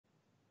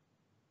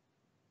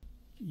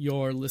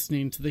You're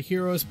listening to the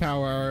Heroes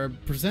Power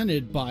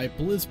presented by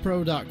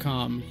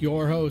BlizzPro.com.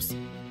 Your host,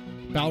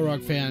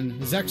 Balrog fan,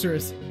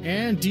 Zexorus,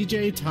 and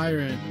DJ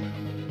Tyrant.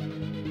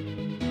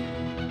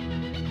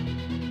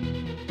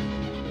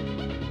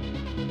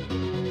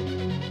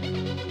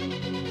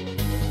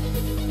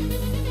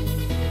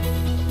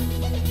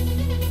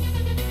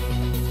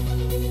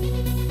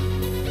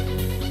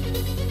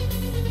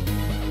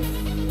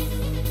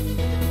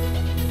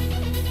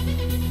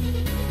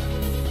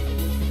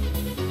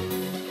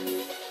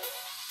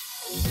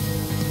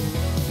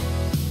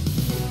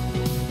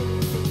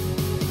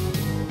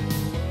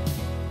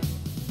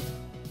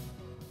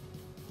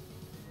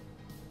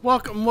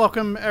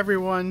 Welcome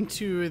everyone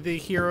to the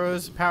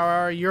Heroes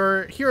Power,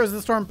 your Heroes of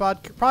the Storm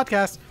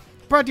podcast,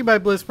 brought to you by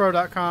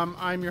BlizzPro.com.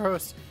 I'm your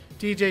host,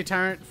 DJ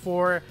Tyrant,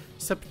 for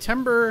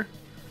September,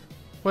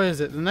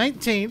 the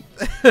 19th,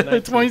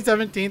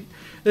 2017.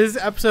 This is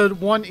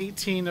episode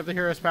 118 of the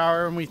Heroes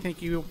Power, and we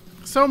thank you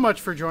so much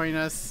for joining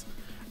us.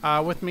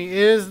 With me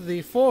is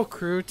the full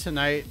crew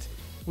tonight.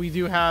 We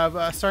do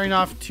have, starting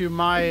off to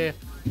my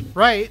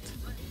right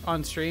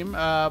on stream,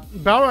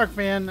 Balrog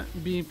fan,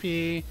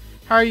 BP.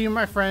 How are you,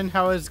 my friend?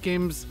 How has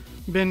games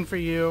been for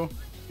you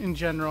in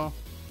general?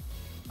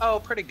 Oh,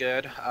 pretty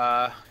good.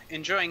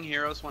 Enjoying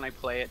Heroes when I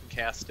play it and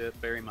cast it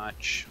very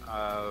much.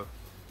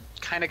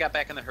 Kind of got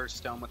back in the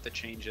Hearthstone with the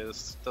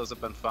changes. Those have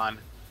been fun.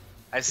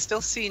 I've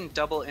still seen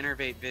double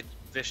innervate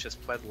vicious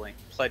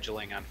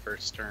pledgeling on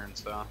first turn,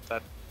 so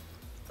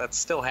that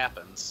still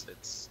happens.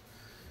 It's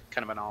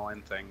kind of an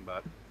all-in thing,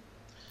 but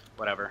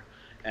whatever.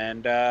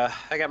 And I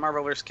got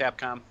Marvel vs.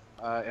 Capcom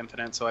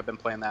Infinite, so I've been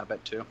playing that a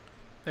bit too.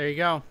 There you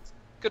go.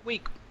 Good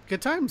week.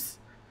 Good times.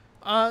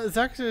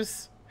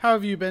 Zexus, how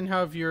have you been?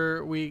 How's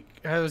your week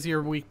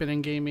been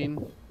in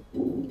gaming?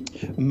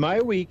 My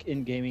week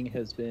in gaming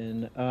has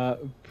been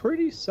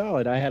pretty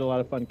solid. I had a lot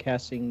of fun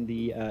casting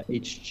the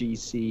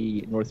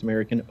HGC North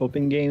American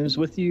Open Games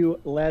with you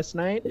last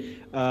night.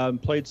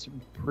 Played some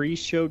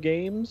pre-show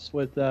games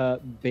with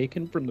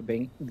Bacon from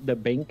the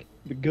Bank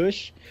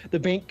Gush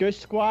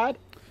squad.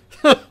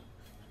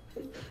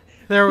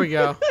 There we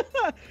go.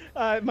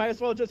 Might as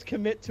well just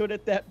commit to it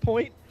at that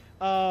point.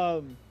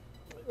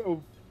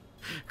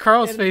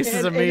 Carl's face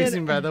is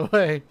amazing, by the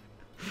way.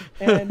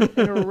 And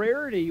in a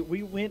rarity,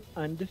 we went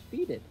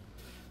undefeated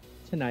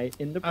tonight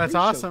in the That's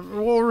awesome.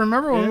 Game. Well,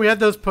 remember when we had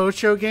those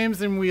post-show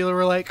games and we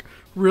were like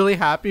really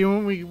happy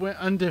when we went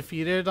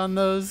undefeated on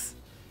those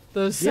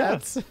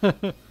sets?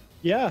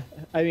 Yeah.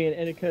 I mean,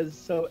 and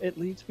so it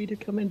leads me to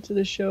come into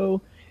the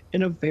show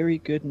in a very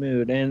good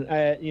mood, and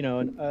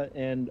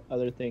and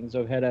other things.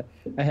 I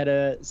had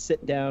a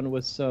sit down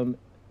with some,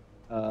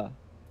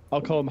 I'll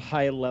call them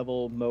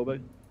high-level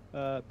MOBA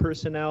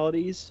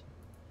personalities,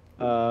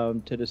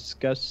 to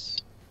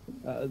discuss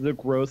the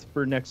growth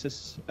for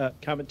Nexus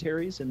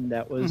commentaries, and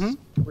that was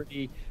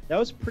pretty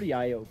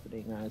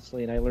eye-opening,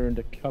 honestly. And I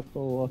learned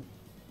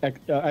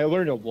I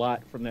learned a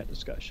lot from that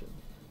discussion,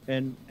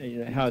 and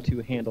how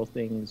to handle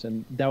things,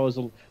 and that was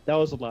a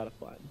lot of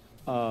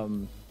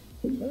fun.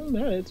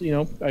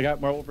 I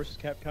got Marvel vs.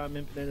 Capcom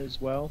Infinite as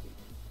well.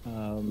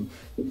 I'm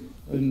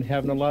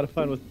having a lot of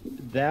fun with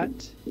that.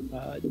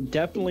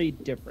 Definitely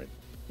different,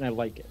 and I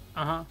like it.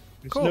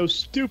 There's no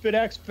stupid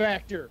X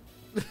Factor.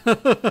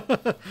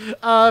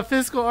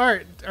 Physical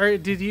art.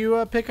 Did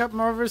you pick up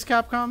Marvel vs.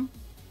 Capcom?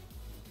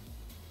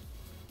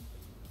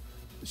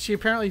 She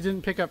apparently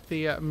didn't pick up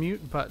the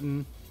mute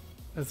button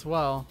as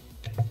well.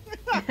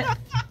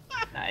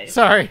 Nice.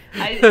 Sorry.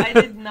 I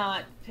did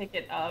not pick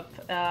it up.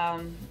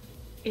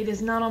 It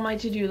is not on my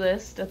to-do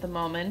list at the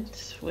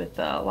moment, with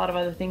a lot of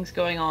other things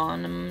going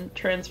on. I'm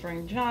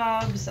transferring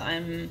jobs,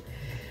 I'm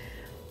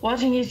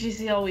watching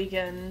HGC all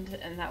weekend,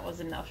 and that was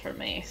enough for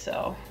me,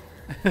 so...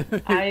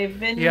 I've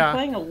been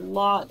playing a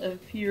lot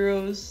of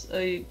Heroes,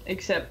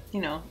 except,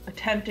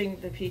 attempting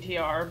the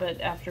PTR,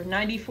 but after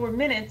 94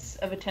 minutes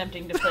of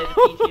attempting to play the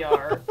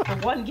PTR for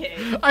one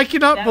game... I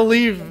cannot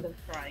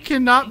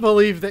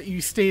believe that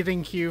you stayed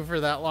in queue for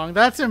that long.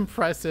 That's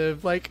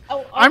impressive. Like,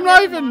 I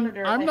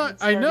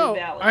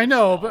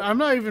know, but I'm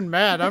not even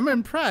mad. I'm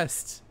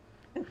impressed.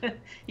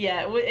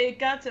 Yeah, it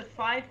got to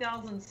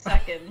 5,000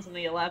 seconds in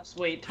the elapsed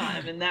wait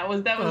time, and that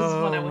was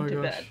when I went to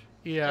bed.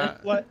 Yeah.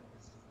 What?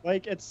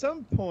 Like, at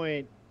some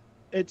point,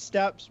 it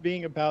stops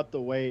being about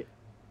the wait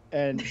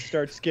and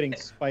starts getting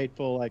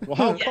spiteful. Like,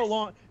 well,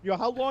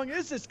 how long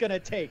is this gonna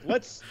take?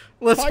 Let's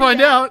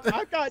find out.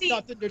 I've got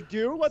nothing to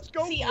do. Let's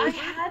go. I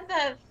had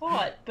that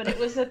thought, but it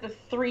was at the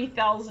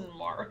 3,000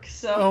 mark,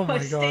 so I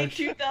stayed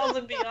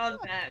 2,000 beyond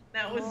that.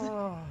 That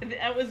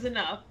was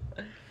enough.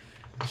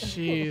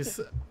 Jeez.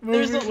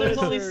 There's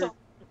only so.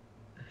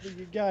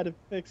 You gotta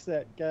fix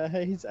that,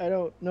 guys. I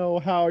don't know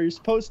how you're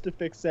supposed to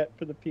fix that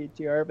for the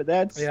PTR, but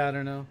that's... Yeah, I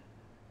don't know.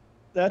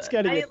 That's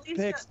gotta get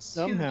fixed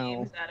somehow. I at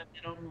least got 2 games out of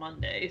it on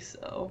Monday,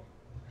 so...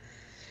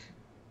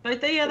 But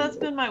that's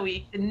been my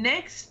week. The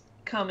next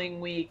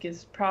coming week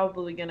is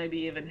probably gonna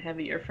be even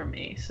heavier for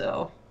me,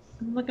 so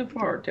I'm looking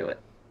forward to it.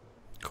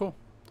 Cool.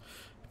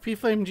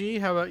 P-Flame G,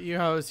 how about you?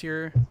 How was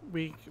your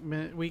week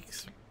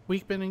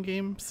been in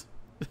games?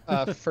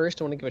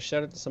 First, I want to give a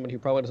shout out to someone who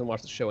probably doesn't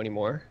watch the show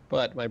anymore,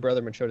 but my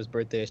brother Machoda's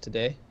birthday is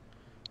today.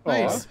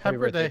 Nice. Aw, Happy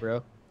birthday.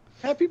 bro.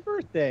 happy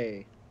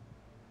birthday.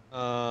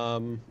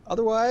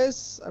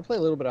 Otherwise, I play a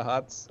little bit of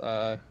HOTS.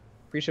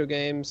 Pre-show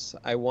games.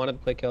 I wanted to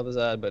play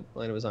Kel'Thuzad, but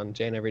Elena was on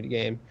Jane every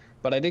game.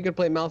 But I did go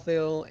play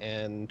Malthael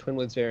and Twin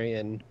Blades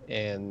Varian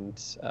and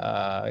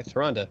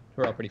Tyrande,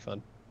 who are all pretty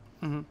fun.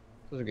 Mhm.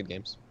 Those are good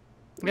games.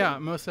 Yeah,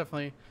 most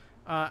definitely.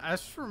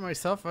 As for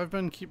myself, I've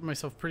been keeping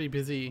myself pretty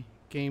busy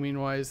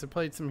gaming-wise. I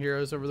played some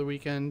heroes over the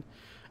weekend.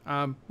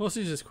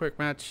 Mostly just quick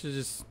match to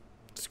just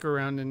screw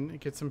around and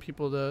get some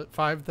people to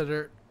 5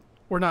 that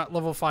we're not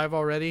level 5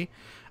 already.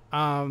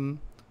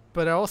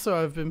 But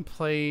I've been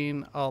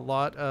playing a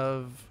lot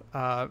of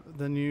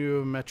the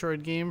new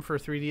Metroid game for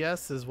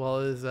 3DS as well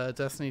as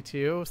Destiny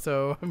 2.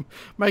 So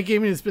my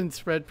gaming has been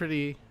spread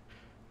pretty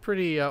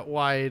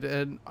wide,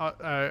 and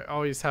I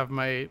always have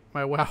my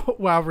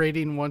WoW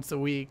rating once a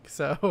week.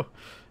 So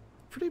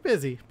pretty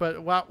busy,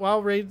 but WoW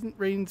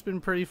rating's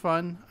been pretty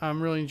fun.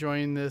 I'm really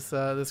enjoying this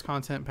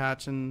content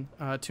patch, and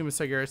Tomb of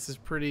Sagaris is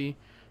pretty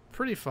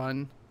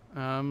fun.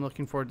 I'm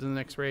looking forward to the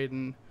next raid,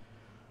 and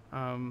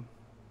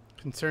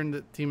concerned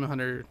that Demon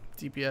Hunter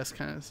DPS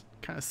kind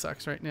of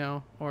sucks right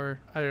now, or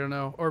I don't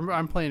know, or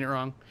I'm playing it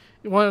wrong.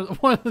 One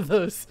of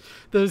those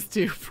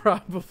two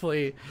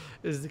probably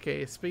is the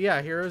case. But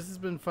yeah, Heroes has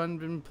been fun.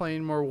 Been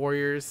playing more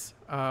Warriors.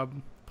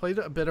 Played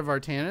a bit of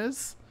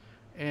Artanas,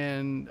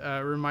 and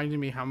reminded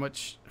me how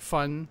much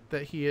fun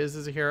that he is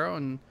as a hero,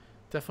 and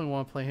definitely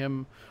want to play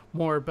him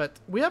more. But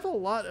we have a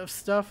lot of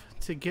stuff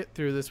to get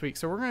through this week,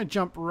 so we're going to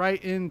jump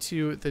right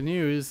into the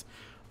news.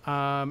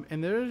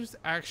 And there's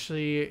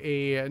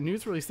actually a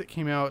news release that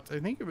came out, I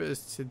think it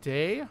was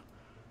today,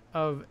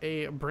 of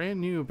a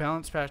brand new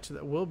balance patch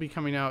that will be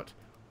coming out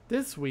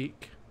this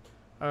week.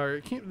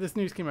 This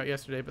news came out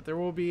yesterday, but there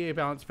will be a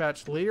balance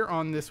patch later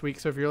on this week.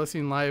 So if you're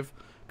listening live,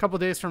 a couple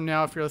days from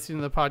now, if you're listening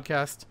to the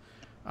podcast,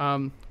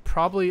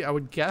 probably I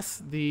would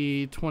guess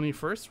the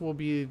 21st will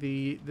be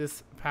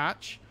this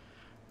patch.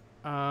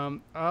 A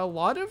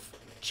lot of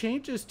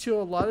changes to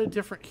a lot of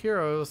different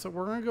heroes, so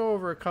we're gonna go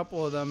over a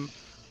couple of them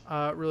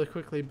really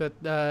quickly. But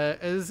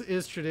as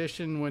is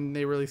tradition, when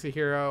they release a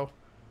hero,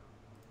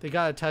 they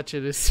gotta touch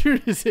it as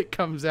soon as it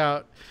comes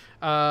out.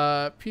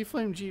 P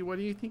Flame G, what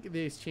do you think of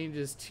these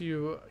changes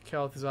to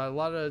Kel'Thuzad? A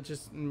lot of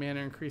just mana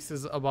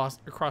increases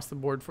across the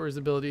board for his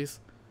abilities.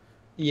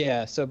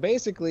 Yeah, so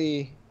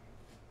basically,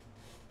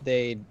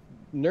 they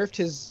nerfed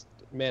his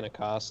mana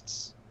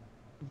costs.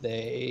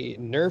 They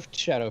nerfed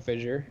Shadow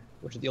Fissure,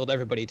 which is the old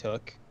everybody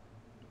took.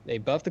 They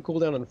buffed the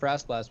cooldown on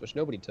Frost Blast, which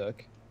nobody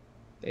took.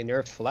 They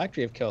nerfed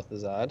Phylactery of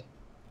Kel'Thuzad,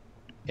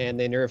 and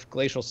they nerfed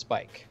Glacial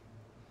Spike.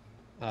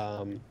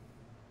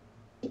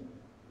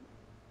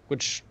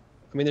 Which,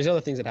 I mean, there's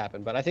other things that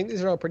happened, but I think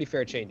these are all pretty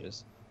fair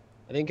changes.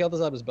 I think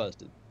Kel'Thuzad was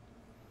busted.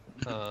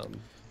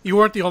 You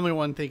weren't the only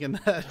one thinking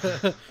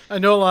that. I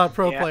know a lot of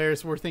pro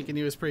players were thinking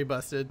he was pretty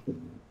busted.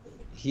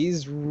 He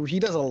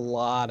does a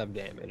lot of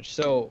damage.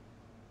 So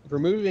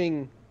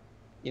removing,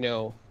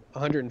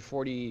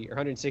 140 or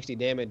 160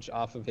 damage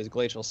off of his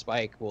Glacial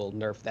Spike will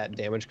nerf that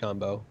damage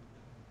combo.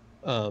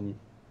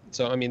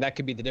 So I mean, that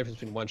could be the difference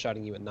between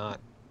one-shotting you and not.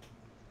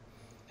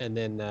 And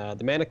then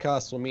the mana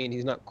cost will mean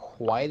he's not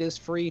quite as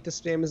free to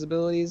spam his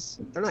abilities.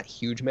 They're not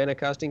huge mana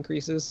cost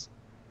increases,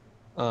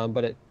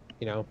 but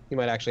he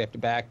might actually have to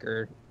back,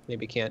 or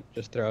maybe can't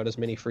just throw out as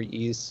many free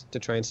E's to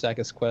try and stack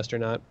his quest or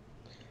not.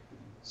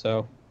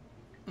 So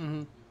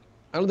I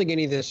don't think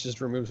any of this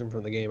just removes him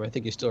from the game. I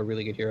think he's still a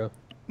really good hero.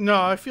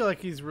 No, I feel like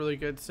he's really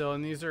good still,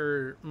 and these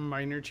are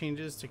minor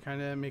changes to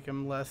kind of make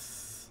him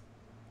less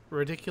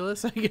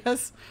ridiculous, I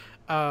guess.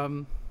 I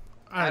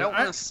don't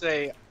want to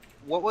say,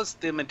 what was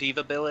the Medivh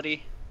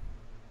ability?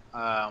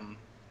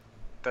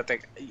 That they,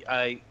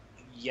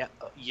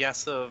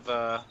 yes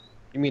of.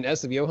 You mean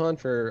S of Johann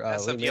for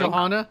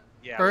Johanna?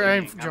 Yeah,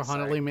 or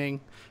Johanna Li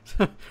Ming.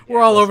 We're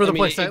all over the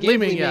place. Li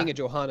Ming, a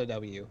Johanna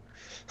W.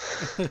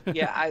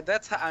 Yeah,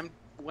 that's how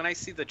when I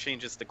see the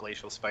changes to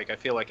Glacial Spike, I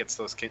feel like it's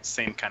those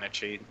same kind of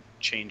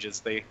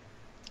changes. They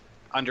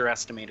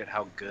underestimated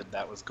how good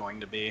that was going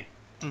to be.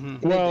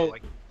 Mm-hmm. Well,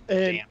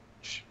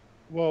 damage.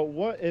 Well,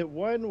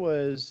 one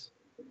was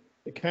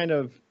kind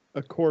of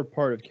a core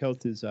part of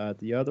Kel'Thuzad.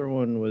 The other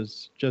one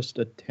was just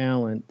a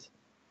talent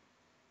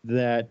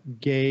that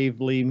gave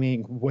Li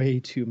Ming way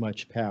too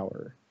much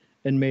power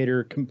and made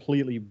her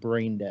completely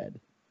brain dead.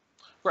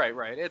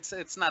 Right.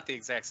 It's not the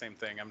exact same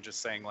thing. I'm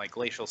just saying, like,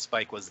 Glacial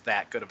Spike was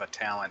that good of a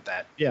talent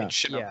that it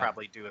shouldn't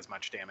probably do as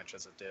much damage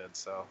as it did.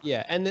 So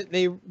yeah, and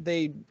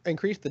they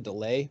increased the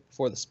delay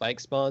before the spike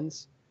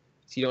spawns,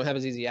 so you don't have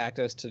as easy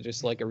access to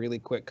just like a really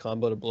quick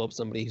combo to blow up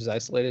somebody who's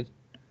isolated.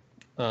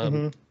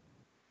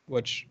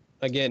 Which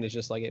again is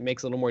just like it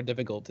makes it a little more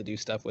difficult to do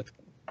stuff with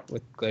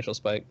Glacial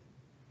Spike.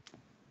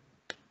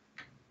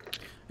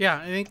 Yeah,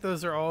 I think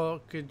those are all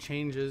good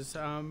changes.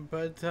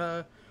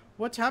 But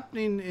what's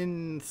happening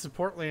in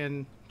support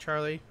land,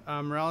 Charlie?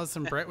 Morales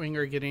and Brightwing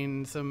are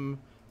getting some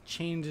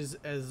changes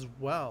as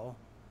well.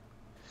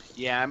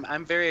 Yeah,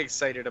 I'm very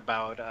excited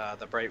about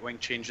the Brightwing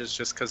changes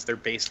just because they're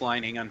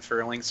baselining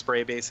unfurling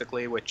spray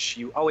basically, which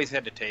you always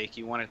had to take.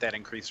 You wanted that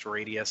increased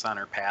radius on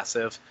her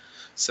passive,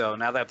 so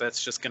now that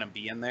that's just going to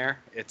be in there,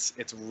 it's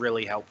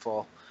really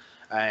helpful,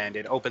 and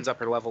it opens up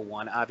her level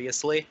 1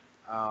 obviously.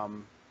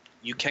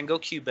 You can go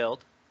Q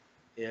build.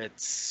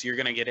 You're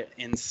going to get it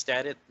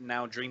instead.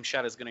 Now Dream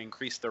Shot is going to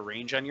increase the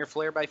range on your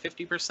flare by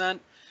 50%.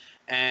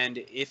 And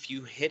if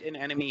you hit an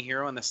enemy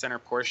hero in the center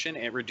portion,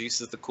 it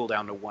reduces the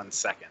cooldown to 1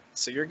 second.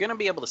 So you're going to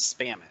be able to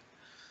spam it.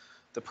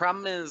 The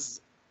problem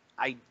is,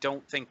 I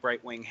don't think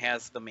Brightwing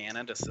has the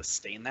mana to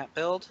sustain that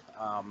build.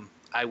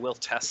 I will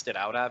test it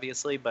out,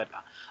 obviously, but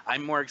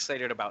I'm more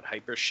excited about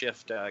Hyper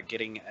Shift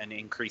getting an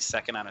increased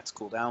second on its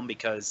cooldown,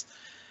 because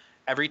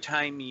every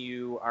time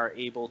you are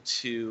able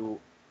to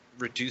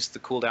reduce the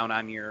cooldown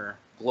on your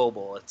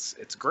global,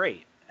 it's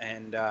great.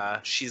 And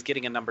she's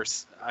getting a number.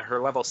 Her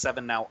level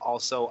 7 now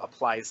also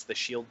applies the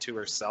shield to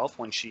herself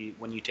when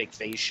you take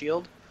phase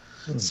shield.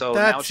 So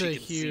That's now she a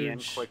can see in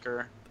huge-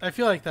 quicker. I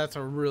feel like that's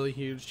a really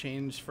huge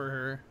change for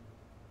her.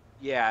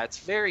 Yeah, it's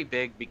very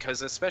big,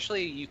 because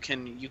especially you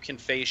can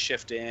phase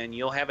shift in.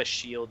 You'll have a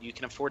shield. You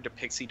can afford to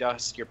pixie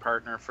dust your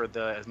partner for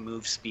the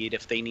move speed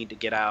if they need to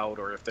get out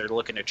or if they're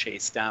looking to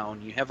chase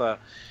down. You have a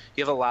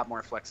lot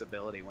more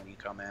flexibility when you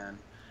come in.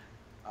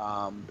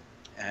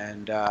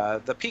 And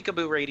the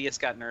peekaboo radius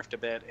got nerfed a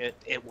bit.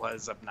 It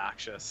was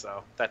obnoxious,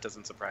 so that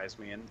doesn't surprise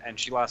me. And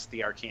she lost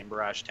the Arcane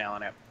Barrage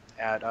talent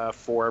at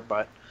 4,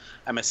 but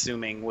I'm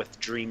assuming with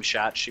Dream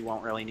Shot she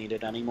won't really need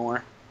it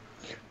anymore.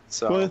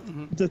 So Well,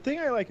 the thing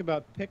I like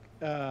about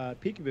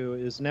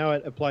Peekaboo is now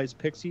it applies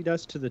pixie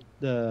dust to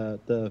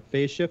the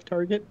phase shift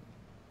target,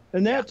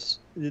 and that's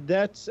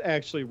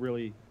actually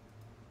really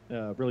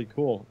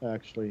cool.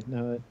 Actually,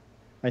 now that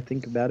I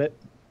think about it.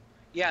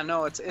 yeah,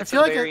 no, it's I a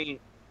feel like very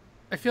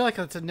I feel like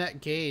that's a net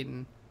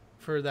gain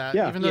for that.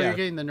 Yeah, Even though yeah. you're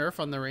getting the nerf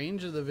on the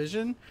range of the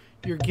vision,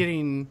 you're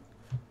getting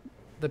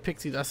the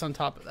pixie dust on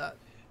top of that.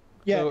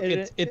 Yeah, So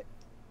and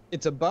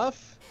it's a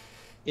buff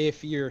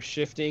if you're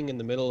shifting in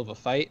the middle of a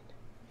fight.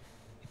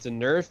 It's a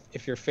nerf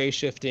if you're phase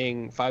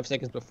shifting 5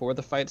 seconds before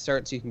the fight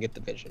starts. You can get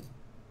the vision.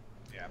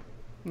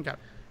 Okay.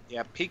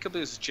 Yeah,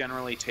 Peekaboo's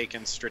generally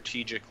taken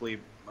strategically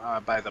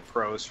by the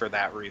pros for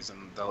that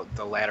reason,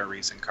 the latter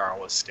reason Carl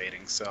was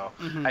stating. So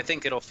I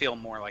think it'll feel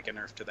more like a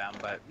nerf to them.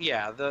 But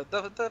yeah,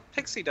 the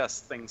pixie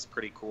dust thing's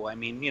pretty cool. I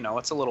mean,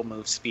 it's a little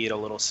move speed, a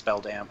little spell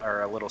damp,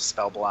 or a little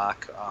spell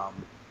block.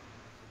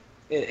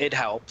 It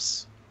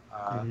helps.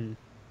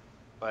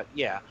 But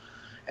yeah,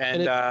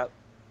 and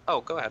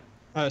go ahead.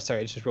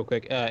 Sorry, just real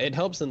quick. It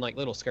helps in like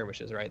little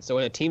skirmishes, right? So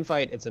in a team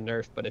fight, it's a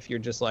nerf. But if you're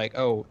just like,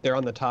 oh, they're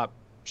on the top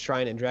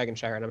shrine in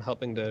Dragonshire, and I'm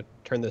helping to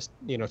turn this,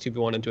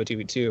 2v1 into a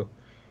 2v2,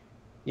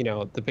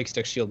 the big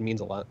stick shield means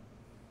a lot.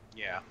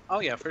 Yeah. Oh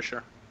yeah, for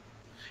sure.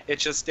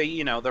 It's just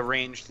the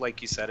range,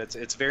 like you said,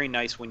 it's very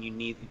nice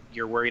when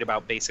you're worried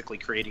about basically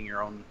creating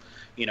your own,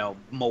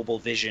 mobile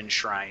vision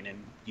shrine,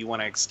 and you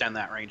want to extend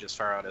that range as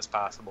far out as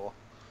possible.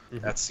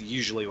 That's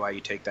usually why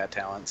you take that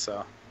talent.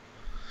 So.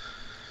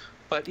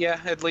 But yeah,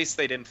 at least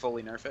they didn't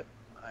fully nerf it.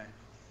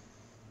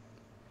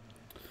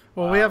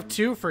 Well, we have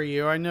 2 for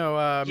you. I know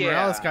Morales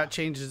yeah. got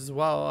changes as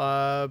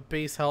well.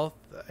 Base health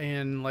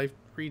and life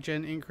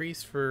regen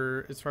increase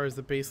for as far as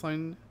the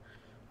baseline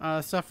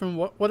stuff. And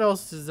what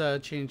else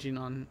is changing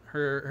on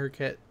her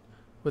kit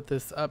with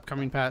this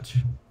upcoming patch?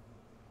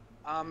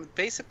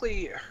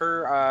 Basically,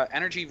 her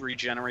energy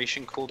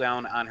regeneration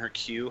cooldown on her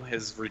Q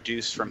has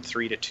reduced from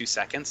 3 to 2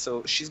 seconds,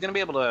 so she's going to be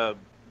able to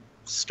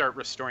start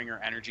restoring her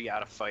energy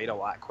out of fight a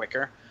lot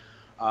quicker.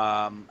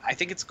 I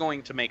think it's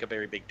going to make a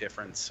very big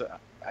difference.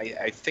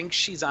 I think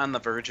she's on the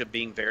verge of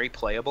being very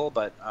playable,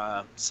 but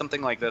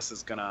something like this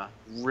is going to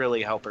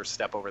really help her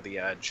step over the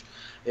edge.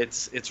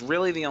 It's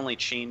really the only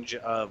change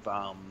of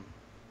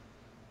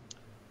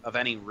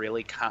any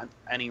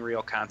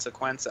real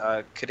consequence.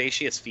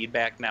 Caduceus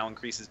feedback now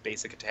increases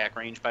basic attack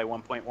range by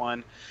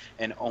 1.1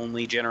 and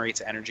only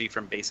generates energy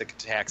from basic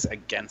attacks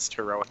against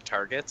heroic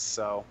targets.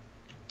 So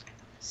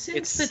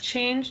Since the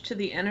change to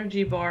the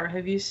energy bar,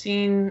 have you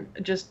seen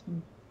just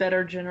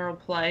better general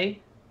play,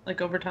 like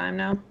over time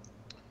now?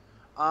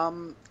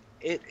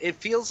 It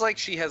feels like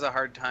she has a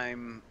hard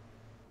time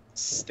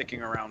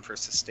sticking around for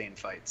sustained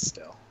fights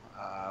still,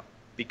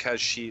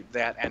 because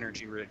that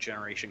energy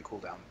regeneration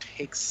cooldown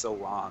takes so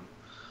long.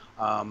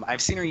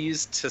 I've seen her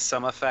used to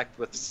some effect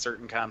with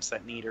certain comps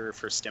that need her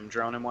for stim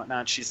drone and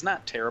whatnot. She's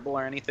not terrible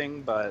or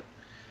anything, but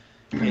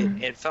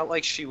it felt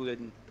like she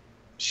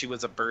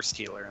was a burst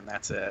healer and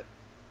that's it.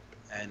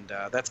 And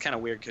that's kind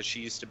of weird because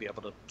she used to be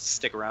able to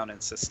stick around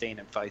and sustain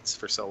in fights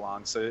for so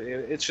long. So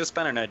it's just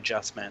been an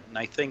adjustment, and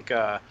I think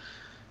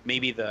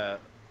maybe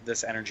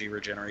this energy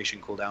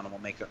regeneration cooldown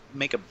will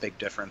make a big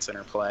difference in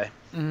her play.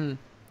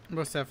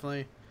 Most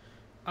definitely.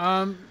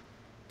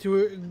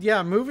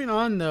 Moving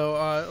on though.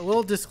 A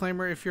little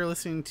disclaimer: if you're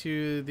listening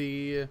to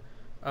the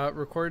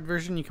recorded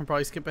version, you can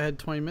probably skip ahead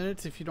 20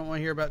 minutes if you don't want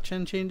to hear about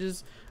Chen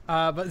changes.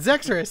 But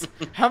Zexorus,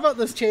 how about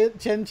those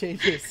Chen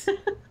changes?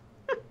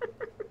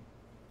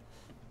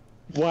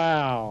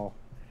 Wow.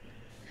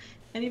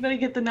 Anybody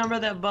get the number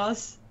of that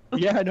bus?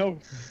 Yeah, no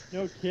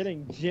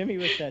kidding. Jimmy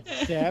with that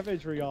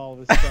savagery all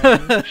of a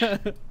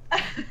sudden.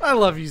 I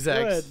love you,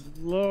 Zex.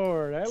 Good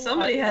Lord.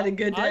 Somebody had a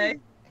good day.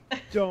 I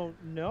don't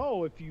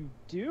know if you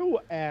do,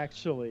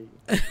 actually.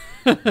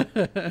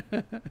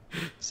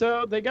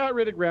 So they got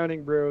rid of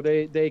Grounding Brew.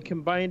 They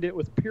combined it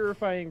with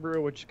Purifying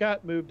Brew, which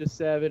got moved to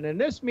 7, and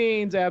this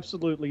means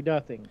absolutely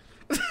nothing.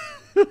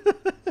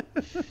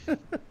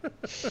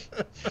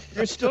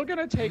 You're still going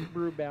to take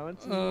brew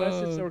balance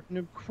unless it's an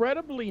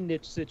incredibly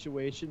niche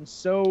situation,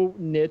 so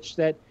niche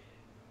that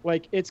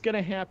like it's going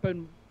to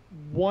happen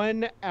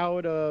it's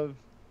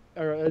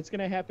going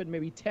to happen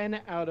maybe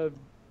 10 out of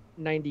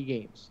 90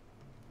 games.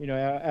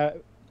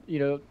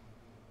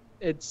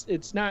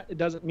 It's not, it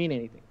doesn't mean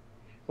anything.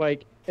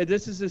 Like,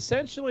 this is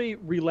essentially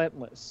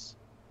relentless.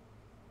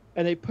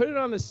 And they put it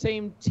on the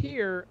same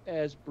tier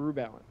as brew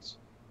balance.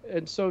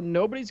 And so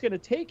nobody's going to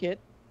take it.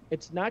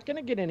 It's not going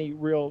to get any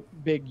real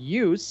big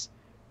use.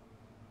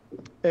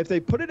 If they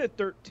put it at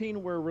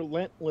 13 where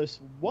relentless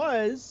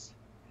was,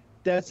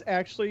 that's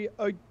actually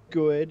a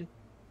good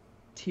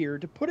tier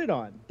to put it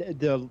on.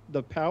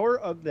 The power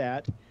of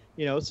that,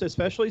 so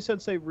especially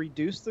since they've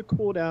reduced the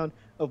cooldown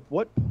of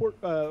what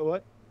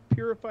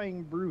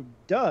Purifying Brew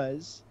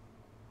does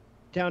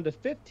down to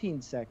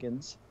 15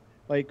 seconds,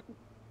 like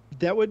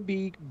that would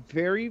be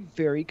very,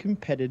 very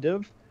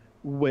competitive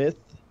with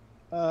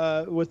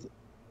the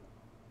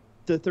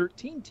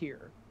 13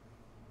 tier.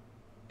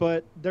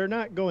 But they're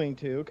not going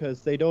to,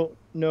 because they don't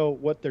know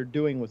what they're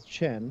doing with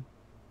Chen.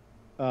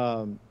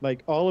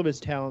 Like all of his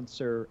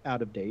talents are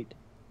out of date.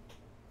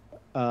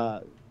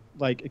 And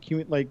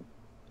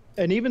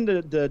even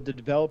the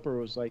developer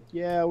was like,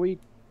 yeah, we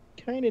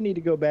kind of need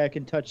to go back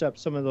and touch up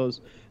some of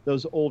those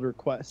older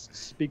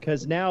quests,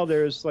 because now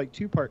there's like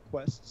 2-part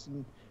quests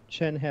and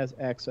Chen has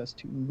access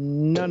to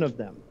none of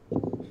them.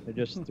 I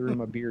just threw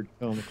my beard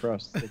comb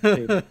across the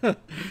table.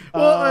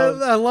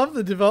 Well, I love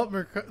the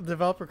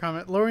developer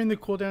comment. Lowering the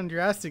cooldown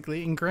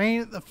drastically and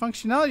granting the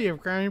functionality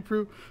of Grounding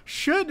Brew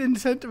should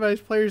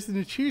incentivize players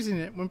into choosing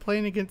it when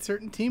playing against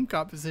certain team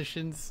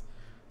compositions.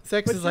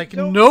 Sex is like,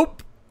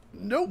 nope.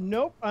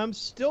 I'm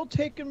still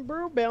taking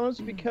brew balance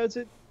because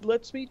it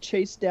lets me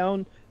chase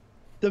down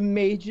the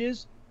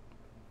mages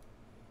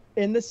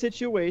in the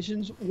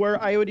situations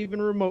where I would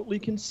even remotely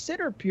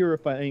consider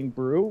Purifying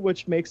Brew,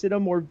 which makes it a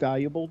more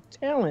valuable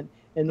talent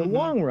in the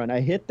long run.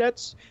 I hit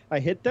that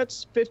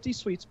 50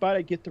 sweet spot.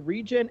 I get the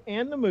regen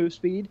and the move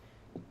speed,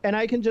 and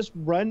I can just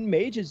run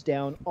mages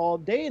down all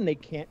day, and they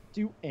can't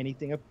do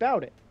anything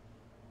about it.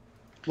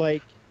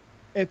 Like,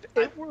 if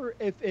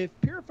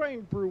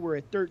Purifying Brew were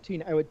at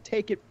 13, I would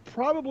take it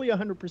probably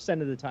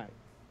 100% of the time.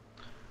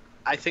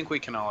 I think we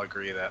can all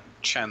agree that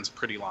Chen's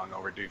pretty long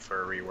overdue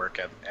for a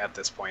rework at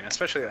this point.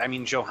 Especially, I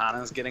mean,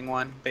 Johanna's getting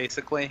one,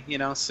 basically,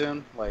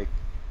 soon. Like,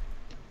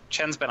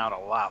 Chen's been out a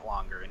lot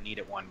longer and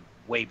needed one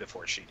way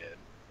before she did.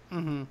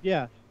 Mm-hmm.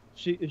 Yeah,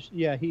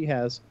 he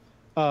has.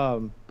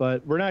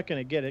 But we're not going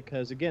to get it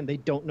because, again, they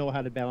don't know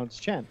how to balance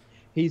Chen.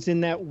 He's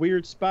in that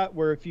weird spot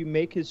where if you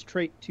make his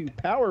trait too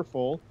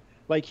powerful,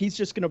 like, he's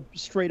just going to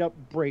straight up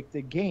break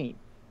the game.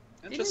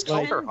 And Didn't just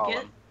Chen overhaul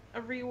get him.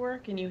 a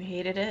rework and you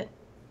hated it?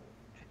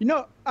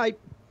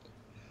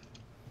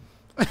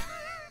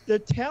 The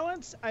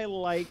talents I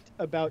liked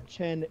about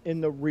Chen in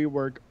the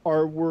rework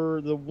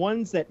were the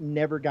ones that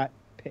never got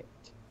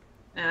picked.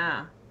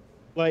 Ah.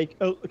 Like,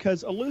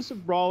 because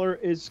Elusive Brawler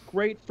is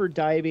great for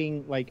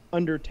diving, like,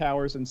 under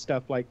towers and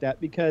stuff like that,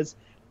 because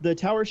the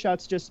tower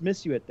shots just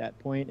miss you at that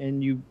point,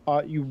 and you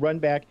run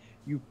back,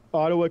 you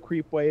auto a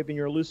creep wave, and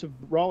your Elusive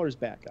Brawler's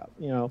back up,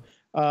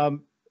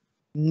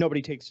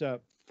 Nobody takes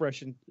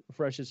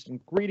freshest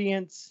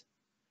ingredients.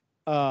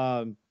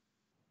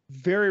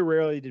 Very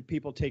rarely did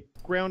people take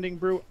Grounding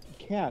Brew.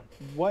 Cat,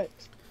 what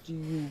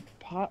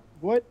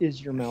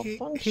is your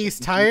malfunction? He's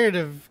tired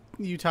of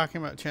you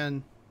talking about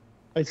Chen.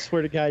 I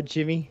swear to God,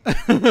 Jimmy.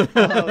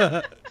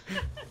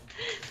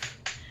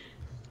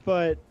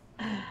 But,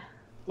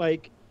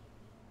 like,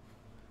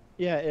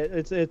 yeah,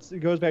 it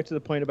goes back to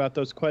the point about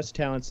those quest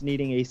talents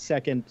needing a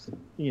second,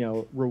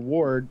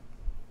 reward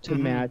to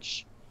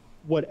match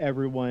what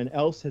everyone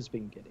else has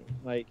been getting.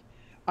 Like,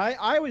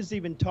 I was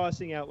even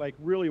tossing out, like,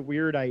 really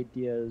weird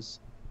ideas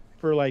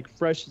for, like,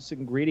 freshest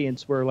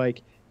ingredients where,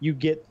 like, you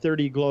get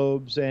 30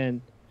 globes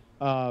and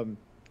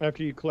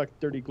after you collect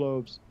 30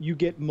 globes, you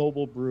get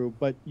mobile brew,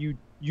 but you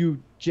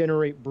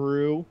generate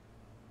brew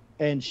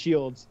and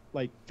shields,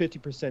 like,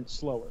 50%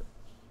 slower.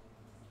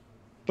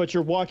 But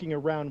you're walking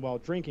around while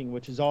drinking,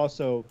 which is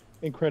also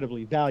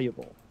incredibly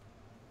valuable,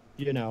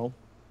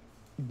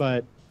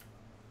 But,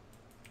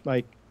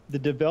 like, the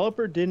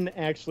developer didn't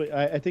actually.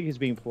 I think he's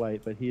being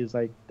polite, but he is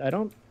like, I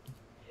don't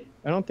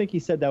think he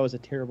said that was a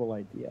terrible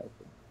idea.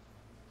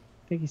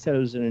 I think he said it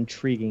was an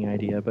intriguing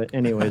idea. But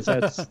anyways,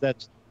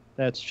 that's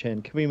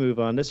Chen. Can we move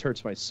on? This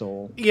hurts my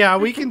soul. Yeah,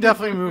 we can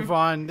definitely move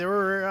on. There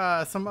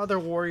were some other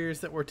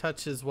warriors that were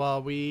touched as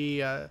well.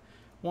 We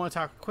want to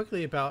talk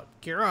quickly about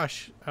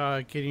Garrosh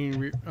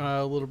getting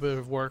a little bit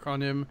of work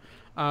on him.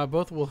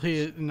 Both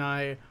Willie and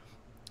I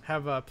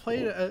have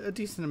played a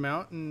decent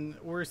amount, and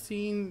we're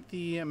seeing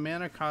the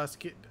mana cost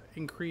get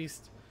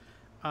increased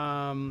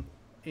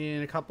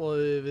in a couple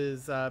of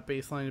his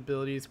baseline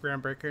abilities,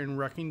 Groundbreaker and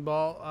Wrecking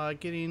Ball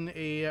getting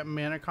a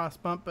mana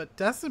cost bump, but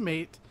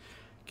Decimate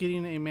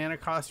getting a mana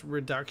cost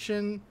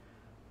reduction.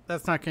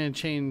 That's not going to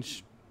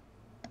change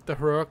the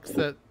heroics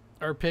that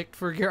are picked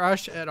for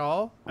Garrosh at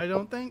all, I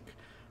don't think.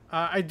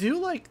 I do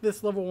like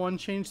this level 1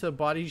 change. The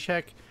body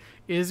check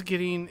is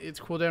getting its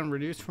cooldown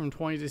reduced from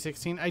 20 to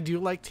 16. I do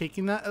like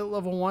taking that at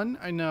level 1.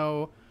 I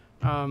know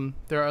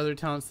there are other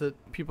talents that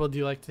people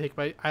do like to take.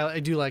 I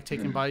do like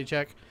taking body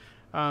check.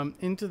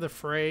 Into the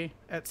Fray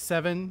at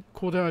 7.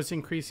 Cooldown is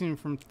increasing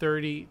from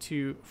 30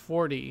 to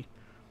 40.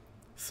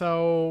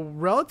 So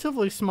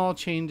relatively small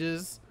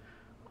changes.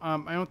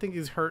 I don't think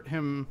he's hurt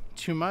him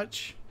too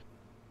much.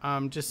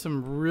 Just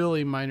some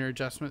really minor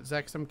adjustments.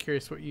 Zex, I'm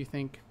curious what you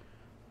think,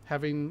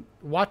 having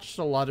watched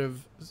a lot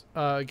of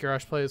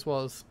Garrosh play as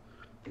well as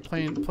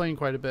playing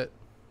quite a bit.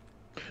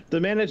 The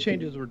mana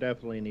changes were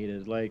definitely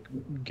needed. Like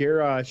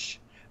Garrosh,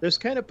 this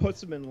kind of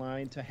puts him in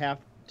line to have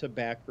to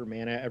back for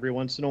mana every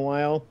once in a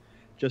while,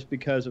 just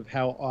because of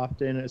how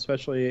often,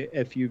 especially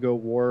if you go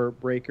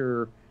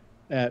Warbreaker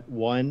at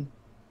 1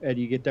 and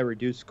you get that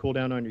reduced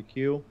cooldown on your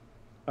Q.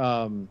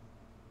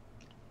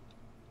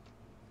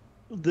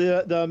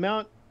 The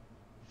amount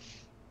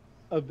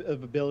of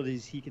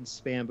abilities he can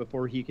spam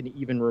before he can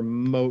even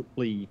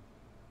remotely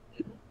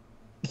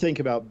think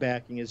about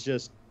backing is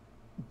just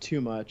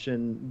too much,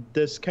 and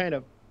this kind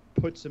of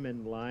puts him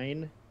in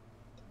line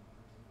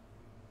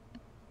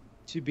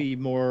to be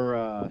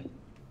more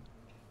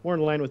in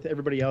line with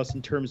everybody else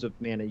in terms of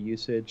mana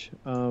usage.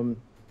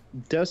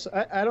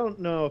 I don't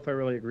know if I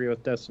really agree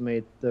with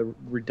Decimate, the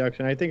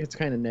reduction. I think it's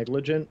kind of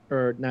negligent,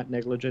 or not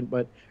negligent,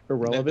 but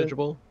irrelevant.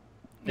 Negligible.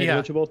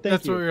 Negligible. Yeah,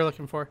 that's what we were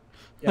looking for.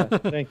 Yeah,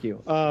 thank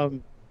you.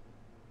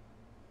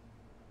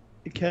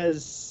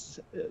 Because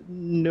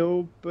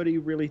nobody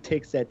really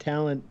takes that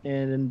talent,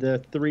 and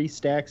the 3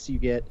 stacks you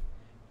get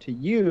to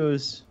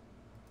use,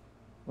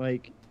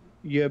 like,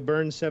 you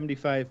burn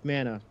 75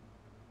 mana.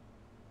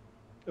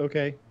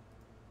 Okay.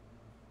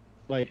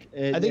 Like,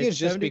 I think it's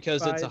just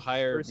because it's a 75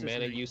 higher versus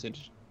mana 3.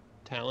 usage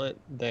talent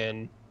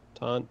than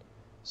Taunt.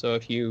 So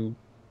if you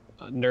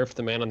nerf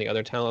the mana on the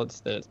other talents,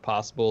 then it's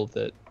possible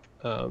that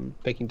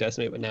picking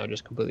Decimate would now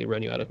just completely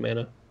run you out of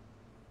mana.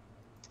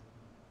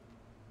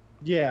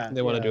 Yeah.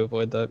 They wanted to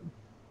avoid that.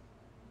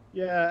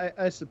 Yeah,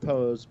 I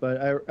suppose,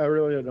 but I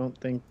really don't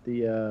think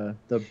the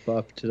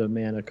buff to the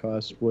mana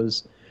cost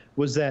was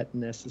that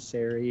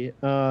necessary.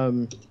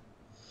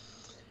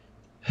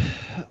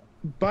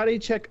 Body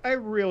check, I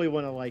really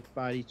want to like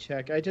body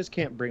check. I just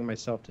can't bring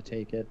myself to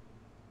take it.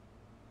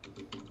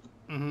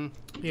 Mm-hmm.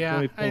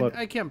 Yeah,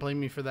 I can't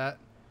blame you for that.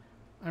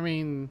 I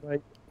mean,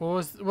 like,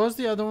 what was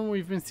the other one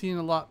we've been seeing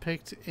a lot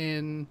picked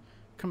in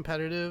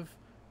competitive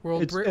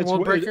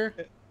Warbreaker?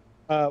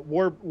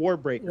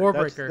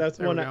 Warbreaker. That's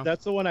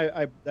the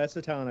one. That's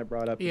the talent I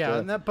brought up. Yeah,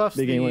 and that buffs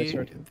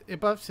it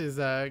buffs his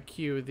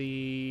Q,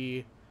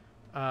 the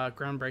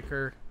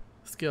Groundbreaker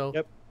skill.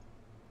 Yep.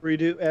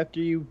 Redo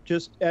after you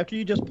just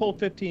pull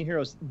 15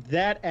 heroes.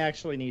 That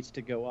actually needs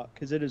to go up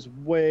because it is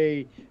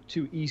way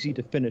too easy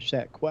to finish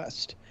that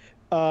quest.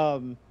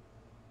 15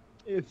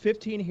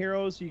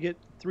 heroes, you get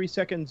 3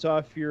 seconds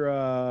off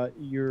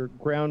your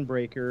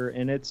Groundbreaker,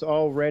 and it's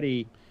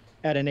already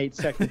at an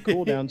 8-second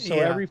cooldown. So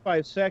every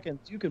 5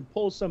 seconds, you can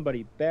pull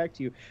somebody back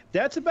to you.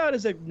 That's about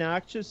as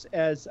obnoxious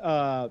as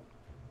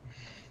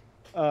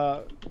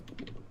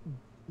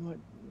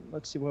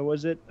let's see, what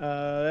was it?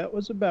 That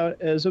was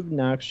about as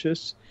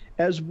obnoxious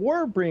as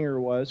Warbringer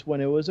was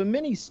when it was a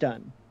mini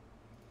stun.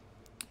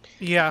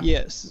 Yeah.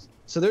 Yes.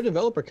 So their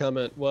developer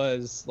comment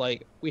was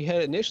like, we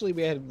had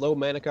low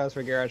mana cost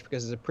for Garrosh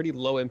because it's a pretty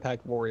low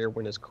impact warrior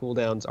when his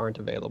cooldowns aren't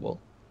available.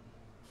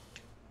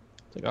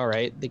 It's like, all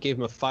right, they gave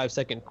him a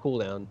 5-second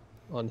cooldown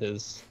on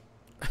his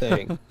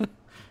thing.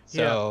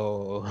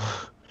 So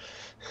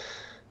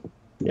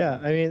yeah,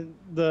 I mean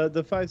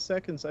the 5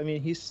 seconds. I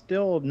mean, he's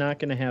still not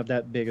going to have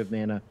that big of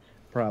mana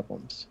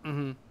problems.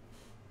 Mm-hmm.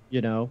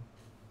 You know,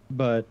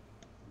 but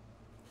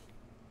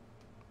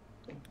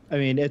I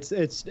mean, it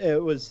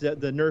was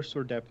the nerfs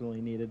were definitely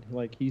needed.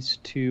 Like, he's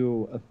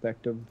too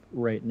effective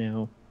right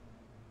now.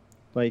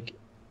 Like,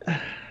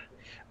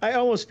 I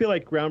almost feel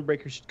like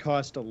Groundbreaker should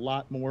cost a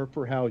lot more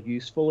for how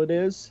useful it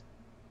is.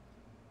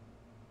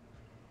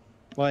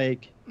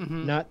 Like,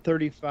 not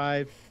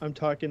 35. I'm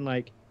talking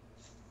like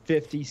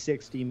 50,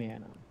 60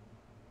 mana.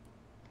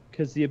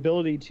 Because the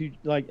ability to,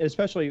 like,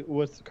 especially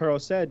what Carl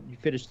said, you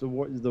finish the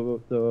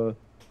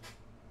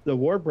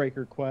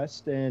Warbreaker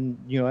quest, and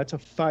that's a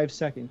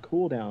 5-second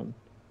cooldown.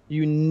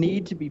 You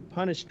need to be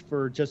punished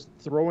for just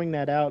throwing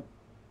that out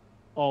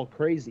all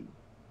crazy.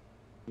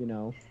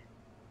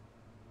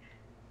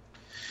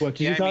 What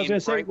did you thought I was going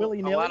to say,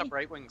 willy-nilly? A lot of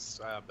Brightwing's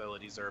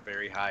abilities are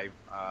very high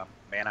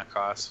mana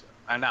cost.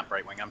 Not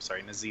Brightwing, I'm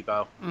sorry,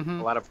 Nazebo.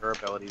 A lot of her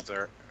abilities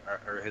or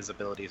his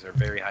abilities are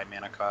very high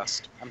mana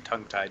cost. I'm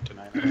tongue-tied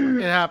tonight.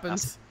 It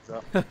happens.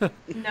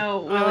 No,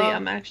 Willie,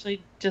 I'm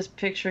actually just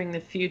picturing the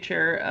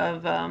future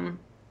of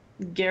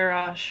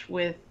Garrosh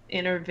with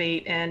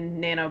Innervate and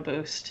Nano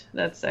Boost.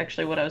 That's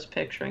actually what I was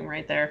picturing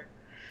right there.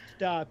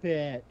 Stop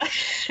it.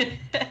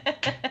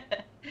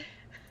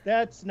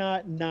 That's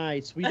not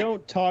nice. We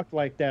don't talk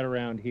like that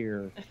around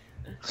here.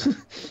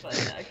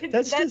 But,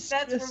 that's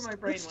where my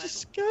brain went.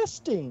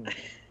 Disgusting.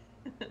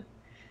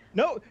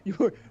 No,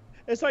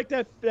 it's like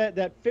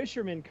that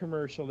fisherman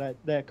commercial,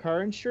 that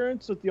car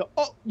insurance with the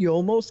you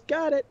almost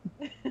got it.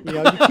 You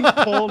know,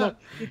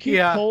 you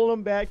keep pulling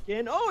them back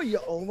in. Oh, you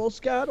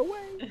almost got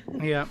away.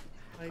 Yeah.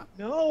 Like,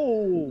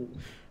 no.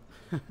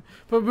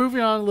 But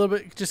moving on a little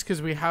bit, just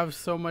because we have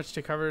so much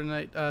to cover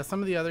tonight, some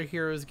of the other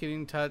heroes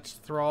getting touched,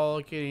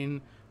 Thrall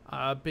getting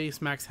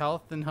base max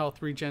health and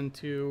health regen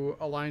to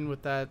align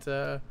with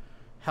that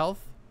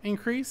health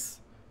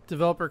increase.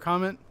 Developer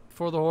comment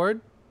for the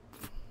Horde.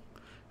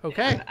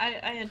 Okay. Yeah,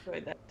 I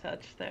enjoyed that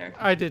touch there.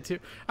 I did too.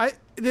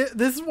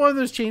 This is one of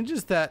those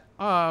changes that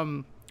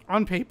on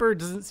paper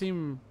doesn't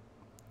seem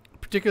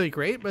particularly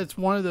great, but it's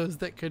one of those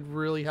that could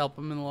really help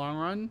them in the long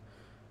run.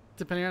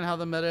 Depending on how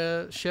the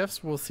meta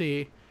shifts, we'll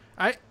see.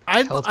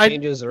 Health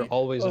changes are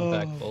always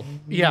impactful.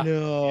 Yeah.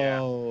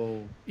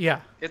 No.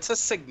 Yeah. It's a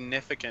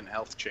significant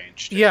health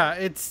change. Too. Yeah,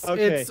 it's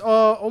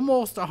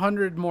almost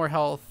 100 more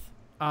health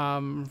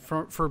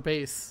for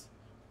base.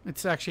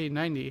 It's actually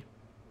 90.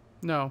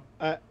 No.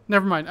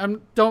 Never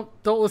mind. Don't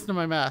listen to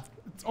my math.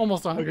 It's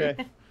almost 100.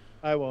 Okay.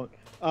 I won't.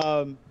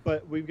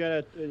 But we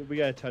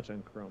gotta touch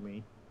on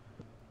Chromie.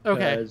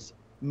 Okay. Because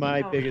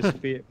my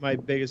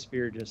biggest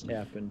fear just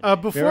happened.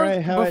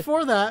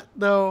 Before that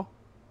though,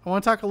 I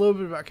want to talk a little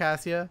bit about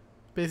Cassia.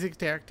 Basic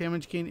attack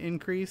damage gain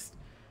increased,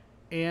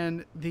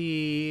 and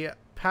the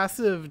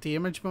passive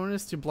damage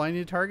bonus to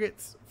blinded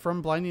targets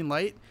from blinding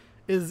light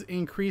is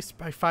increased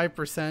by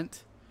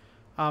 5%.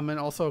 And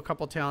also a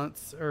couple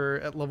talents are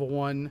at level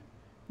 1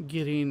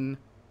 getting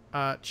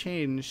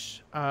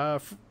changed.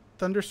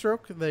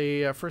 Thunderstroke,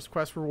 the first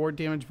quest reward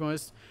damage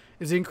bonus,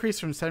 is increased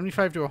from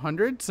 75 to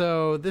 100.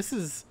 So this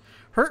is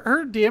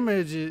her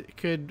damage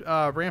could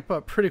ramp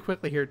up pretty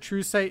quickly here.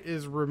 True Sight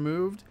is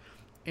removed,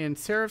 and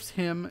Seraph's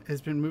Hymn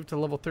has been moved to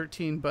level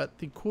 13, but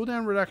the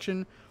cooldown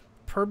reduction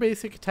per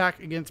basic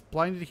attack against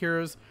blinded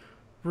heroes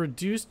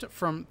reduced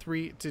from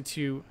 3 to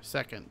 2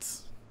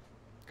 seconds.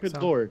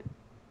 Good lord.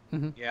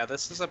 Mm-hmm. Yeah,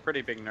 this is a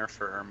pretty big nerf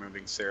for her,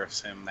 moving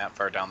Seraph's Hymn that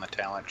far down the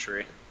talent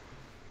tree.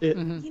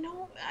 You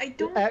know, I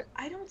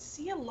don't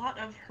see a lot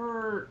of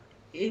her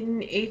in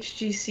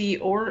HGC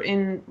or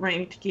in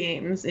ranked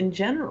games in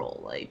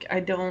general. Like, I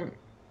don't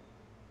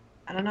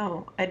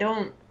know. I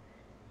don't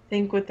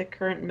think with the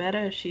current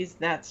meta she's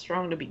that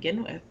strong to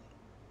begin with.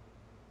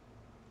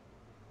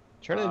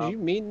 Charlie, do you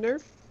mean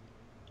nerf?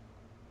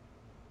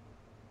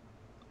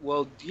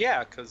 Well,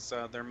 yeah, because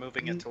they're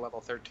moving it to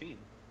level 13.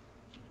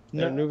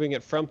 They're moving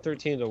it from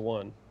 13 to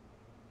 1.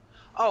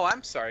 Oh,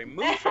 I'm sorry.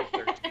 Move from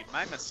 13.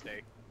 My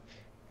mistake.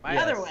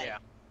 Other way. Yeah.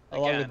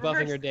 Along with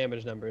buffing her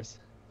damage numbers.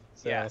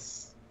 So.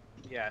 Yes.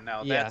 Yeah,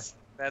 no,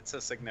 that's a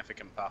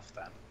significant buff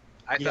then.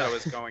 I thought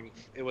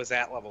it was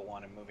at level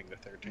 1 and moving to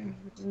 13.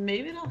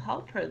 Maybe it'll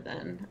help her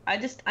then.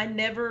 I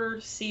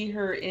never see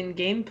her in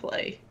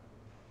gameplay.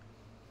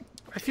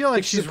 I feel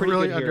like she's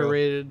really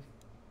underrated.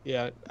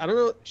 Yeah, I don't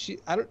know.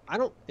 I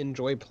don't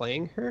enjoy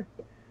playing her.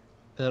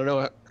 And I don't know.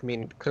 I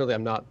mean, clearly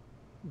I'm not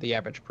the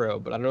average pro,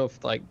 but I don't know if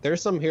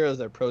there's some heroes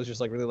that pros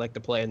just really like to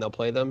play and they'll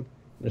play them.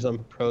 There's some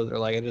pros that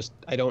are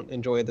I don't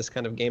enjoy this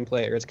kind of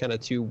gameplay, or it's kind of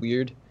too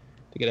weird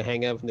to get a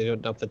hang of, and they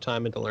don't dump the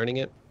time into learning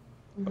it.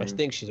 But I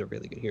think she's a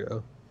really good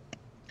hero.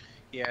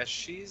 Yeah,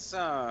 she's.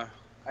 I've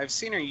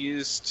seen her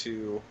used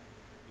to,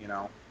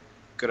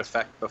 good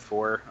effect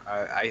before.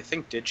 I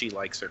think Digi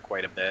likes her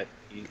quite a bit.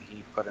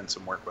 He put in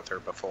some work with her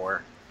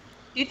before.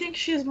 Do you think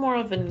she's more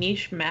of a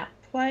niche map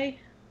play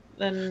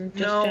than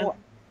just No,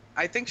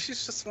 I think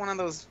she's just one of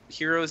those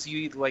heroes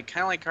you kind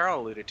of like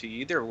Carl alluded to.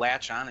 You either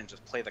latch on and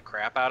just play the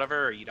crap out of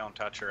her, or you don't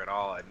touch her at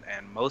all.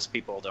 And most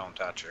people don't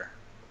touch her.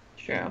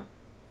 True.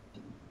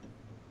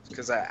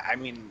 Because I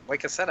mean,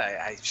 like I said,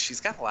 she's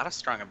got a lot of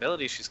strong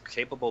abilities. She's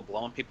capable of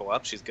blowing people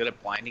up. She's good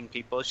at blinding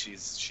people.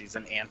 She's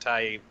an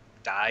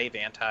anti-dive,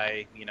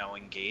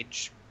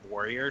 engage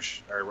warrior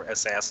or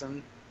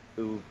assassin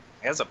who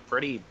has a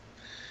pretty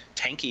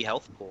tanky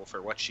health pool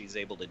for what she's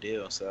able to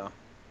do. So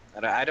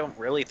I don't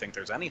really think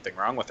there's anything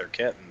wrong with her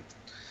kit.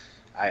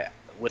 And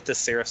with the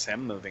Seraph's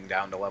Hymn moving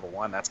down to level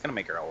 1, that's going to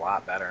make her a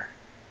lot better.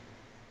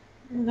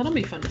 That'll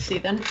be fun to see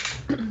then.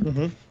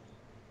 Mm-hmm.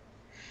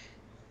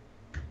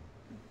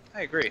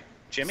 I agree.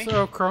 Jimmy?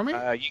 So,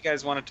 Chromie? You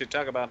guys wanted to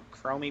talk about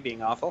Chromie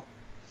being awful?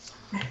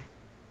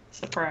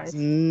 Surprise.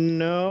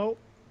 No.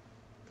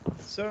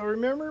 So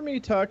remember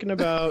me talking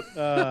about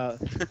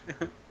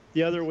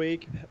the other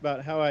week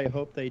about how I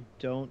hope they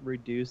don't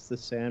reduce the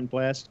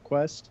Sandblast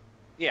quest?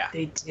 Yeah.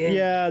 They did.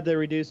 Yeah, they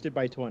reduced it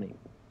by 20.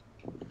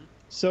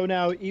 So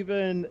now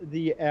even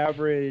the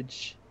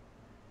average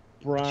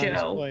bronze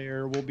Joe.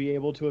 player will be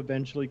able to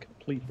eventually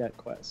complete that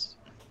quest.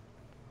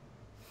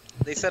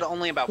 They said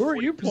only about Who are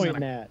 40%. you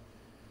pointing at?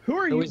 Who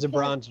are you? Who is a pointing-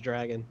 bronze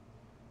dragon?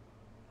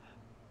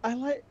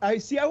 I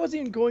see. I wasn't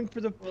even going for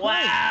the pun.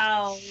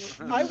 Wow.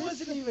 I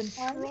wasn't even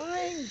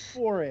trying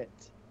for it.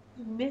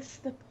 You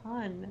missed the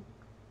pun.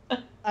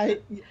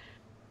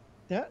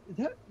 That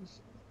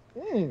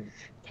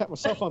pat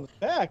myself on the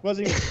back.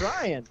 Wasn't even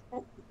trying.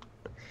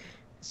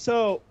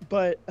 So,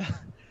 but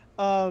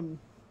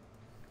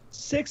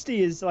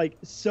 60 is like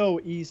so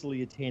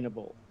easily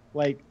attainable.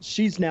 Like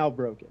she's now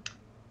broken.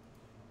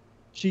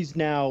 She's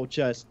now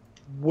just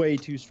way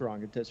too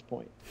strong at this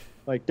point.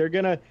 Like they're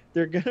gonna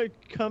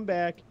come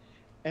back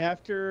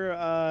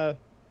after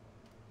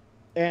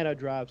Ana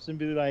drops and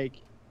be like,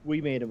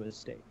 "We made a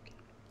mistake.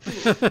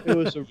 It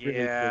was a really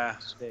Yeah. big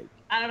mistake."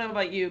 I don't know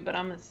about you, but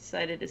I'm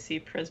excited to see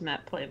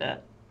Prismat play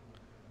that.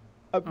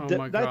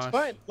 my That's gosh.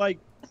 fine. Like,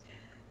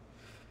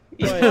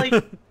 He's But- like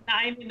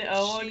 9-0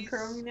 on Jeez.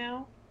 Chrome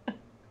now.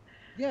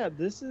 yeah,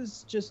 this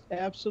is just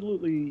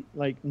absolutely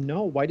like,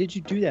 no. Why did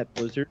you do that,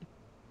 Blizzard?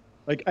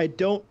 Like, I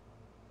don't.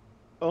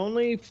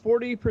 Only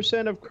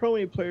 40% of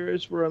Chromie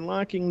players were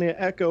unlocking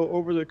the Echo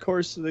over the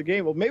course of the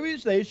game. Well, maybe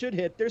they should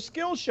hit their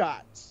skill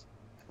shots.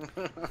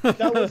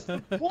 That was the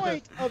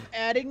point of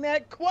adding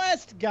that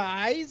quest,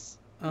 guys.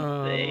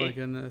 Oh my They-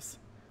 goodness.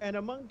 And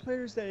among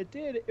players that it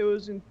did, it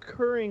was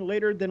incurring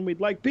later than we'd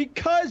like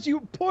because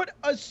you put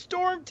a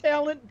Storm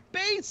Talent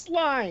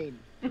baseline.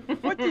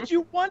 What did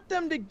you want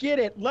them to get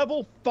at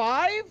level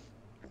 5?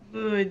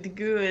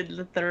 Good.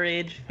 Let the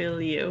rage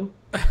fill you.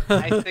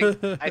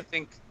 I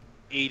think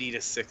 80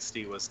 to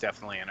 60 was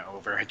definitely an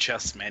over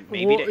adjustment.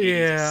 Maybe Well, to 80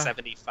 yeah. to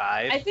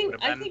 75. I think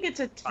would've been it's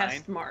a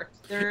test fine. mark.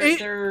 It-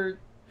 They're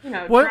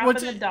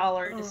what's dropping the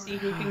dollar to see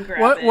who can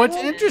grab it. What's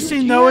Well,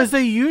 interesting you though can't- is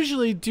they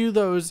usually do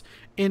those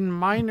in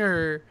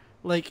minor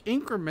like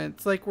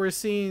increments. Like we're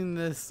seeing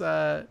this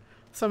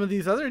some of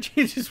these other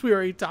changes we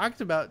already talked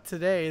about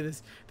today.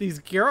 These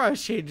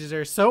garage changes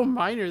are so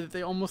minor that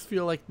they almost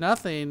feel like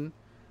nothing.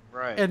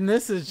 Right. And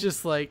this is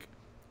just like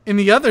in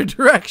the other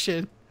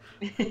direction.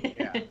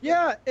 yeah.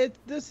 Yeah,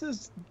 this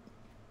is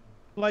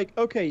like,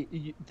 okay,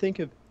 you think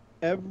of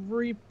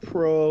every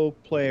pro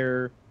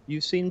player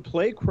you've seen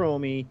play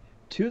Chromie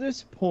to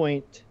this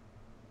point,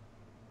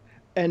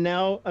 and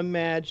now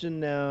imagine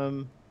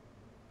them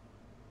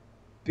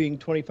being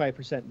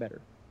 25% better.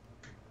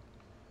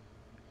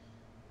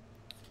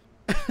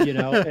 You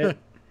know,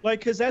 like,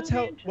 because that's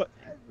how, what,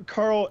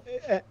 Carl,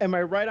 am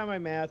I right on my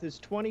math? Is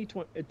 20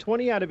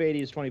 out of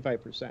 80 is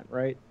 25%,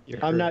 right?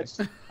 You're I'm correct.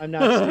 not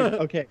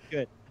stupid. Okay,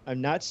 good.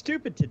 I'm not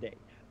stupid today.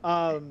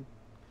 But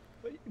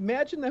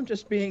imagine them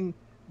just being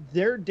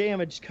their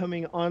damage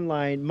coming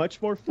online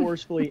much more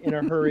forcefully in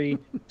a hurry,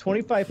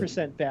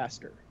 25%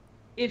 faster.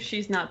 If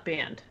she's not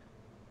banned.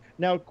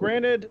 Now,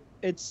 granted,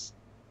 it's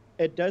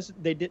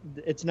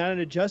not an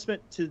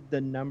adjustment to the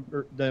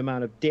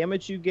amount of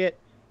damage you get.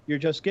 You're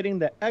just getting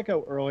the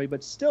echo early,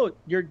 but still,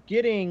 you're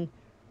getting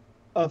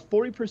a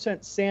 40%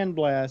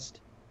 sandblast.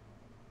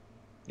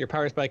 You're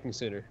power spiking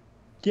sooner.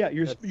 Yeah,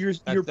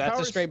 That's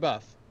a straight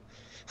buff.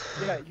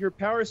 Yeah, you're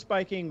power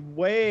spiking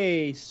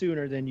way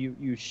sooner than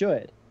you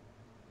should.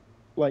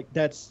 Like,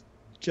 that's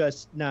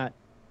just not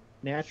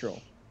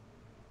natural.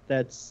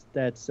 That's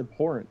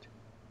abhorrent.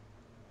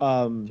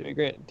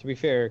 To be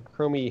fair,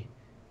 Chromie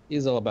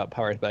is all about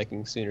power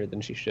spiking sooner than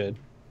she should.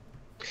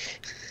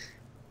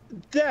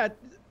 That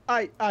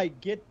I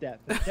get that,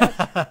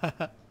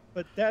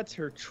 but that's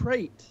her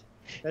trait.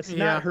 That's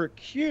Yeah. not her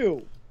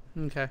cue.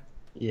 Okay.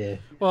 Yeah.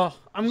 Well,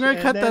 I'm gonna And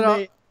cut then that off.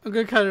 they- I'm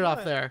gonna cut it off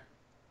Yeah. there.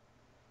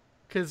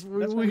 Because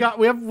That's we fine.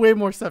 have way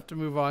more stuff to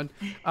move on.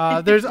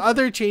 There's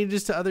other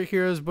changes to other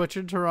heroes: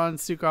 Butcher, Tehran,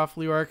 Sukov,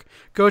 Liork.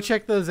 Go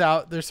check those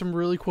out. There's some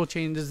really cool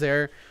changes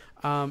there.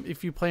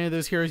 If you play any of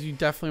those heroes, you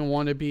definitely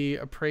want to be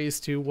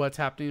appraised to what's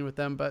happening with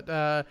them. But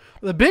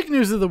the big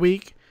news of the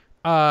week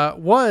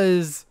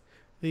was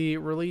the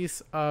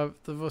release of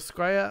the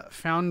Volskaya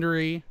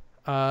Foundry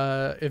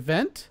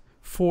event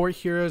for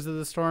Heroes of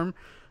the Storm.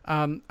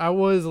 I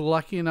was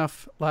lucky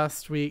enough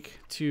last week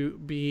to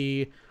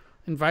be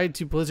invited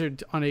to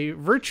Blizzard on a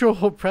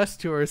virtual press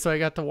tour, so I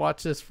got to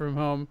watch this from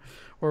home,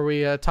 where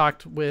we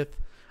talked with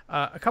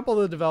a couple of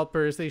the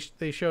developers.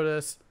 They showed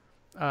us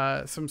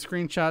some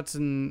screenshots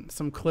and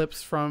some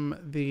clips from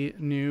the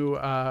new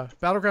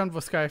Battleground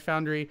Volskaya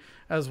Foundry,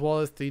 as well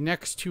as the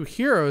next two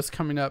heroes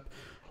coming up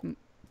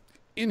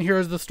in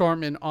Heroes of the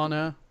Storm and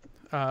Ana,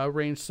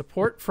 ranged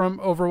support from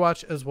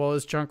Overwatch, as well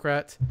as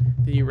Junkrat,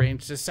 the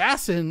ranged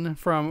assassin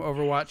from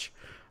Overwatch.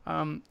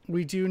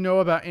 We do know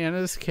about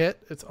Ana's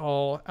kit. It's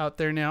all out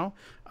there now.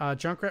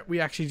 Junkrat, we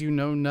actually do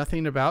know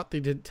nothing about. They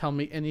didn't tell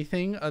me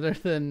anything other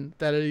than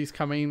that he's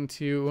coming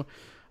to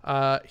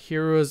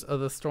Heroes of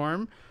the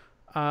Storm.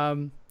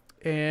 And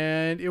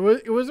it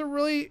was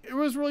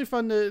really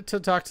fun to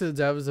talk to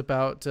the devs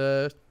about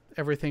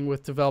everything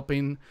with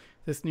developing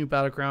this new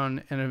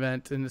Battleground and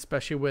event, and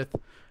especially with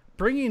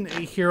bringing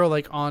a hero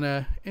like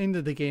Ana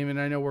into the game. And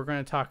I know we're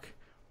going to talk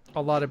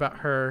a lot about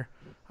her.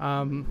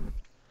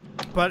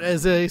 But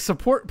as a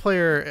support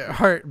player at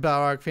heart,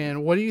 Balrog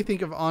fan, what do you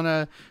think of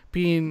Ana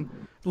being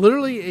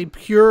literally a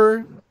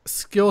pure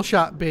skill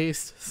shot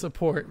based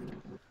support?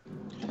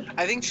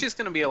 I think she's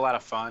going to be a lot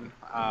of fun.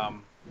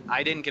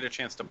 I didn't get a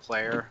chance to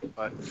play her,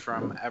 but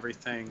from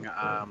everything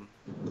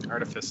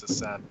Artifice has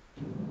said,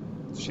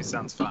 she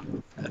sounds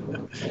fun.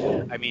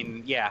 I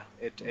mean, yeah,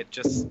 it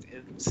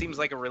seems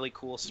like a really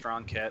cool,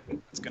 strong kit.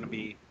 It's gonna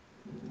be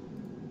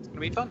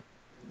fun.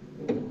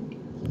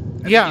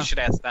 I think you should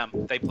ask them.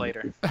 They played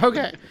her.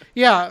 Okay.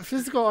 Yeah,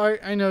 physical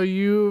art. I know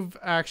you've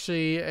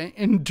actually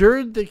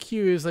endured the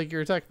queues like you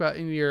were talking about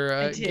in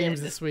your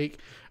games this week.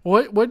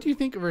 What do you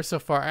think of her so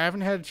far? I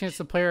haven't had a chance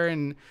to play her,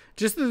 and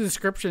just the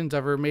descriptions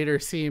of her made her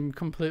seem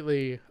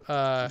completely,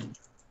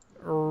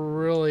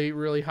 really,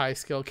 really high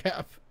skill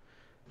cap.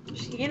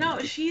 You know,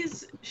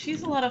 she's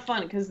a lot of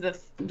fun because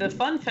the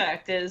fun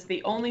fact is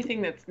the only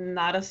thing that's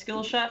not a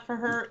skill shot for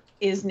her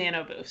is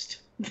nano boost.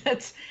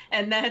 That's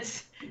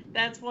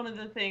one of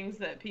the things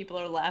that people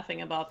are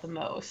laughing about the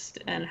most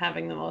and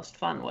having the most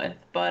fun with.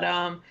 But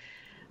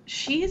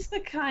she's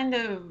the kind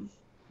of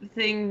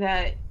thing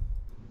that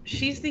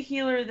she's the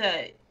healer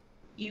that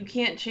you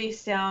can't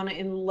chase down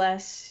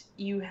unless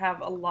you have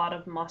a lot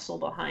of muscle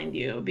behind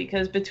you,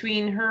 because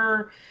between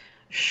her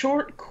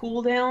short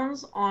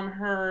cooldowns on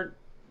her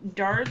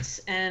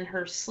darts and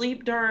her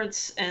sleep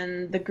darts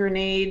and the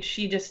grenade,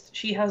 she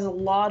has a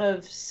lot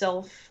of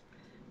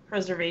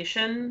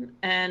self-preservation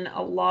and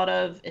a lot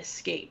of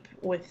escape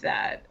with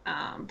that.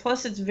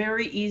 Plus it's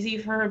very easy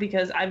for her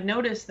because I've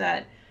noticed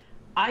that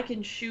I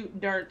can shoot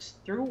darts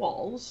through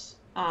walls.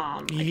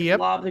 I can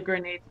lob the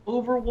grenades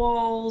over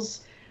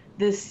walls.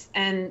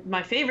 And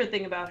my favorite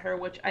thing about her,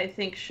 which I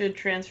think should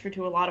transfer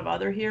to a lot of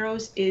other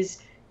heroes,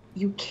 is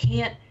you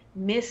can't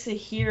miss a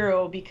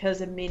hero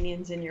because of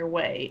minions in your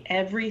way.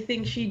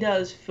 Everything she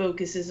does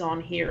focuses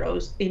on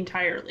heroes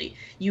entirely.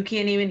 You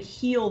can't even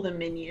heal the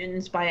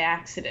minions by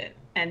accident,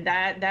 and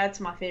that's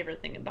my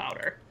favorite thing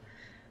about her.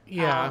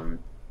 Yeah.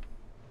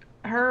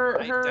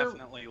 I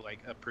definitely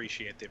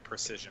appreciate the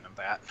precision of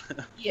that.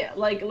 Yeah,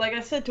 like I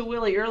said to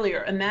Willie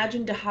earlier,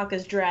 imagine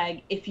Dahaka's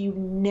drag if you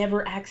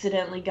never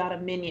accidentally got a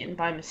minion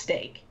by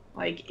mistake.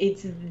 Like,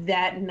 it's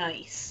that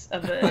nice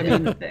of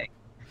a thing.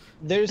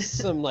 There's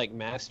some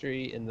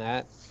mastery in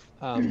that,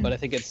 but I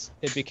think it's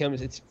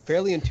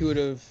fairly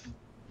intuitive,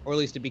 or at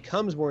least it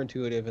becomes more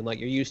intuitive, and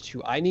you're used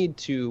to. I need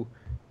to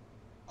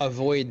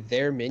avoid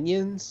their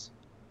minions,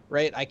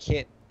 right? I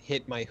can't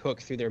hit my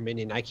hook through their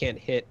minion. I can't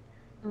hit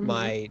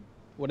my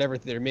whatever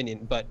through their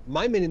minion, but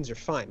my minions are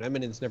fine. My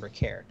minions never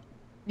care.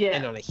 Yeah.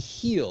 And on a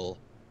heal,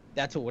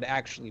 that's what would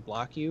actually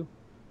block you,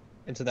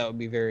 and so that would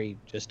be very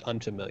just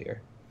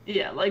unfamiliar.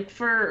 Yeah,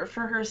 for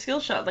her skill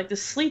shot, the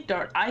sleep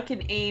dart, I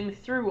can aim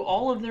through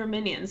all of their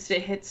minions to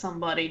hit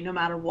somebody no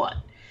matter what.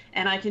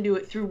 And I can do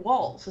it through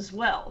walls as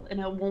well, and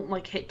it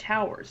won't hit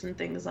towers and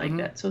things like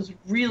that. So it's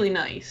really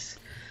nice.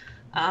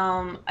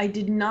 I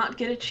did not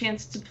get a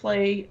chance to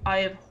play Eye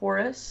of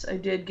Horus. I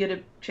did get a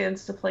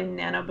chance to play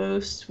Nano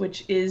Boost,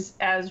 which is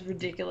as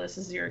ridiculous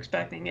as you're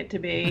expecting it to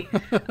be.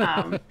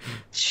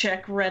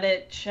 Check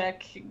Reddit,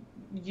 check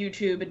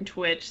YouTube and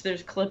Twitch.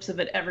 There's clips of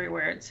it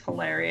everywhere. It's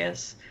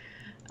hilarious.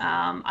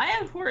 Eye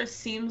of Horus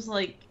seems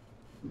like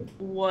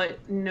what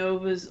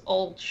Nova's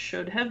ult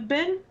should have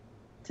been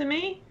to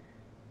me.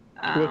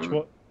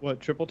 What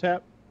triple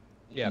tap?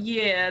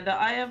 Yeah, the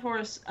Eye of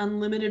Horus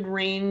unlimited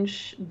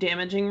range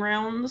damaging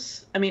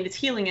rounds. I mean, it's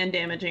healing and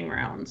damaging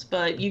rounds,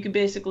 but you could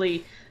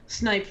basically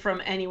snipe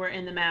from anywhere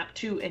in the map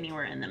to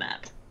anywhere in the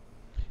map.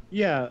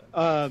 Yeah,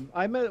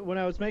 when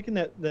I was making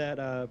that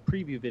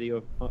preview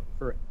video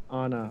for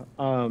Ana,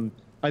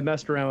 I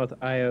messed around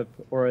with Eye of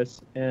Horus,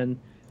 and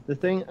the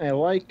thing I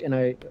like and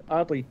I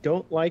oddly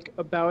don't like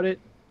about it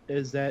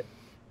is that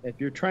if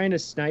you're trying to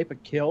snipe a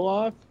kill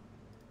off,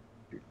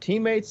 your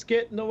teammates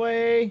get in the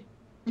way.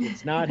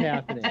 It's not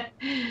happening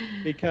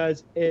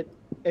because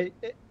the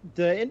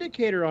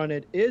indicator on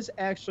it is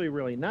actually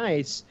really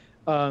nice,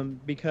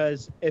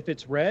 because if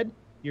it's red,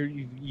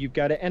 you've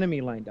got an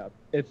enemy lined up.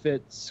 If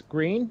it's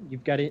green,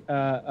 you've got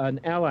an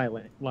ally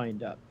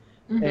lined up,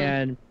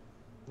 and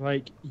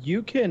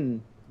you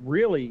can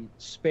really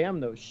spam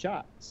those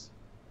shots.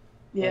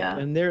 Yeah,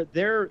 and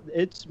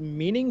it's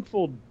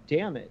meaningful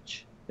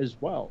damage as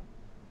well.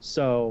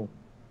 So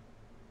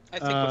I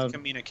think with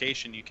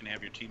communication, you can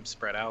have your team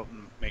spread out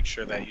and make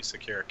sure that you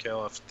secure a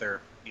kill if they're,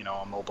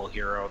 a mobile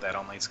hero that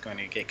only is going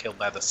to get killed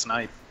by the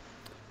snipe.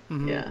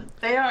 Yeah,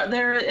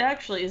 there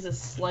actually is a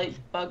slight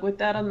bug with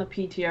that on the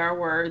PTR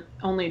where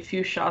only a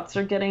few shots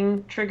are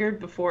getting triggered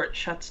before it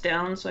shuts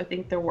down. So I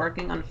think they're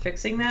working on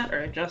fixing that or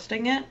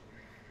adjusting it.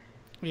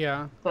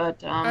 Yeah.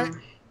 But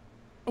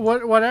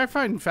what I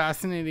find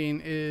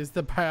fascinating is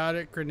the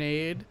biotic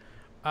grenade.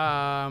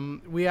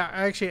 I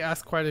actually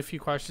asked quite a few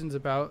questions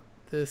about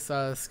this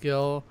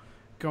skill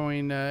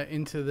going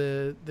into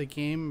the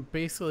game.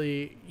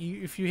 Basically,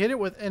 if you hit it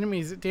with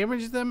enemies, it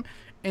damages them,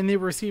 and they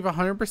receive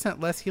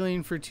 100% less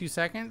healing for 2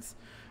 seconds.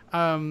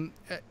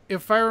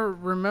 if I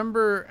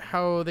remember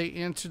how they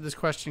answered this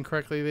question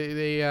correctly,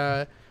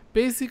 they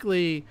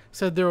basically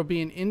said there will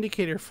be an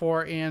indicator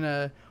for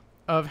Ana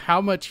of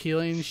how much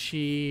healing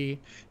she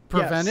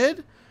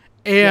prevented,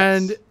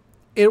 and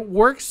it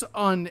works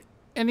on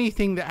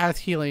anything that has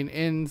healing.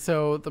 And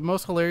so the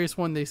most hilarious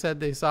one they said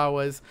they saw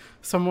was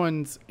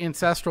someone's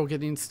ancestral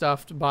getting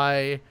stuffed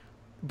by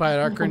an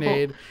arc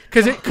grenade,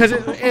 because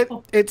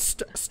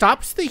it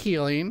stops the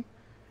healing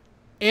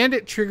and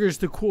it triggers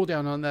the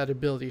cooldown on that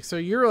ability, so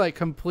you're like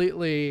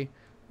completely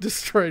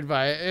destroyed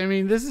by it. I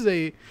mean, this is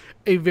a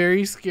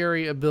very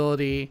scary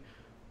ability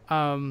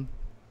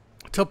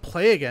to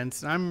play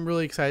against, and I'm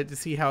really excited to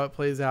see how it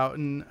plays out.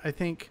 And I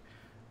think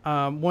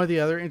one of the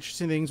other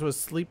interesting things was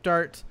Sleep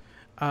Dart.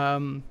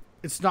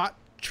 It's not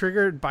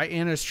triggered by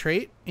Ana's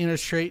trait.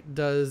 Ana's trait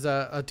does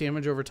a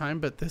damage over time,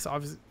 but this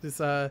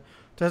obviously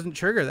doesn't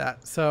trigger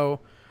that. So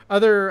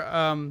other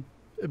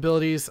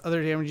abilities,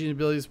 other damaging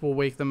abilities will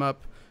wake them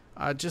up,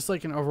 just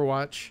like in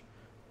Overwatch.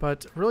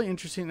 But really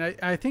interesting.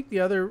 I think the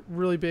other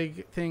really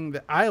big thing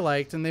that I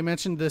liked, and they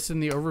mentioned this in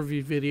the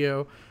overview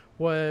video,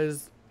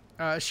 was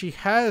she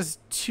has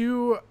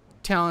 2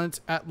 talents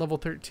at level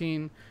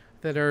 13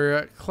 that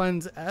are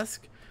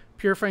Cleanse-esque.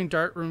 Purifying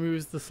Dart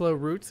removes the slow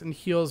roots and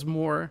heals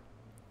more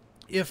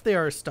if they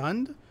are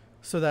stunned.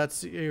 So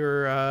that's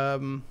your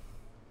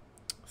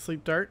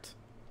Sleep Dart.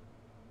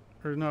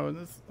 Or no,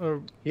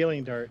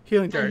 Healing Dart.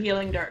 Healing Dart. And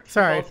Healing Dart.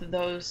 Sorry. Both of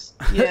those.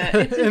 Yeah,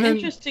 it's an then,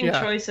 interesting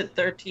choice at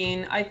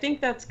 13. I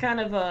think that's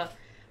kind of a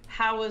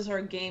how is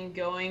our game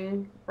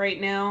going right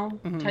now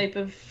type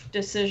of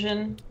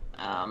decision.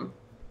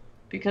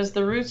 Because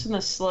the roots and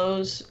the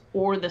slows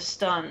or the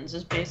stuns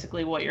is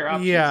basically what your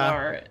options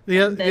are.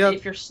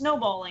 If you're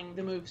snowballing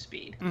the move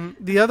speed.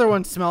 The other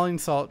one, Smelling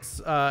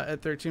Salts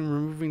at 13,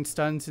 removing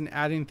stuns and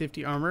adding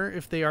 50 armor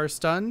if they are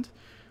stunned.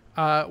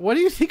 What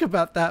do you think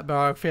about that,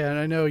 Powerhour fan?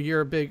 I know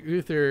you're a big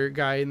Uther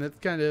guy, and that's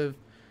kind of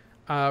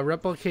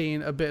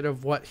replicating a bit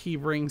of what he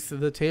brings to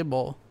the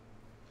table.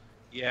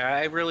 Yeah,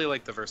 I really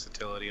like the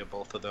versatility of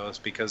both of those,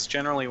 because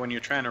generally when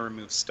you're trying to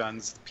remove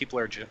stuns, people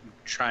are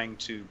trying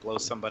to blow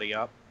somebody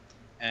up,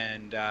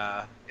 and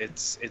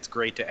it's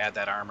great to add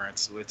that armor.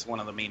 It's one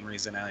of the main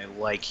reasons I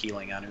like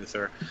healing on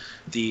Uther.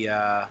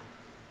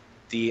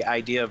 The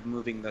idea of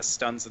moving the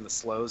stuns and the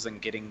slows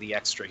and getting the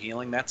extra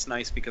healing, that's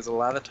nice, because a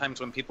lot of times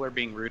when people are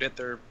being rooted,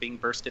 they're being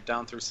bursted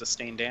down through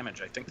sustained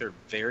damage. I think they're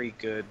very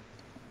good,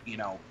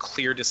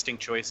 clear,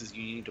 distinct choices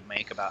you need to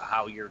make about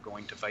how you're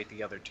going to fight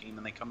the other team,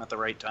 and they come at the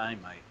right time.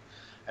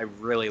 I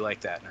really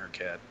like that in her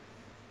kit.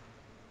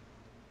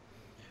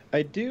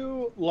 I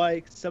do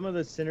like some of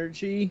the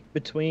synergy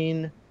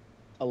between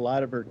a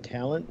lot of her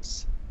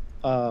talents.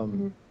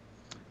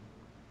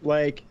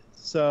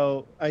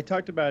 So I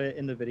talked about it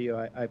in the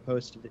video I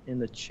posted in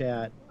the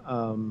chat.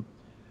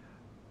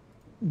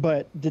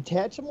 But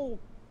detachable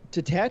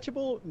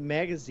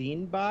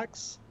magazine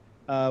box,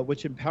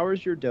 which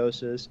empowers your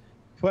doses.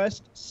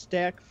 Quest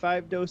stack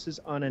 5 doses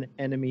on an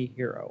enemy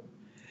hero.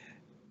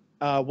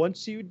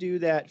 Once you do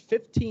that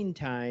 15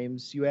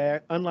 times, you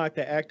unlock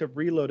the active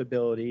reload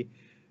ability,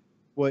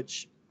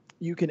 which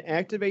you can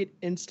activate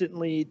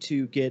instantly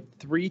to get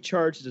 3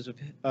 charges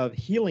of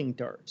Healing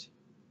Dart.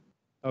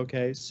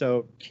 Okay,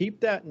 so keep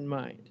that in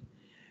mind.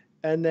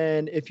 And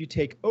then if you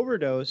take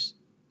Overdose,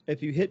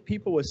 if you hit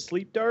people with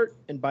Sleep Dart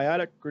and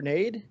Biotic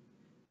Grenade,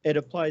 it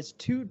applies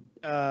 2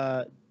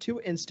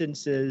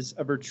 instances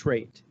of her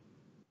trait.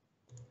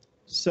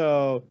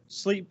 So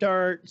Sleep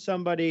Dart,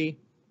 somebody,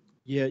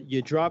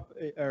 you drop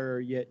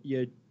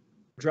you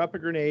drop a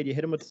grenade, you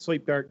hit them with the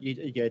Sleep Dart,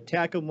 you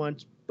attack them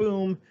once,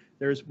 boom,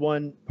 there's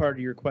 1 part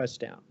of your quest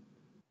down.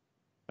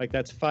 Like,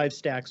 that's 5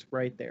 stacks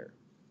right there.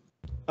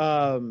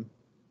 And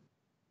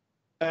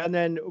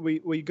then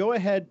we go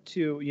ahead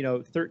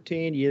to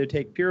 13. You either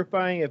take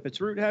Purifying if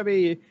it's root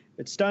heavy, if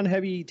it's stun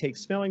heavy, you take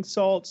Smelling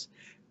Salts,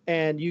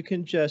 and you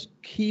can just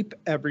keep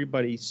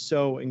everybody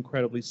so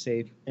incredibly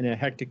safe in a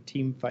hectic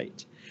team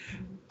fight.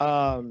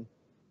 And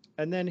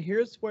then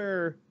here's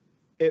where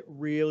it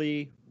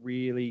really,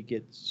 really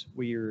gets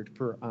weird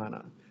for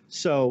Ana.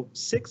 So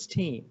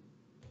 16,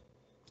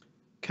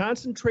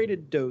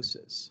 concentrated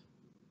doses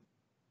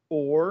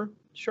or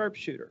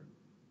sharpshooter.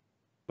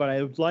 But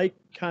I like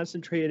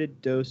concentrated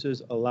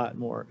doses a lot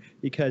more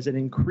because it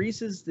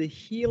increases the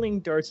Healing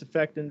Dart's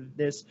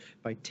effectiveness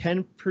by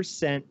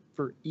 10%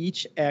 for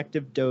each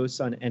active dose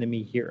on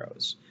enemy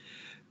heroes.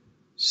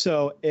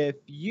 So if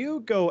you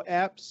go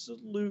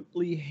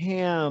absolutely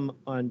ham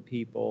on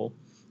people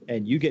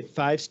and you get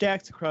 5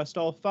 stacks across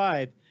all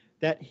 5,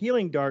 that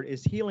Healing Dart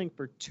is healing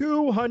for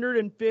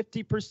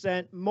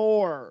 250%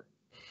 more.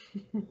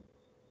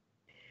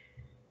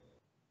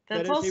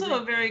 That's also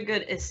a very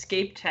good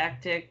escape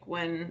tactic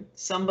when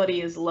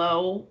somebody is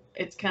low.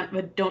 It's kind of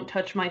a don't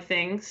touch my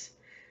things.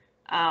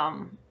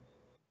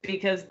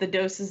 Because the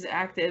dose is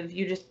active,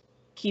 you just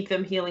keep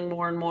them healing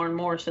more and more and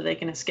more so they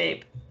can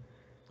escape.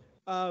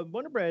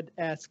 Wonderbread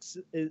asks,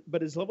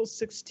 but is level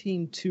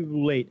 16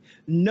 too late?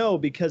 No,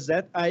 because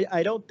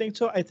I don't think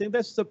so. I think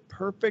that's the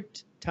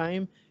perfect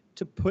time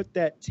to put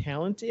that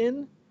talent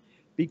in,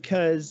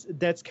 because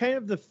that's kind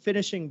of the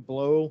finishing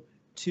blow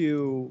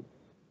to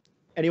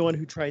anyone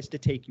who tries to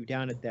take you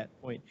down at that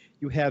point.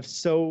 You have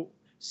so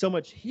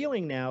much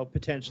healing now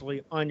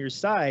potentially on your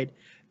side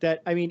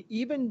that, I mean,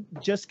 even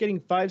just getting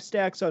 5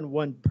 stacks on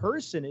one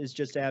person is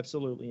just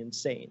absolutely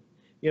insane.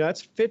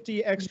 That's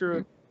 50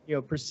 extra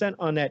percent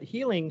on that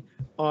healing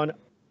on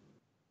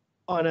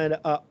an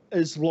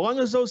as long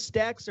as those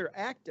stacks are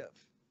active.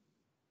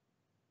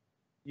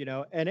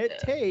 And it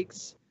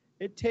takes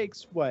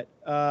what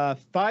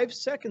 5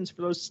 seconds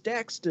for those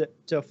stacks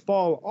to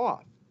fall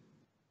off.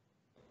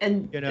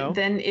 And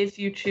then if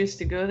you choose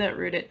to go that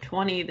route at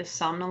 20, the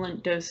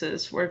somnolent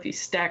doses, where if you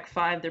stack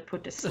 5, they're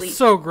put to sleep. That's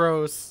so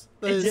gross.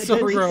 That is so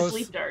gross.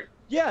 Sleep dart.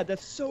 Yeah,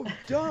 that's so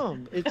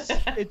dumb. It's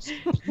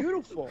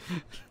beautiful.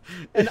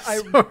 And it's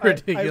so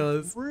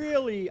ridiculous.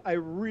 I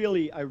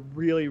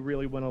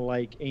really want to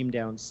like aim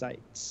down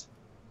sights.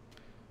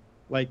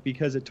 Like,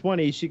 because at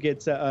 20 she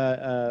gets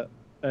a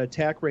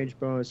attack range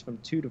bonus from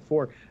 2 to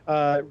 4.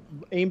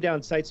 Aim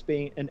down sights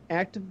being an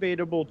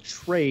activatable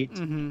trait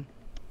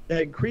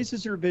that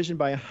increases her vision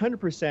by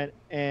 100%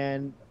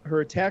 and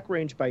her attack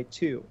range by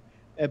 2,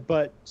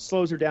 but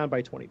slows her down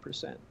by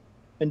 20%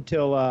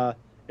 until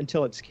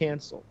it's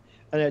canceled.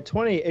 And at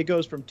 20, it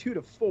goes from 2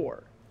 to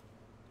 4.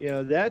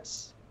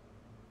 That's...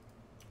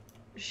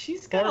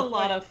 She's got a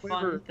lot of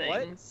fun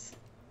things.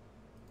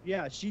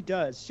 Yeah, she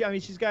does.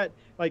 She's got,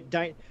 like,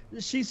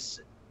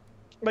 she's...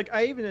 Like,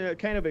 I even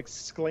kind of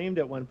exclaimed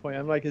at one point,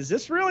 I'm like, is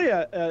this really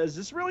a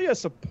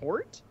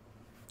support?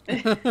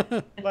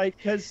 Like,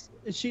 because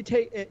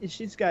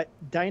she's got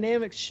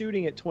dynamic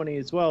shooting at 20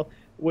 as well,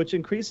 which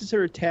increases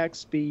her attack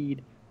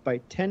speed by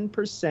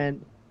 10%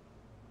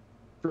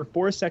 for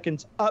 4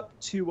 seconds up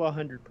to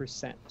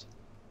 100%.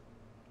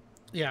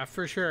 Yeah,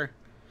 for sure.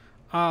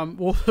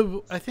 Well,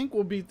 I think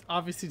we'll be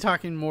obviously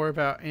talking more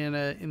about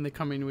Ana in the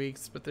coming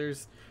weeks, but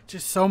there's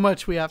just so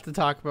much we have to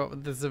talk about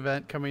with this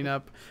event coming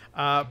up.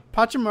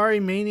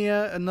 Pachimari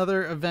Mania,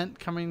 another event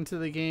coming to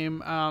the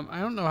game. I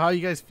don't know how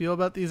you guys feel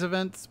about these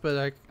events,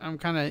 but I'm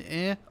kind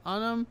of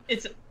on them.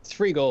 It's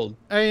free gold.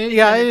 It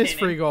is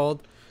free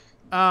gold.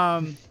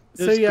 Does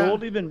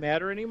gold even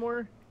matter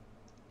anymore?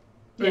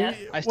 Yeah.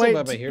 I still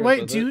buy my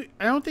heroes.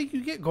 I don't think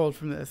you get gold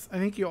from this. I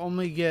think you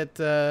only get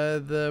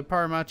the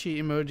Paramachi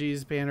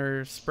emojis,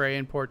 banner, spray,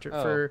 and portrait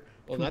for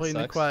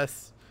completing the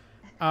quest.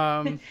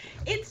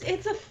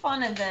 It's a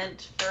fun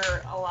event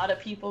for a lot of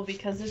people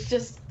because it's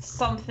just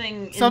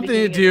something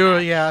to do.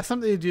 Yeah,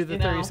 something to do the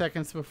 30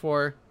 seconds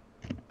before.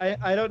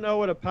 I don't know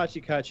what a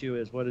Pachikachu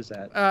is. What is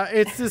that?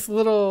 It's this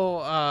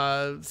little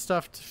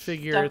stuffed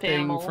figure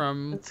thing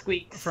from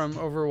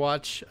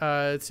Overwatch.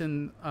 It's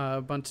in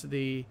a bunch of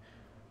the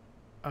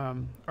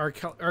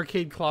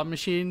arcade claw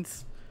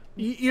machines.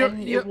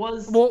 It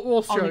was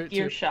we'll show on the it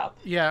gear too. Shop.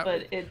 Yeah,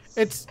 but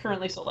it's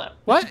currently sold out.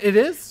 What? It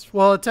is?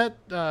 Well, it's at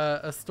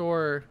a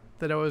store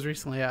that I was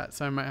recently at,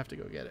 so I might have to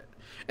go get it.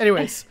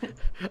 Anyways,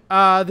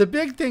 the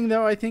big thing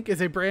though, I think,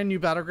 is a brand new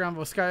Battleground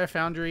Volskaya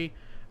Foundry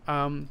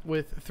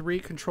with 3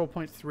 control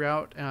points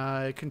throughout.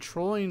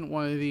 Controlling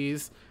one of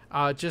these,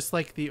 just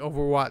like the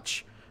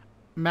Overwatch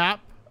map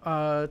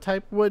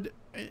type would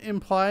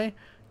imply.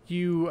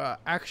 You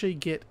actually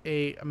get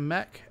a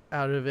mech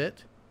out of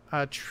it,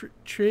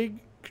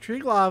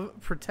 Triglov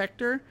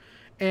Protector,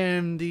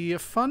 and the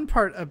fun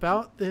part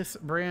about this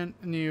brand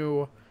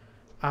new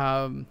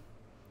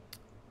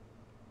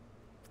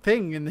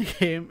thing in the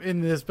game,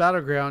 in this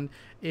battleground,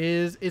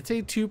 is it's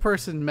a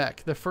 2-person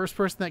mech. The first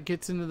person that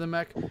gets into the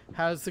mech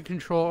has the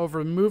control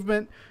over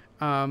movement,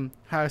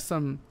 has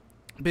some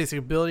basic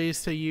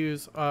abilities to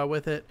use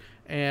with it,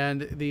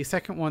 and the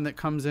second one that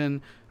comes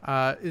in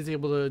is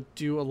able to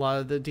do a lot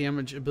of the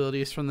damage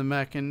abilities from the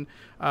mech. And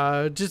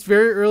just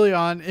very early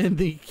on in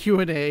the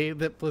Q&A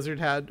that Blizzard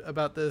had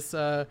about this,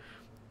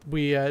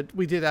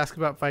 we did ask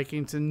about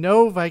Vikings, and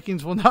no,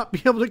 Vikings will not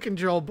be able to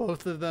control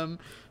both of them,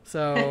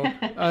 so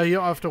you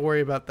don't have to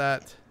worry about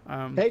that.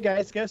 Hey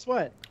guys, guess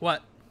what?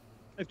 What?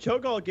 If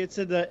Cho'Gall gets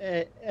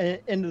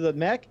into the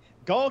mech,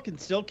 Gall can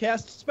still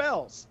cast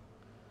spells.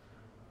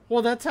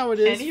 Well, that's how it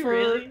is. Can he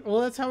really?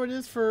 Well, that's how it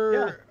is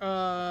for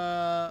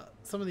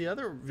some of the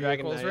other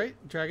vehicles, right?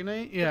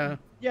 Dragonite, yeah.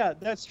 Yeah,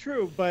 that's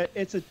true, but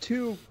it's a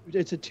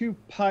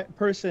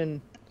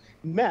two-person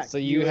mech. So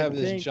you have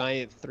this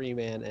giant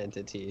 3-man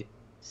entity.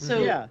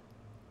 So yeah.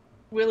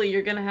 Willie,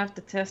 you're gonna have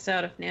to test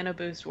out if Nano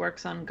Boost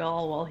works on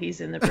Gull while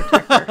he's in the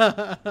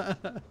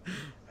Protector.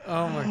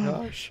 Oh my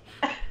gosh.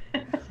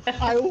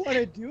 I want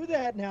to do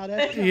that now.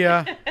 That's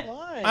yeah.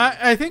 fun.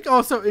 I think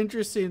also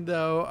interesting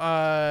though,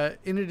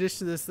 in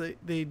addition to this,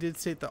 they did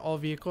state that all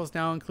vehicles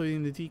now,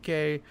 including the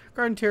DK,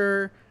 Garden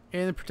Terror,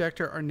 and the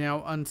Protector, are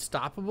now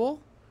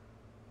unstoppable.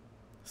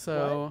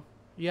 So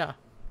yeah,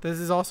 this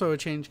is also a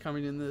change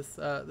coming in this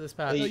patch.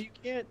 So you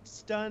can't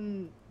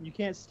stun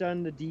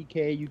the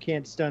DK. You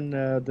can't stun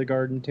the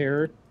Garden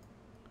Terror.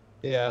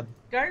 Yeah.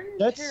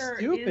 That's Terror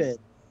stupid. is...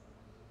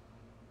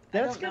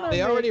 That's gonna.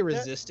 They already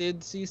resisted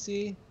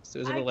CC, so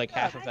it was only like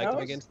half effective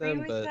against them.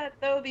 With but that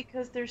though,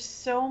 because there's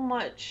so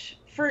much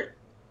for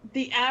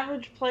the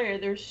average player,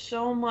 there's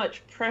so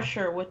much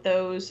pressure with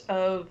those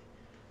of,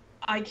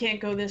 I can't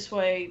go this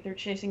way, they're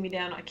chasing me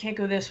down, I can't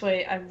go this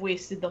way, I've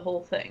wasted the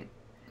whole thing.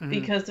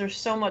 Because there's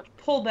so much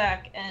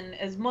pullback and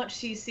as much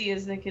CC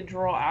as they could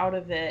draw out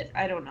of it.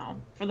 I don't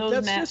know. For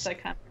those maps, I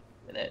kind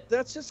of with it.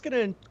 That's just going to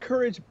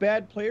encourage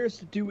bad players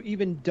to do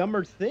even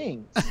dumber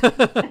things.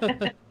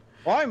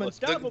 I'm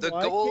unstoppable. The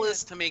goal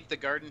is to make the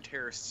Garden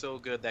Terror so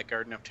good that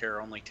Garden of Terror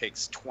only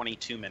takes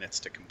 22 minutes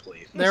to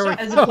complete.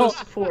 As opposed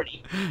to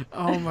 40.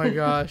 Oh my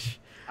gosh.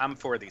 I'm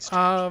for these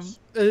changes.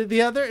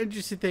 The other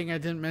interesting thing I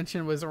didn't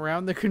mention was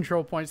around the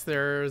control points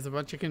there's a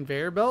bunch of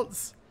conveyor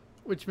belts,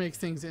 which makes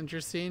things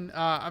interesting.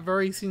 I've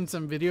already seen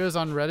some videos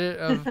on Reddit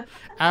of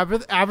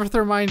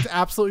Abathur mines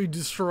absolutely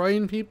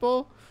destroying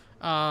people.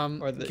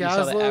 Or you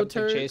saw the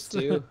Abathur chase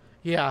too.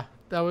 Yeah,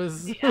 that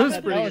was The that was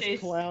Abathur pretty.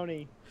 That was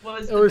clowny.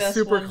 It was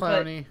super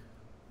clowny.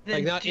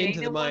 Like not into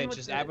the Jaina mine, one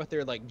just with the-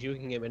 Abathur like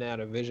juking him in and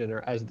out of vision, or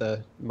as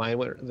the ramp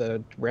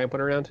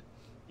went around.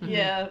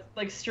 Yeah,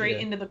 like straight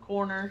Yeah. into the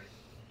corner.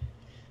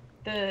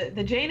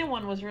 The Jaina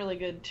one was really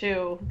good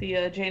too.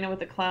 The Jaina with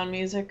the clown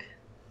music.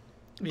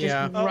 Just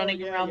Yeah.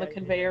 running around the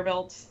conveyor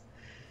belts.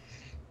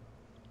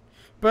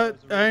 But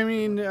I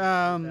mean,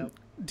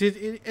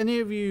 did any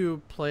of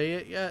you play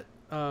it yet?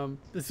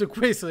 This is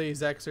basically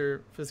Zex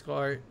or physical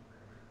art.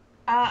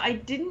 I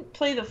didn't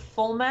play the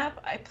full map.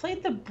 I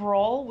played the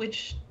Brawl,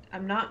 which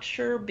I'm not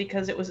sure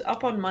because it was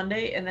up on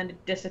Monday and then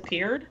it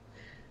disappeared.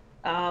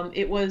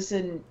 It was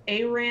an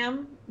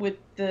ARAM with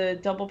the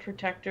double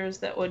protectors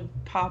that would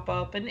pop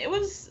up, and it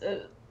was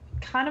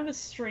kind of a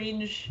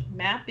strange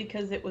map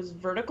because it was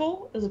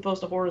vertical as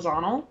opposed to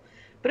horizontal,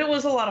 but it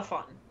was a lot of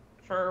fun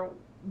for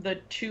the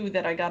two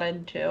that I got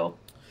into.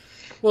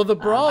 Well, the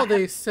Brawl,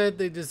 they said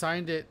they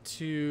designed it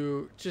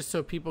to just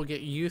so people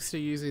get used to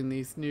using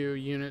these new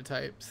unit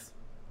types.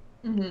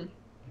 Mm-hmm.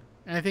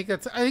 And I think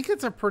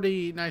that's a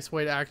pretty nice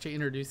way to actually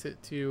introduce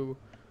it to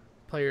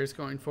players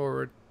going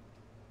forward.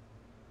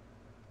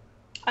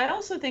 I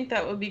also think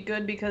that would be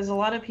good because a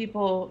lot of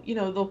people,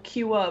 they'll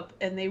queue up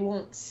and they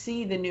won't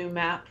see the new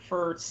map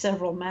for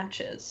several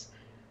matches.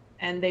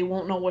 And they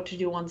won't know what to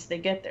do once they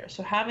get there.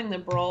 So having the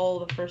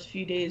Brawl the first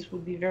few days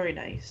would be very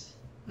nice.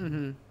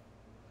 Mm-hmm.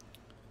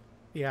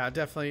 Yeah,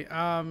 definitely.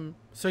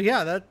 So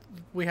yeah, that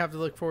we have to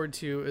look forward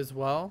to as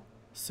well.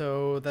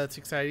 So that's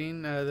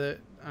exciting.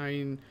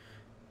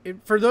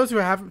 For those who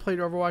haven't played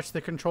Overwatch,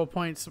 the control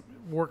points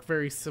work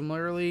very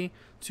similarly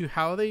to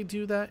how they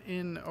do that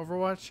in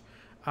Overwatch.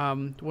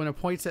 When a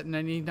point's at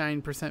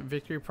 99%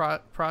 victory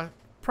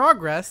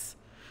progress,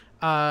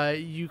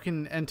 you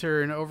can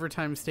enter an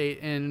overtime state,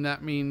 and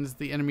that means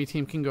the enemy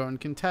team can go and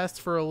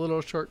contest for a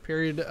little short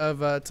period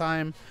of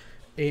time,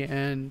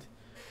 and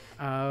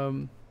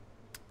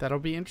that'll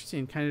be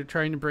interesting. Kind of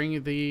trying to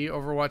bring the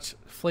Overwatch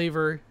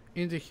flavor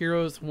into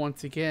Heroes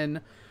once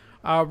again.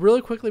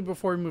 Really quickly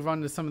before we move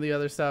on to some of the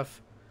other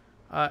stuff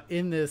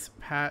in this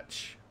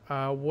patch,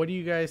 what do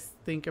you guys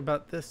think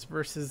about this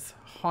versus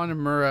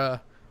Hanamura?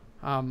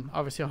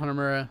 Obviously,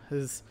 Hanamura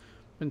has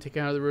been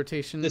taken out of the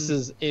rotation. This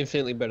is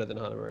infinitely better than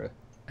Hanamura.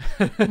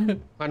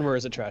 Hanamura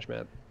is a trash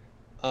map.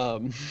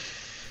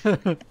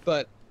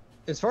 But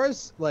as far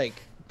as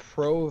like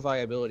pro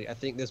viability, I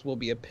think this will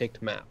be a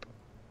picked map.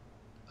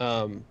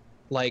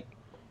 Like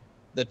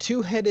the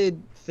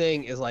two-headed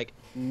thing is like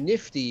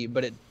nifty,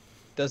 but it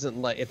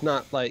doesn't it's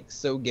not like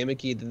so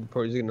gimmicky that the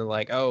pro is gonna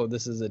like, oh,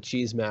 this is a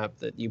cheese map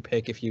that you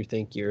pick if you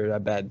think you're a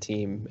bad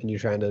team and you're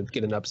trying to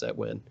get an upset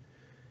win.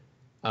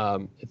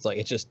 It's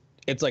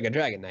like a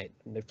Dragon Knight.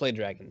 They've played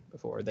Dragon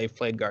before. They've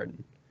played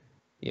Garden,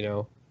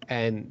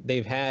 and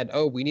they've had,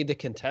 we need to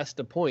contest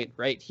a point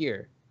right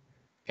here.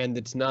 And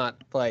it's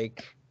not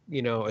like,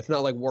 it's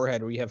not like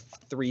Warhead where you have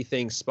 3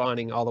 things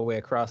spawning all the way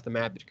across the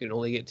map that you can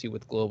only get to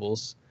with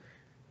globals.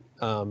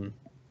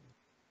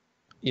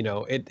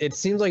 It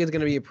seems like it's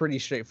going to be a pretty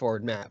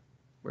straightforward map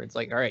where it's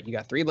like, all right, you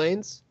got 3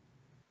 lanes.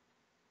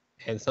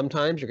 And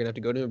sometimes you're going to have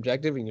to go to an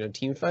objective and you're going to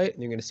team fight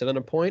and you're going to sit on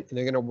a point and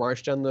they're going to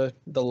march down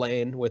the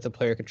lane with a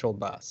player-controlled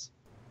boss.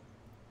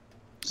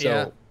 So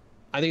yeah.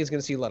 I think it's going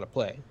to see a lot of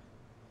play.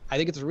 I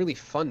think it's a really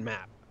fun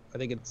map. I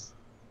think it's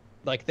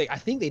like I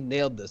think they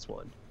nailed this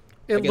one.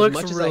 It looks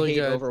as much really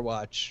as I hate good.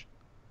 Overwatch,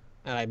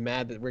 and I'm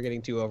mad that we're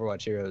getting 2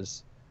 Overwatch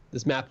heroes,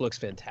 this map looks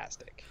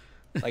fantastic.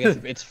 Like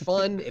it's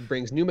fun, it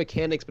brings new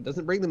mechanics, but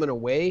doesn't bring them in a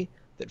way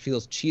that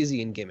feels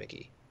cheesy and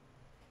gimmicky.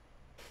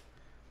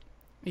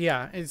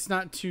 Yeah, it's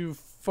not too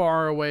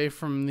far away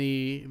from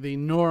the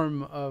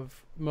norm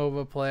of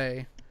MOBA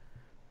play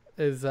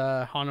as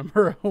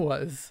Hanamura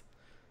was.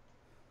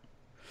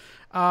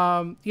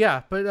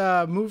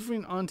 But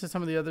moving on to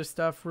some of the other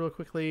stuff real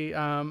quickly.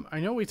 I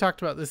know we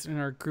talked about this in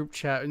our group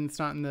chat, and it's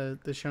not in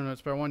the show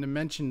notes, but I wanted to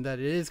mention that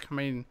it is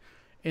coming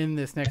in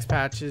this next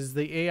patch, is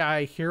the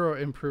AI hero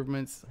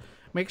improvements.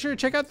 Make sure to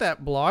check out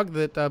that blog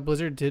that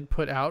Blizzard did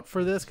put out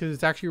for this, because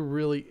it's actually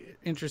really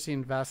interesting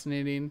and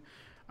fascinating.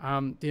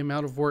 The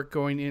amount of work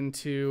going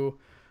into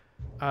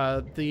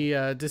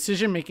the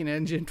decision-making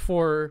engine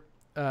for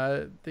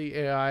the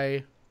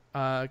AI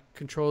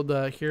controlled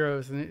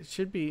heroes, and it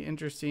should be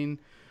interesting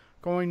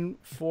going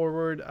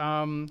forward,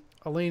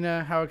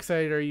 Elena, how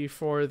excited are you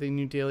for the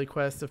new daily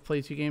quest of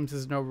play 2 games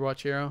as an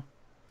Overwatch hero?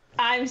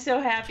 I'm so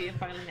happy it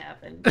finally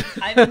happened.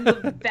 I'm in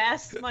the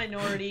vast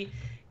minority.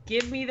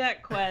 Give me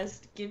that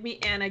quest. Give me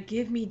Ana.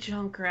 Give me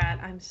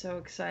Junkrat. I'm so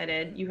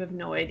excited. You have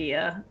no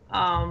idea.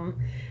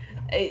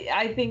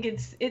 I think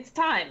it's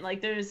time.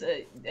 Like there's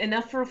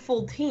enough for a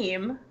full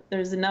team.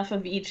 There's enough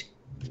of each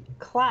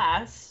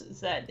class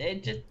that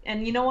it just,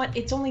 and you know what?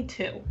 It's only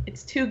 2.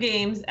 It's 2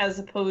 games as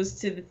opposed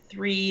to the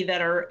 3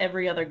 that are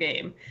every other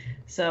game.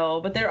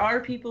 So, but there are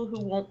people who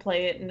won't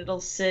play it, and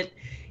it'll sit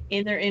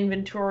in their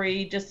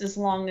inventory just as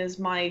long as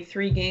my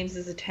 3 games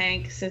as a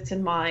tank sits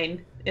in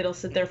mine. It'll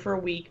sit there for a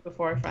week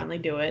before I finally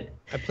do it.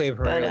 I play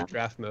primarily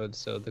draft mode,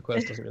 so the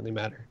quest doesn't really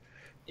matter.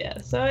 Yeah,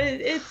 so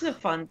it's a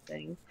fun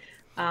thing.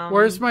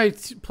 Where's my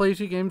play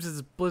 2 games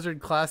as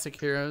Blizzard Classic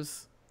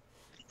heroes?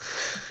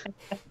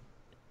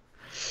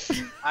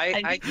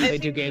 I play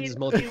 2 games as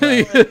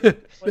multiplayer.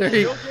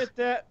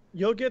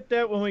 You'll get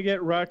that when we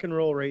get Rock and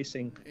Roll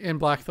Racing in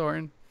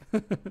Blackthorn.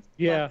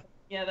 Yeah.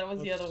 Yeah, that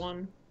was the other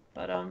one.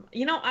 But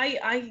you know,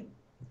 I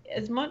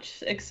as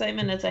much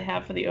excitement as I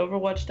have for the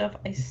Overwatch stuff,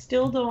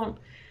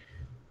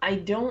 I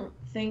don't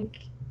think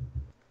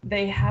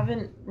they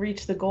haven't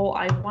reached the goal.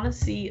 I want to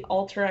see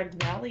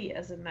Alterac Valley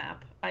as a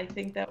map. I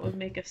think that would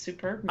make a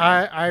superb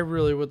map. I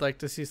really would like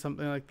to see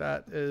something like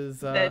that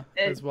as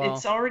well.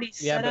 It's already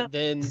set up.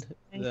 Yeah,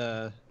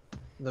 but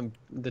then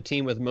the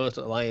team with most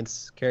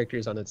alliance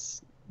characters on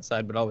its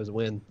side would always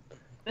win.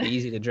 Be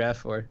easy to draft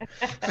for.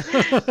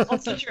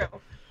 Also true.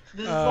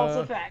 This is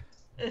also fact.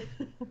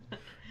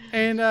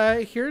 And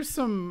here's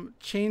some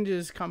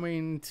changes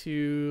coming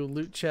to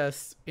loot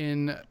chests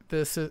in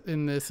the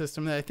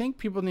system that I think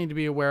people need to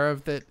be aware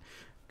of that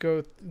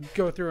go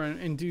through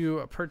and do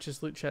a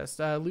purchase loot chest.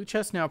 Loot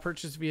chests now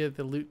purchased via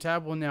the loot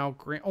tab will now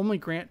only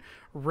grant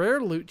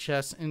rare loot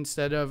chests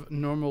instead of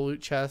normal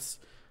loot chests,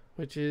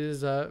 which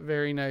is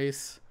very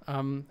nice.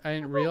 I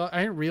didn't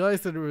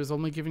realize that it was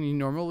only giving you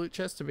normal loot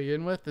chests to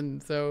begin with,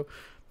 and so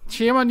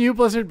shame on you,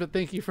 Blizzard, but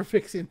thank you for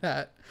fixing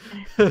that.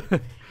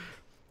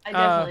 I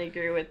definitely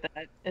agree with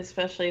that,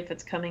 especially if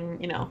it's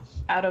coming,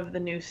 out of the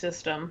new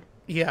system.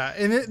 Yeah,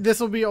 and this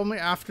will be only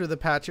after the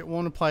patch. It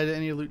won't apply to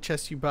any loot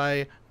chests you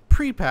buy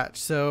pre-patch,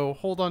 so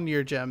hold on to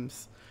your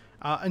gems.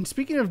 And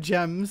speaking of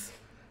gems,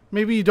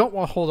 maybe you don't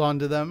want to hold on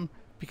to them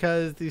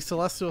because the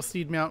Celestial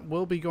Steed mount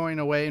will be going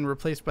away and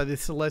replaced by the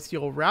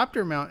Celestial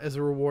Raptor mount as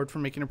a reward for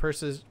making a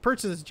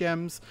purchase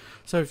gems.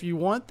 So if you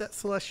want that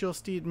Celestial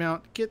Steed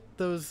mount, get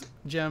those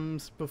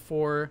gems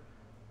before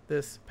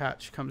this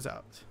patch comes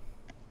out.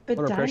 I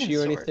don't want to pressure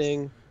you or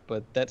anything,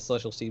 but that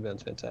Celestial Steed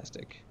mount's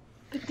fantastic.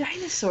 The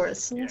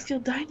dinosaurs, Celestial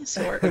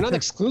Dinosaur. They're not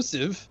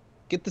exclusive.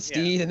 Get the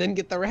steed and then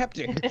get the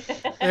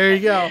raptor. There you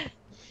go.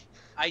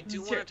 I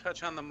do want to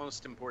touch on the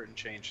most important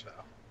change,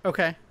 though.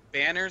 Okay.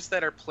 Banners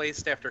that are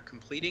placed after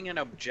completing an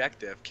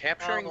objective,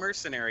 capturing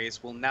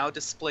mercenaries, will now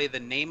display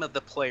the name of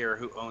the player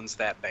who owns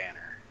that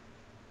banner.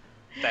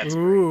 That's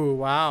great.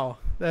 Wow.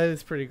 That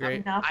is pretty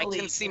great. I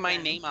can see my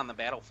name on the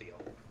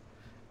battlefield.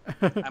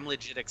 I'm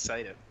legit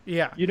excited.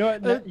 Yeah. You know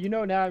what?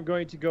 Now I'm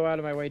going to go out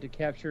of my way to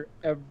capture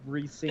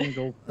every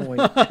single point.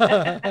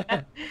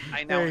 I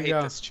now hate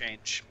this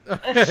change.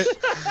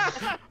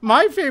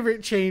 My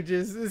favorite change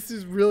is, this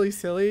is really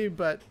silly,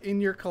 but in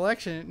your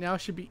collection, it now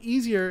should be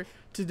easier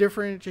to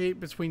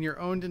differentiate between your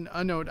owned and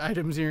unowned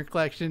items in your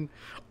collection.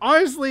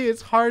 Honestly,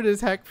 it's hard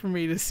as heck for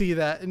me to see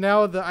that. And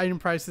now the item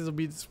prices will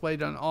be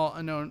displayed on all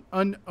unowned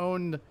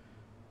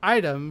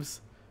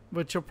items,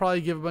 which will probably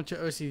give a bunch of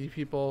OCD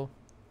people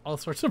all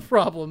sorts of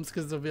problems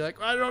because they'll be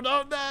like, I don't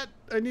own that.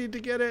 I need to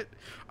get it.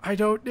 I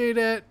don't need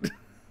it.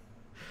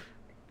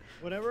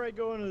 Whenever I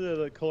go into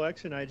the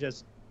collection, I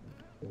just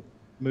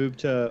move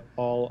to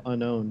all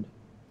unowned.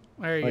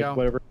 There you go.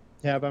 Whatever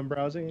tab I'm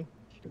browsing.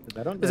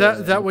 I don't know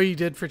is that what you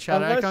did for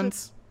chat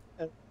icons?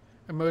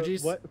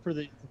 Emojis? What for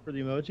the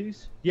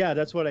emojis? Yeah,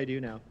 that's what I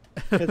do now.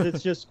 Because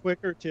it's just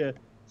quicker to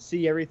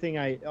see everything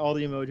all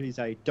the emojis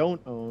I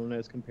don't own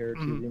as compared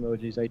to the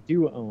emojis I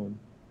do own.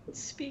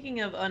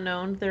 Speaking of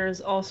unknown, there is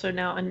also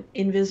now an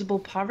invisible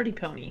poverty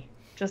pony,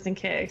 just in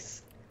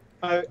case.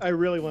 I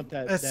really want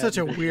that. That's such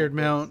a weird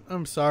mount.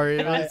 I'm sorry.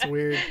 That's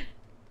weird.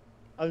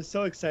 I'm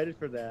so excited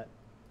for that.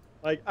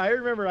 I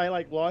remember I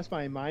lost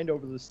my mind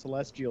over the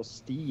Celestial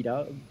Steed.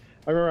 I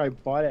remember I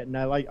bought it and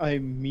I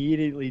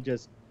immediately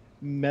just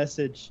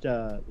messaged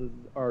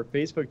our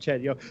Facebook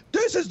chat.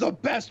 This is the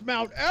best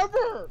mount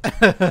ever!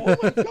 Oh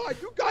my god,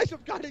 you guys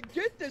have got to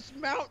get this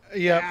mount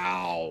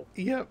now!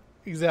 Yep.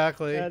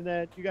 Exactly. And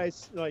then you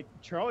guys,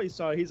 Charlie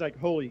saw it. He's like,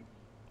 holy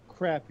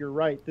crap, you're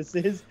right.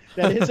 That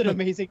is an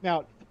amazing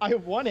mount. I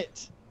want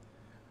it.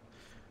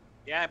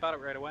 Yeah, I bought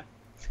it right away.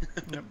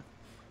 Yep.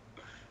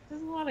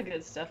 There's a lot of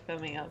good stuff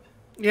coming up.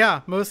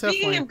 Yeah, most definitely.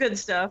 Speaking of good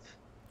stuff,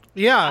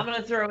 yeah, I'm going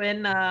to throw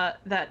in that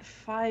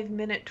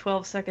 5-minute,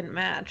 12-second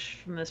match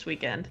from this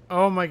weekend.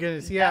 Oh my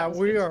goodness. Yeah,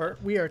 we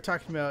are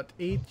talking about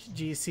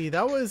HGC.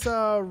 That was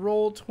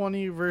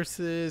Roll20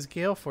 versus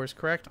Gale Force,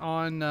 correct?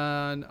 On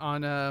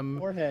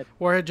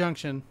Warhead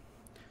Junction.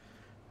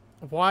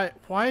 Why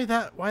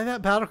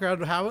that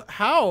battleground?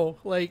 How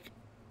like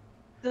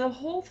The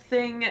whole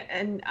thing,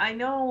 and I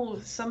know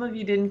some of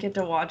you didn't get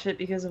to watch it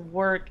because of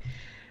work.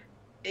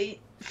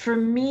 For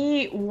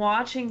me,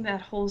 watching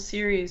that whole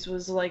series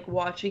was like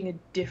watching a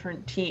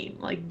different team.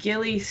 Like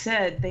Gilly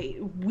said,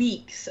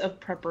 weeks of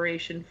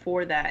preparation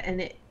for that,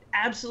 and it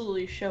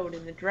absolutely showed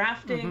in the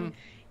drafting,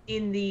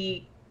 in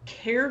the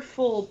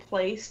careful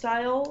play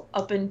style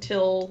up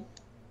until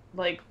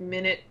like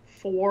minute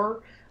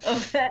 4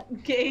 of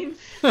that game.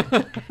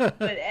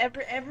 But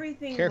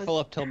everything Careful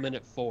was, up till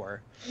minute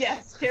 4.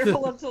 yes,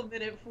 careful up till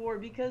minute 4,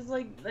 because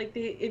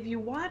if you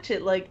watch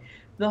it, like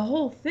the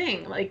whole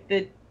thing, like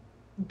the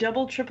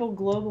double triple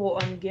global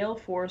on Gale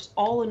Force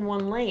all in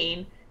one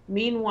lane,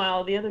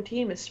 meanwhile the other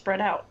team is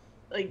spread out.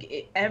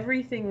 Like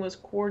everything was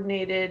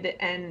coordinated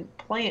and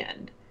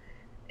planned.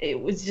 It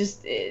was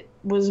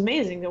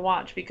amazing to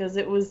watch, because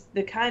it was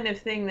the kind of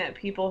thing that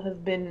people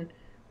have been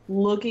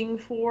looking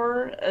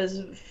for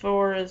as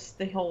far as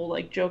the whole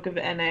like joke of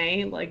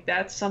NA. Like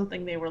that's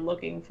something they were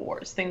looking for,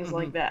 is things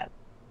like that.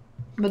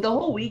 But the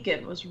whole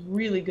weekend was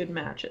really good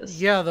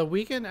matches. Yeah, the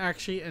weekend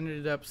actually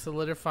ended up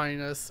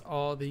solidifying us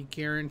all the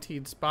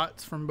guaranteed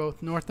spots from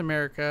both North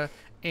America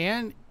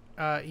and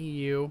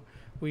EU.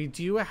 We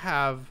do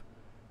have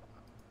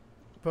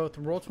both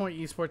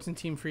Roll20 Esports and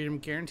Team Freedom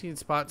guaranteed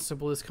spots to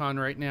BlizzCon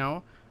right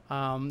now.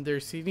 Their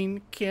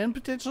seating can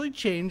potentially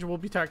change. We'll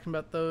be talking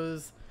about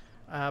those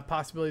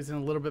possibilities in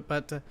a little bit,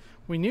 but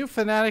we knew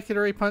Fnatic had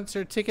already punched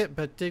their ticket,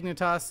 but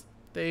Dignitas,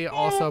 they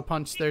also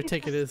punched their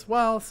ticket as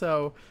well,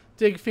 so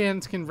Dig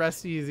fans can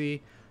rest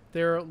easy.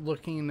 They're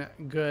looking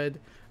good.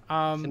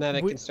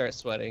 Fnatic can start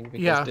sweating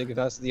because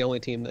Dignitas is the only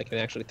team that can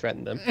actually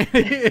threaten them.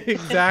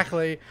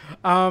 Exactly.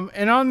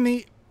 And on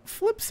the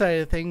flip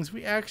side of things,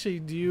 we actually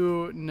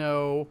do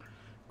know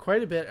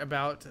quite a bit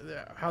about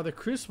how the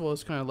Crucible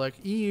is going to look.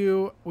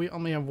 EU, we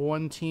only have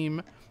one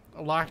team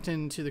locked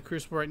into the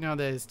Crucible right now.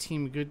 That is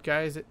Team Good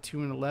Guys at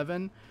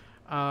 2-11.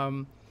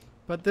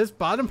 But this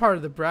bottom part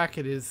of the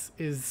bracket is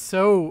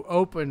so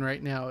open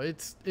right now.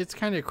 It's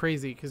kind of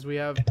crazy, because we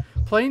have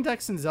Playing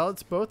Ducks and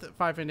Zealots both at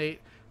 5-8,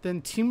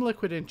 then Team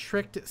Liquid and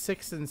Tricked at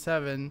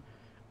 6-7,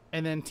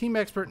 and then Team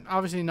Expert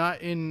obviously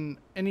not in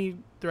any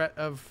threat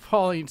of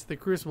falling to the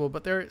Crucible,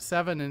 but they're at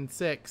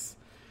 7-6.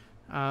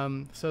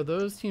 So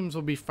those teams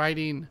will be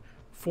fighting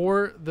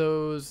for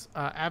those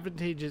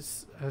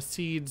advantageous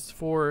seeds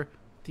for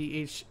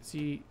the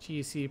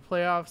HCGC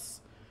playoffs,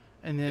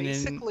 and then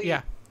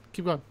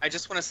keep going. I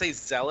just want to say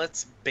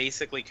Zealots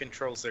basically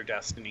controls their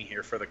destiny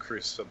here for the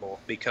Crucible,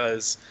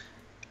 because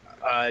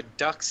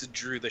Ducks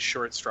drew the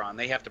short straw, and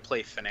they have to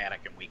play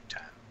Fnatic in Week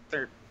 10.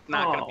 They're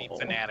not going to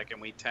beat Fnatic in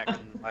Week 10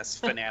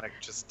 unless Fnatic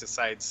just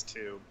decides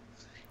to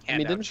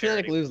hand out didn't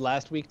charity. Fnatic lose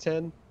last Week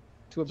 10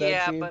 to a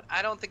bad team? Yeah, but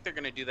I don't think they're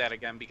going to do that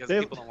again, because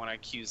people don't want to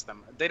accuse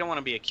them. They don't want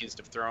to be accused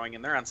of throwing,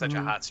 and they're on such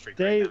a hot streak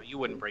right now. You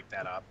wouldn't break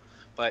that up.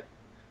 But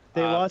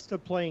they lost to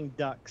Playing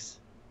Ducks.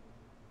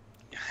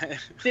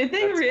 Did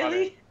they really?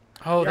 Funny.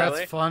 Oh, Yeah.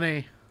 that's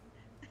funny.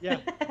 Yeah.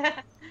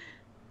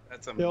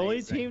 That's amazing. The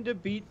only team to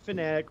beat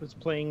Fnatic was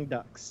Playing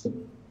Ducks.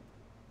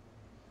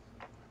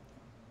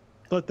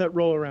 Let that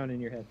roll around in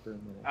your head for a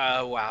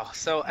minute. Wow.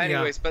 So,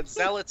 anyways, but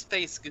Zealots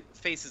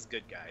faces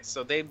good guys,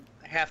 so they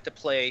have to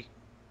play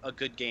a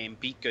good game,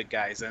 beat good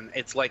guys, and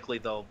it's likely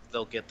they'll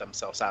get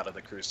themselves out of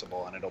the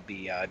Crucible, and it'll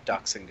be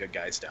Ducks and good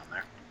guys down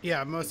there.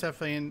 Yeah, most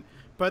definitely.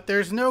 But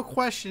there's no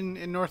question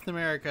in North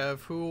America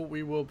of who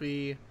we will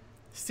be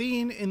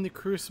seeing in the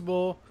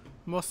Crucible,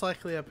 most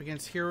likely up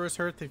against Heroes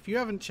Hearth. If you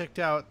haven't checked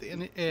out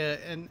the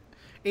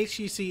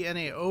HGC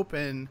NA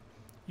Open,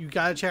 you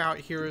gotta check out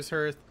Heroes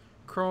Hearth.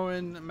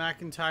 Crowan,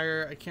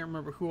 McIntyre, I can't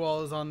remember who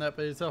all is on that,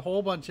 but it's a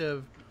whole bunch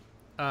of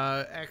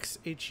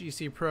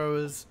ex-HGC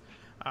pros.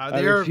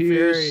 They're a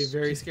very,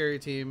 very scary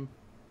team.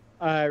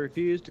 I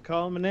refuse to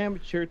call them an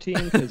amateur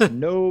team, because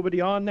nobody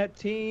on that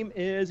team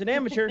is an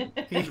amateur.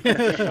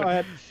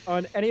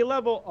 On any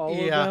level,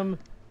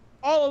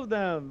 all of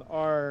them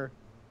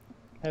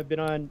have been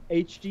on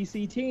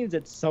HGC teams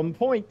at some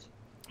point.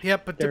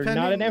 Yep, but they're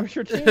not an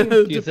amateur team.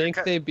 Do you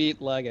think they beat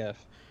Legef?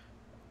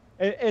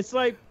 It's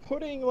like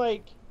putting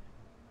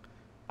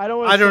I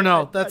don't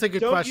know. That's a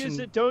good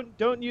question.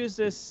 Don't use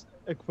this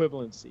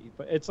equivalency,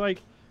 but it's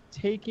like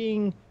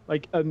taking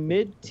a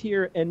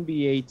mid-tier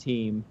NBA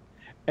team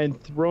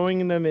and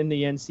throwing them in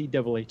the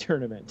NCAA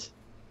tournament.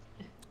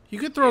 You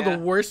could throw the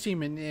worst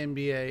team in the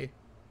NBA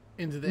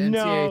into the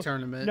NCAA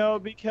tournament. No,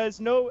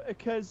 because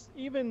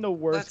even the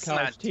worst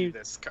college team.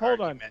 Hold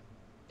on.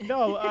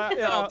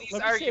 No, these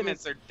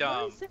arguments are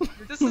dumb.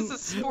 This is a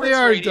sports They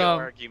are radio dumb.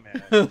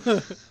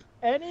 argument.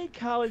 Any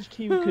college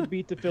team could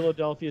beat the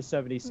Philadelphia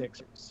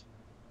 76ers.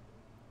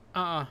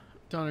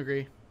 Don't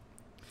agree.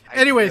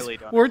 Anyways,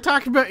 Anyways, we're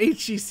talking about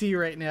HGC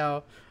right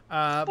now.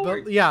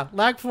 But yeah,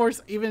 Lag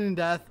Force, even in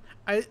death.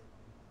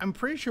 I'm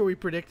pretty sure we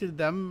predicted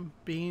them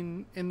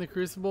being in the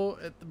Crucible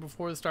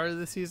before the start of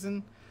the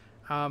season.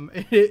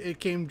 It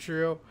came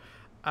true.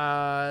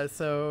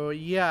 So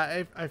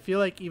yeah, I feel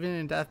like even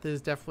in death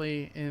is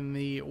definitely in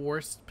the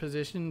worst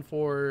position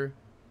for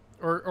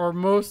or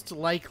most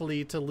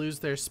likely to lose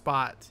their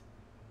spot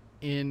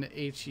in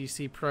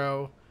HGC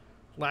Pro.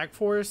 Lag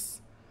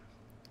Force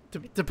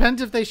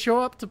depends if they show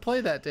up to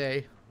play that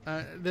day.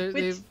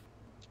 They've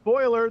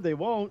Spoiler, they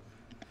won't.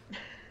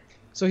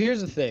 So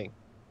here's the thing.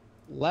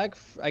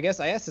 I guess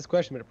I asked this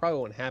question, but it probably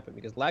won't happen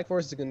because Lag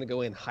Force is going to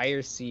go in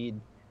higher seed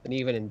than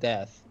even in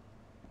Death.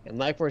 And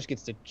Lag Force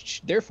gets to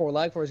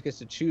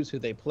choose who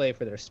they play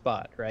for their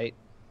spot, right?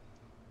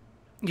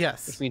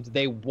 Yes. Which means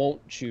they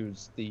won't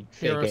choose the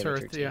fake Heroes amateur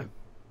Earth, team. yeah.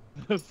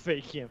 The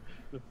fake him,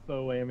 the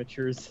faux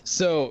amateurs.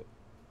 So,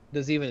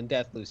 does Even in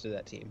Death lose to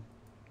that team?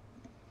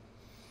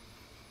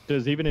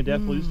 Does Even in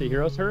Death lose to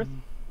Heroes Earth?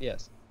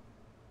 Yes.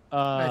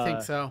 I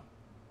think so.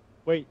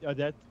 Wait,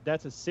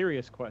 that's a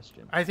serious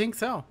question. I think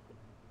so.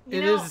 You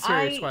It know, is a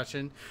serious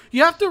question.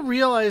 You have to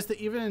realize that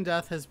Even in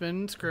Death has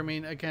been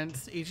scrimming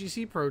against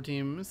HGC Pro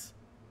teams.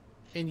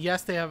 And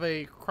yes, they have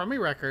a crummy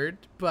record,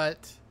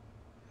 but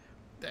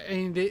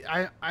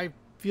I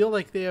feel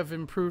like they have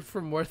improved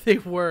from where they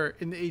were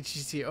in the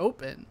HGC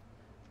Open.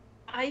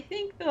 I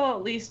think they'll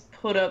at least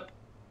put up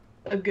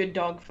a good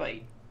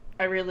dogfight.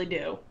 I really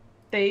do.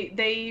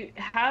 They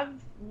have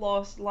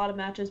lost a lot of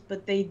matches,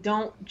 but they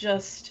don't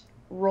just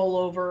roll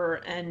over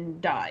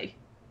and die.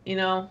 You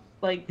know,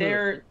 like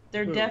they're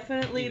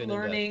definitely Even in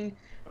learning.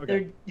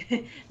 Okay.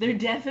 They're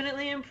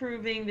definitely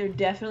improving. They're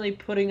definitely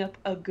putting up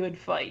a good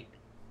fight.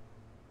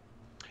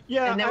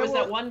 Yeah, And there was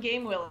that one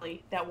game,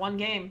 Willie. That one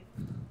game.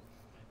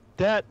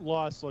 That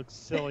loss looks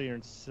sillier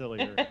and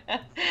sillier.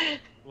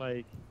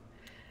 Like,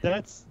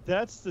 that's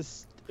the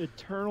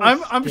eternal.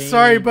 I'm stain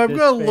sorry, but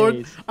this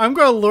face. I'm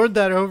gonna lord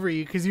that over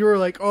you because you were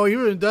like, "Oh,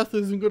 Even in Death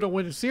isn't gonna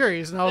win a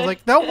series," and I was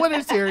like, "They'll win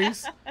a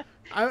series.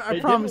 I They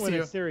promise didn't win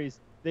you." a series.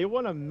 They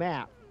won a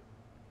map.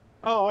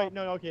 Oh wait,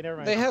 no, okay, never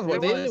mind. They have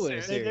one. They won did a win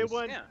a series. series. They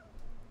won, Yeah.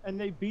 and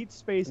they beat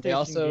Space They Station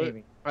also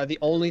Gaming. are the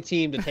only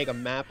team to take a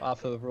map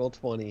off of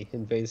Roll20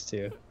 in Phase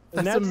 2.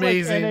 And That's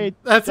amazing. Like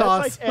That's like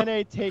awesome.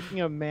 NA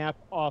taking a map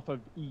off of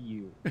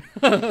EU.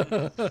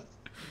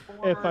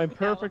 Or If I'm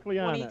perfectly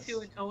honest. 22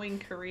 and owing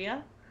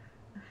Korea.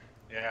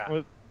 Yeah.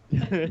 Well-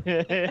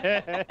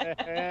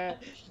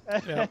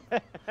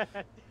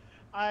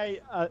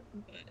 I-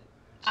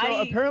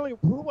 apparently,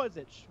 who was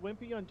it?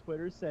 Schwimpy on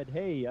Twitter said,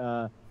 "Hey,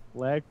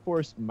 Lag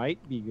Force might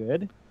be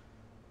good,"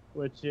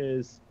 which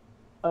is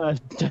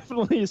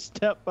definitely a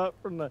step up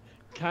from the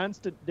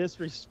constant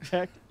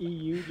disrespect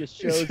EU just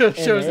shows.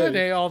 shows NA.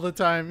 NA all the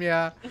time.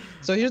 Yeah.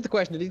 So here's the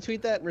question. Did he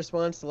tweet that in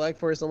response to Lag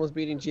Force almost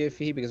beating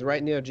GFE? Because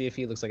right now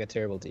GFE looks like a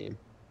terrible team.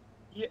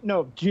 Yeah,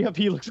 no,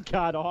 GFE looks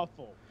god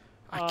awful.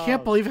 I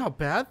can't believe how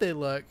bad they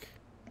look.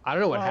 I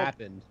don't know what Well,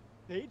 happened,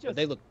 They but just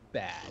they look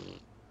bad.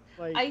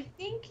 like I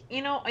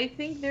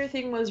think their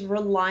thing was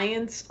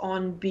reliance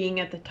on being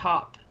at the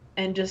top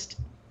and just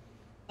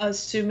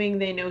assuming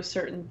they know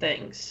certain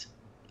things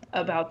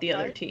about the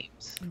other Right.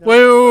 teams.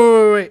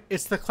 Wait.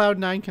 It's the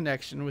Cloud9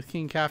 connection with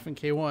King Calf and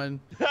K1.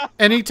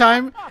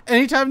 Anytime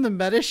the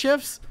meta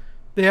shifts,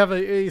 they have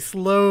a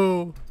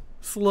slow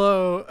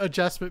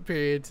adjustment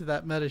period to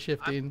that meta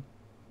shifting.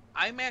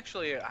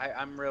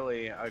 I'm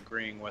really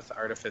agreeing with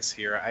Artifice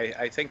here.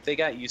 I think they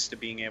got used to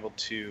being able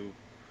to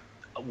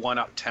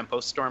one-up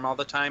tempo storm all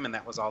the time, and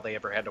that was all they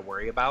ever had to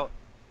worry about.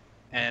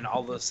 And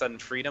all of a sudden,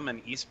 Freedom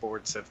and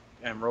Esports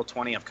and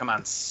Roll20 have come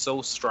on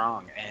so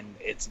strong, and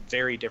it's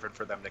very different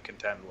for them to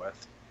contend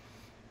with.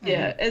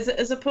 Yeah,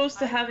 as opposed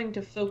to having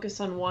to focus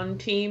on one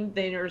team,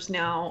 there's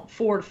now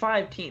 4 to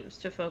 5 teams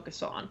to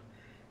focus on,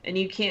 and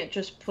you can't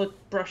just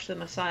brush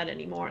them aside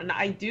anymore. And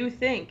I do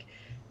think,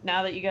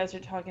 now that you guys are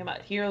talking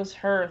about Heroes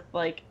Hearth,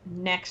 like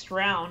next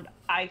round,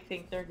 I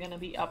think they're going to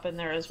be up in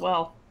there as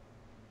well.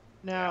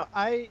 now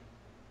I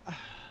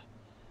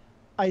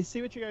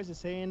see what you guys are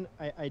saying.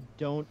 I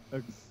don't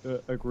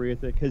agree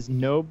with it because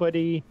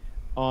nobody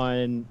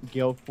on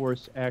Gale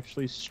Force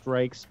actually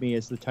strikes me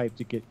as the type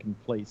to get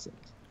complacent.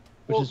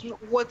 Which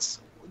Well, is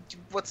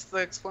what's the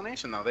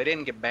explanation though? They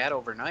didn't get bad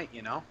overnight,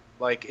 you know.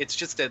 Like it's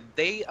just that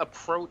they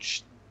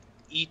approach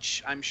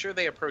each. I'm sure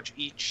they approach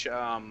each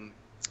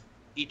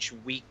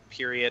week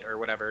period or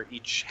whatever,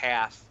 each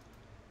half,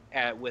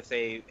 with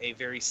a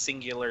very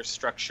singular,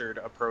 structured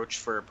approach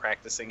for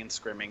practicing and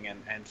scrimming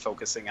and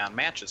focusing on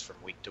matches from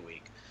week to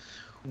week.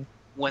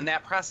 When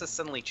that process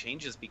suddenly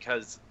changes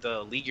because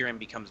the league you're in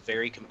becomes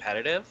very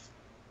competitive,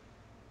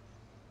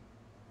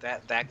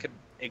 that could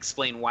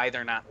explain why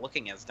they're not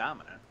looking as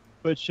dominant.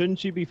 But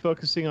shouldn't you be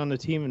focusing on the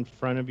team in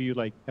front of you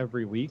like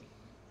every week?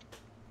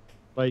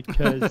 Like,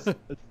 because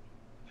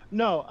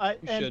no,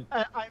 should.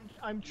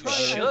 I'm You trying.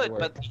 should, work.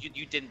 but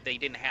you didn't. They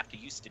didn't have to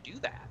used to do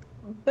that.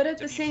 But at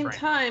To the be same frank.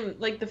 time,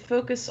 like the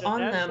focus on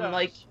That's them, a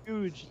like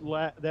huge.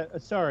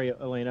 Sorry,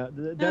 Elena.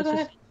 That's go just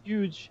ahead.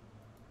 huge.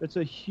 That's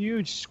a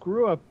huge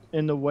screw up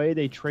in the way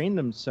they train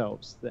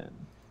themselves. Then,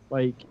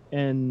 like,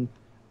 and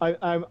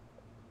I'll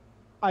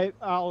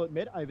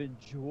admit I've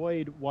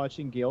enjoyed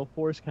watching Gale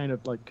Force kind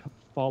of like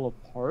fall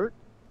apart.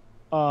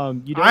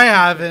 You don't I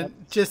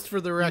haven't, just for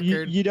the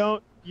record. You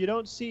don't. you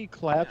don't see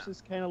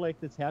collapses kind of like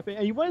this happen,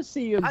 and you want to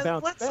see him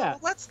bounce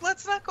back.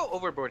 Let's not go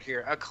overboard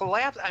here. A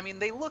collapse. I mean,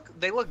 they look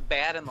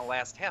bad in the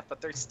last half,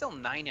 but they're still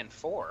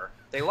 9-4.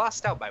 They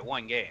lost out by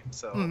 1 game,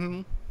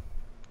 so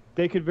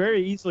they could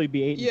very easily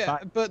be 8-5. Yeah,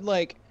 but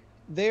like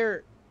they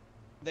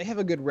have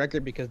a good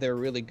record because they were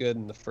really good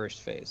in the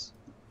first phase.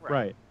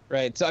 Right.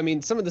 Right. So I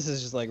mean, some of this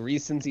is just like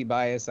recency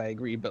bias. I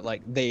agree, but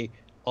like they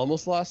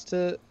almost lost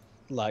to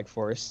Lag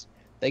Force.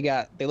 They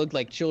looked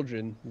like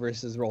children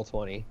versus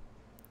Roll20,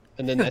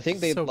 and then I think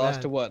they So lost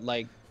bad. to what,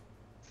 like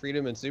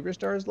Freedom and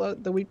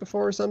Superstars the week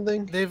before or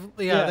something. They've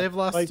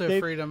lost like to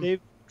Freedom. They've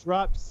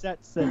dropped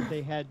sets that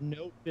they had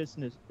no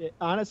business,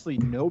 honestly,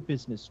 no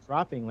business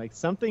dropping. Like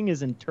something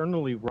is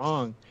internally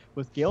wrong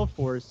with Gale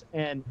Force,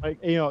 and like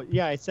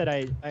I said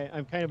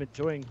I'm kind of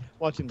enjoying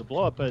watching the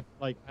blow up, but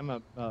like I'm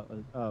a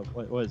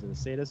what is it, a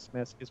sadist,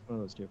 masochist, one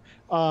of those two.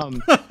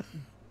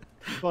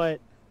 But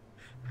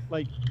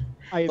like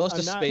Close to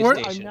I'm not, Space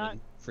I'm Station not,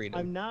 and Freedom.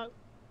 I'm not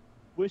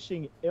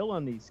wishing ill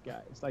on these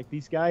guys. Like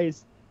these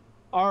guys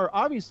are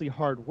obviously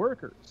hard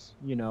workers,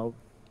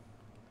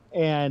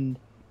 and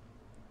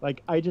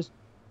like I just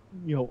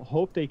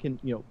hope they can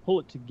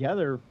pull it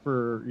together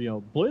for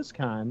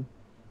BlizzCon,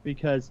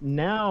 because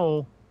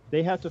now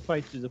they have to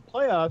fight through the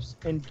playoffs,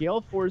 and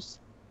Gale Force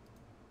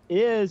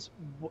is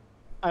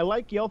I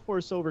like Gale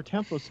Force over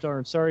Tempo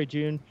Storm. Sorry,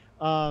 June.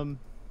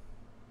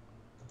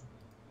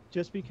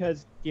 Just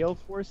because Gale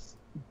Force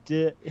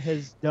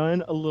has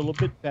done a little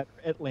bit better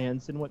at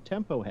lands than what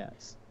Tempo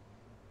has.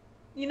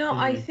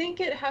 I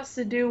think it has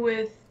to do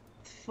with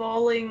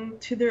falling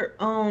to their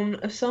own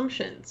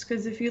assumptions.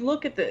 Because if you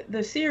look at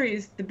the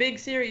series, the big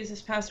series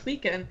this past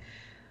weekend,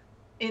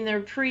 in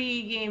their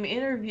pre-game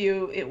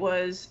interview, it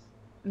was,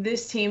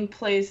 this team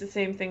plays the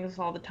same things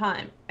all the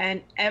time.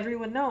 And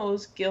everyone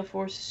knows Gale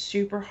Force is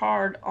super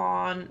hard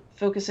on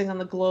focusing on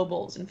the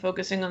globals and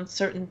focusing on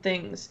certain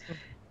things.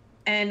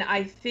 And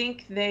I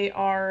think they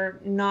are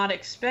not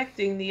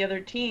expecting the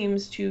other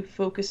teams to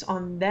focus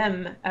on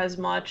them as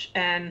much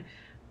and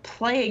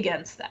play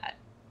against that.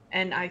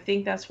 And I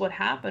think that's what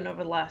happened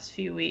over the last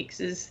few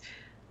weeks. Is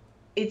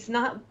it's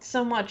not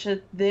so much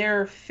that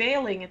they're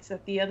failing, it's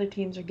that the other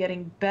teams are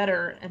getting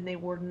better, and they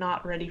were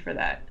not ready for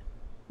that.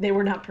 They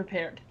were not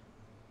prepared.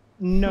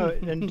 No,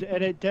 and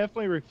it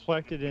definitely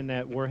reflected in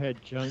that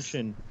Warhead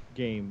Junction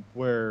game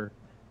where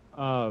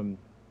the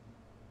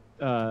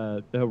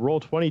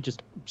Roll20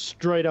 just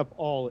straight up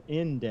all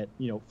in at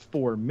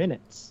 4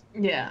 minutes.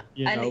 Yeah,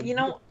 watching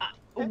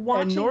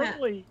and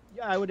normally,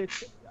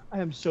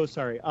 I'm so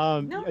sorry.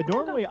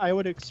 Normally, I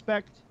would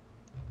expect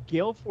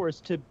Gale Force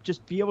to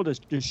just be able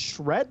to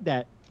shred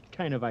that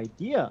kind of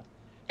idea.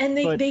 And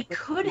they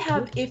could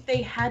have if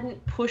they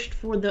hadn't pushed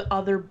for the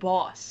other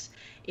boss.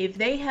 If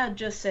they had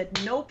just said,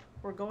 nope,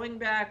 we're going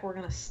back, we're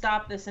going to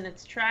stop this in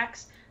its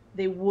tracks,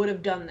 they would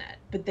have done that.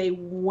 But they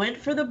went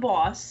for the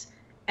boss,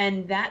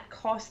 and that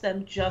cost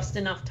them just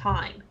enough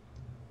time.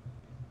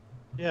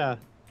 Yeah.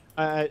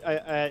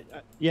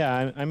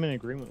 I'm in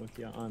agreement with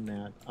you on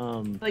that.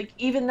 Like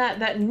even that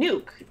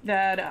nuke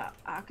that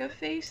Aka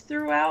Face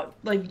threw out,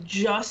 like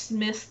just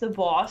missed the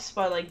boss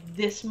by like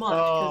this much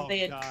because they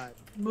had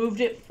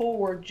moved it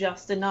forward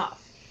just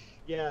enough.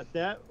 Yeah,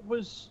 that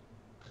was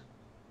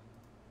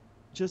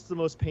just the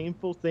most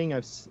painful thing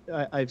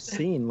I've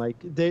seen. Like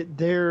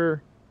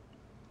they're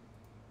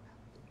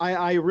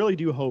I really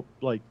do hope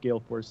like Gale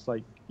Force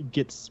like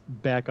gets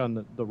back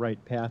on the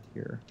right path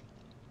here.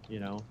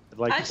 I'd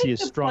like to see a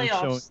strong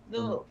showing.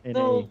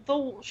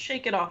 They'll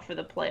shake it off for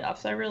the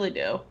playoffs. I really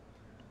do.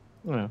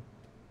 Yeah.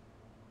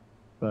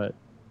 But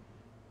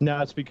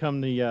now it's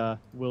become the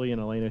Willie and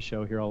Elena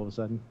show here all of a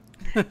sudden.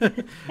 Hey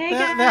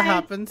guys. That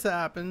happens.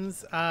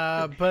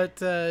 But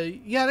to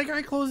kind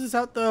of close this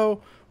out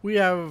though, we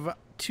have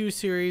 2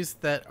 series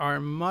that are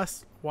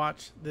must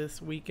watch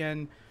this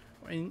weekend.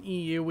 In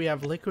EU, we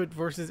have Liquid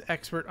versus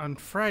Expert on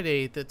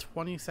Friday, the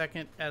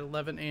 22nd at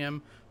 11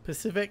 a.m.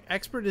 Pacific.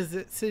 Expert is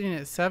sitting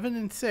at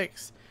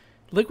 7-6.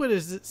 Liquid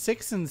is at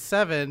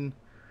 6-7.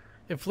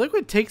 If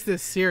Liquid takes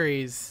this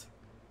series,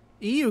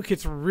 EU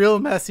gets real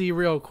messy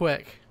real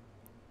quick.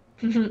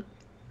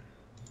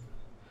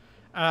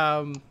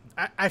 I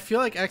feel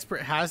like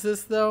Expert has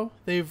this though.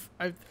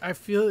 I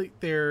feel like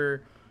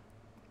their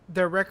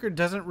record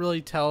doesn't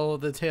really tell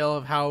the tale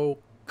of how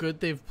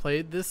good they've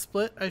played this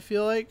split. I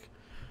feel like.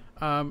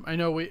 I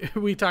know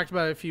we talked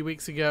about it a few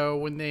weeks ago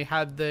when they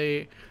had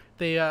they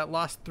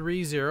lost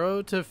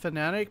 3-0 to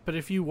Fnatic, but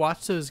if you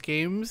watch those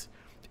games,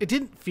 it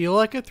didn't feel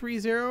like a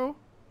 3-0,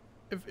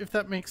 if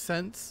that makes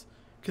sense,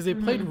 because they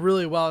played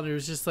really well, and it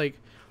was just like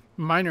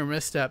minor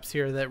missteps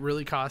here that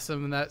really cost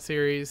them in that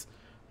series,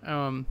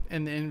 in the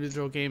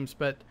individual games.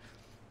 But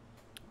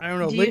I don't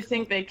know. Do you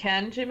think they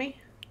can, Jimmy?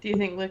 Do you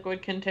think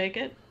Liquid can take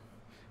it?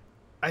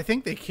 I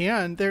think they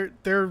can.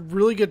 They're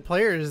really good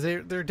players.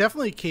 They're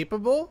definitely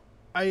capable.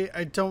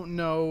 I don't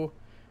know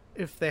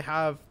if they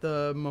have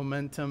the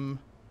momentum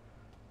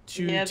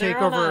to take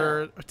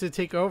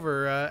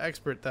over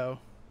Expert though.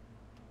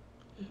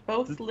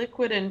 Both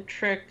Liquid and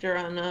Tricked are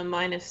on a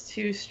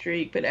 -2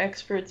 streak, but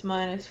Expert's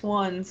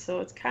 -1, so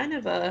it's kind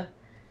of an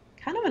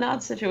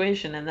odd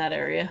situation in that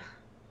area.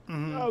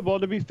 Well,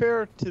 to be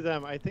fair to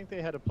them, I think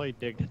they had to play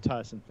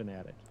Dignitas and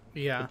Fnatic.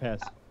 Yeah. The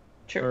past,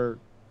 True. or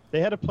they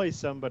had to play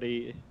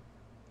somebody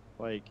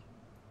like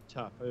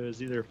tough. It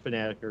was either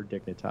Fnatic or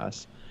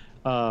Dignitas.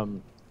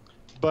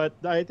 But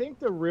I think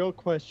the real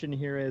question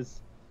here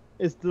is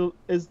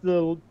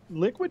the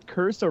Liquid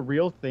curse a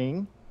real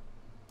thing?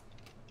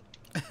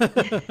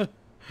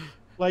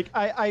 Like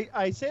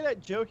I say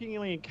that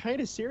jokingly and kind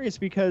of serious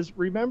because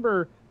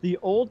remember the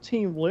old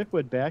Team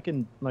Liquid back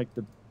in like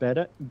the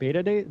beta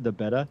days.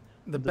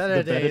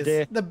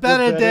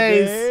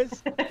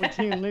 When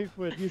Team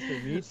Liquid used to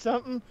mean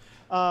something.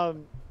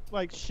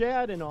 Like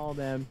Shad and all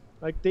them,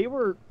 like they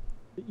were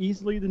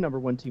easily the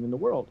 #1 team in the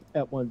world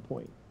at one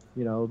point.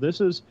 You know, this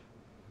is,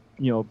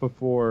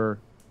 before,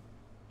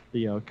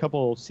 a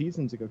couple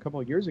seasons ago, a couple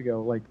of years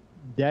ago, like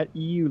that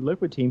EU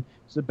Liquid team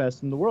is the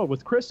best in the world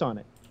with Chris on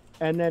it.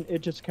 And then it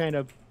just kind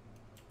of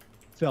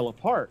fell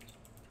apart,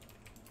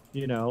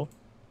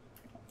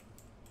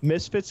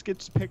 Misfits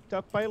gets picked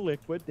up by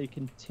Liquid. They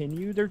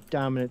continue their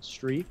dominant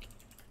streak.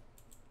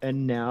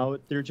 And now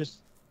they're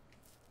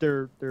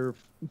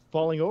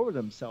falling over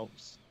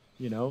themselves.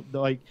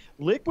 Like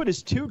Liquid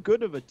is too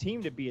good of a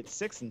team to be at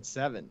 6 and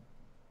 7.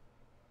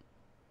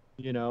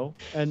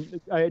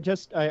 And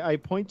I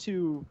point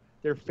to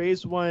their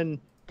phase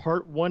 1,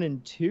 part 1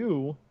 and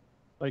 2,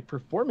 like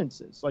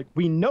performances. Like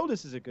we know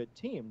this is a good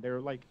team. They're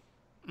like,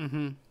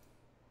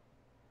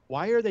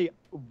 why are they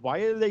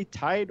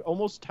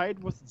almost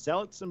tied with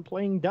Zealots and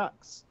playing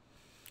Ducks?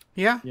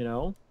 Yeah.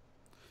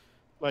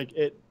 Like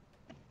it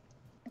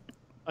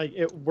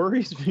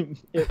worries me.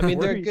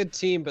 They're a good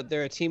team, but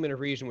they're a team in a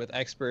region with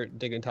Expert,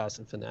 Dignitas,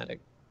 and Fnatic.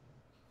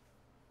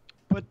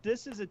 But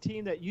this is a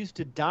team that used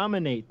to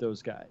dominate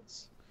those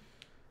guys.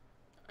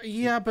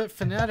 Yeah, but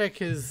Fnatic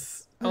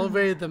has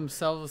elevated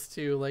themselves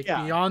to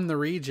beyond the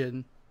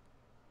region.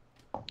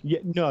 Yeah,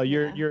 no,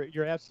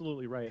 you're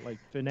absolutely right. Like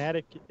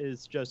Fnatic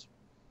is just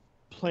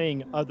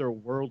playing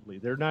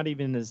otherworldly. They're not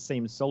even in the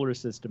same solar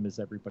system as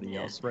everybody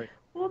else, right?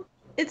 Well,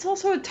 it's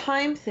also a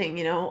time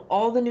thing,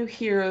 all the new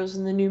heroes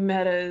and the new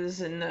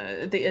metas and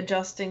the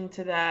adjusting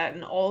to that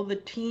and all the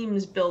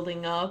teams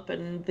building up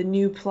and the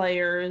new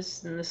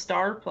players and the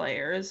star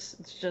players.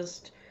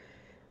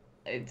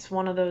 It's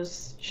one of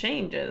those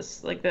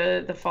changes, like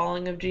the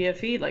falling of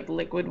GFE. Like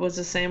Liquid was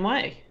the same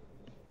way.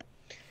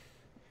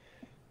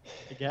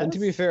 And to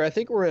be fair, I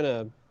think we're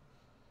in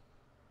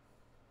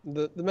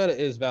the meta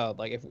is valid.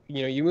 Like if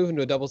you move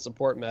into a double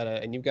support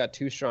meta and you've got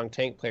 2 strong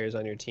tank players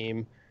on your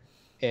team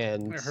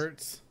and it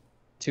hurts.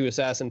 2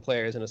 assassin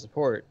players and a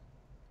support,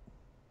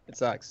 it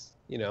sucks.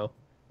 If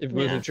you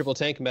move into a triple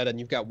tank meta and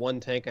you've got 1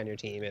 tank on your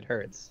team, it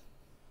hurts.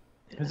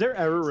 Has there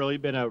ever really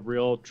been a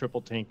real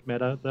triple tank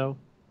meta though?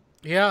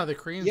 Yeah, the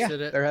Koreans did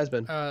it. There has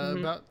been.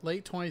 About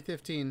late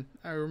 2015.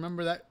 I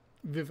remember that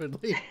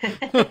vividly.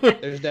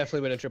 There's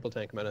definitely been a triple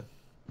tank meta.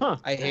 Huh.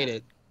 I hate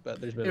it, but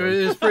there's been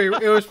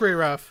it was pretty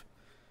rough.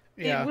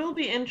 Yeah. It will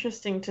be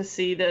interesting to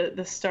see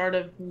the start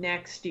of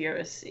next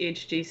year's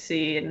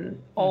HGC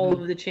and all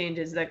of the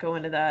changes that go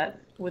into that,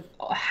 with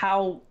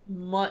how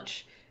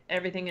much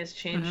everything has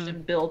changed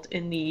and built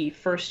in the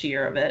first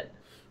year of it.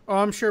 Oh,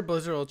 I'm sure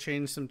Blizzard will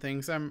change some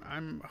things.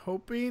 I'm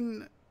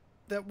hoping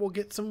that we'll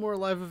get some more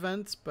live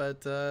events,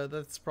 but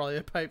that's probably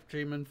a pipe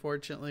dream,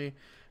 unfortunately,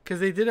 because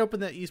they did open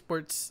that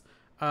esports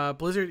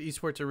Blizzard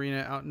esports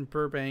arena out in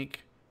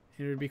Burbank.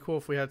 It would be cool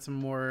if we had some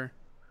more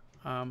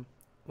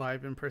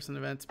live in-person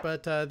events.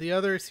 But the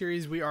other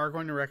series we are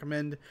going to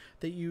recommend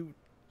that you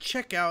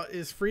check out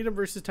is Freedom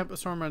versus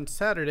Tempest Storm on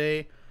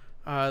Saturday,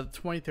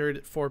 23rd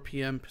at 4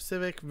 p.m.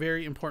 Pacific.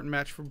 Very important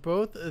match for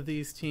both of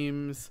these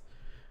teams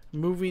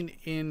moving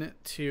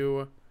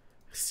into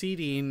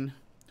seeding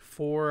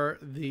for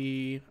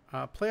the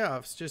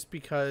playoffs, just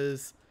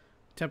because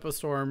Tempest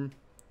Storm,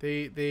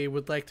 they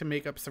would like to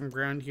make up some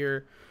ground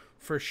here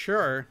for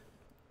sure,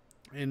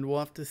 and we'll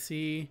have to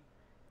see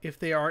if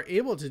they are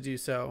able to do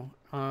so.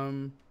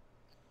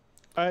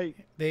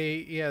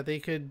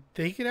 They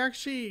could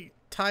actually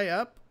tie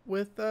up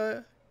with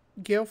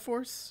Gale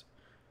Force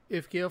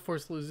if Gale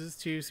Force loses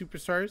to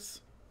Superstars.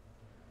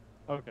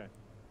 Okay.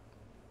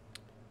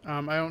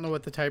 I don't know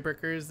what the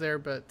tiebreaker is there,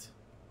 but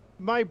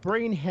my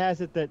brain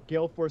has it that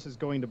Gale Force is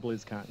going to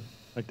BlizzCon.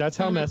 Like that's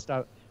how messed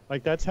up.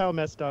 Like that's how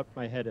messed up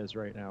my head is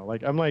right now.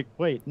 Like I'm like,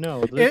 wait,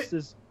 no, this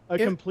is a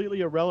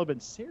completely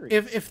irrelevant series.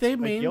 If they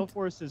Gale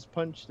Force has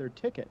punched their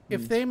ticket.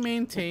 If they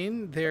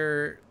maintain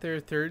their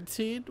 3rd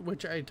seed,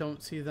 which I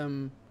don't see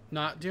them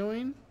not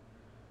doing,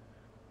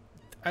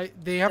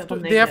 they have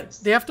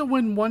to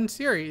win 1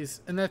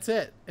 series and that's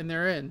it, and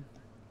they're in.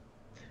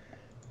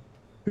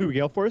 Who,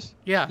 Gale Force?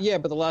 Yeah. Yeah,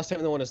 but the last time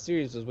they won a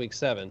series was week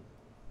 7.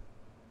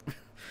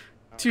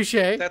 Touche.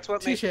 That's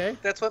what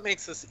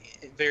makes this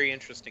very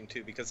interesting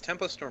too, because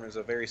Tempest Storm is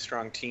a very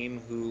strong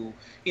team who,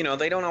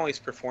 they don't always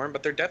perform,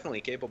 but they're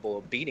definitely capable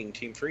of beating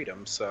Team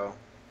Freedom. So,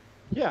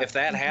 if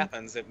that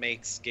happens, it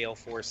makes Gale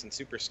Force and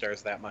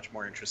Superstars that much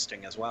more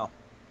interesting as well.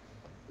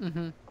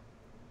 Mm-hmm.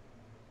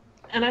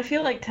 And I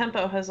feel like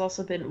Tempo has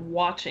also been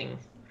watching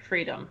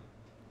Freedom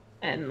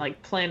and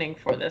like planning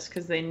for this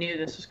because they knew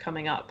this was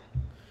coming up.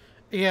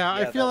 Yeah,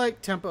 I feel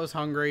like Tempo's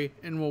hungry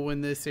and will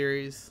win this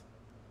series.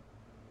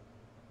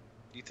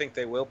 You think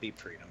they will beat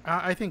Freedom?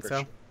 I think so.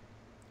 Sure.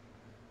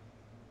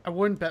 I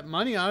wouldn't bet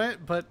money on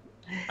it, but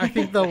I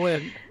think they'll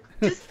win.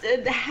 Just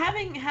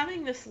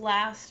having this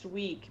last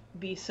week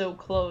be so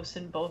close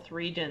in both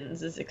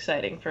regions is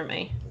exciting for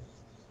me.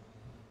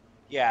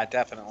 Yeah,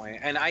 definitely.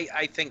 And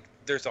I think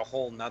there's a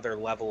whole nother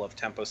level of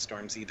Tempo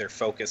Storm's either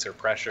focus or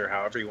pressure,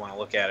 however you want to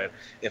look at it.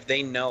 If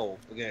they know,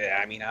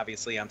 I mean,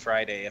 obviously on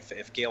Friday,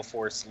 if Gale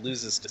Force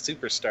loses to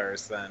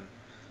Superstars, then...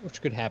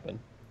 Which could happen.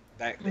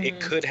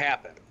 It could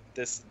happen.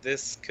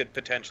 This could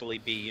potentially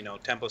be, you know,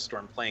 Tempo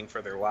Storm playing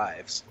for their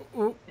lives.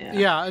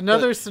 Yeah,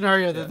 another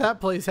scenario that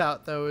plays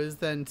out, though, is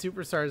then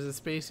Superstars and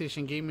Space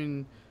Station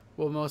Gaming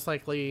will most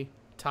likely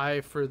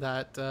tie for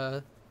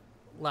that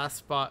last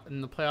spot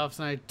in the playoffs,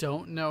 and I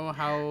don't know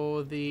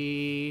how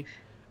the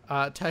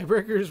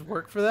tiebreakers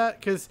work for that,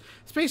 because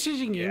Space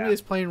Station Gaming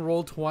is playing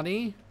Roll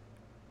 20,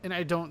 and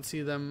I don't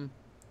see them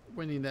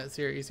winning that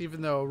series,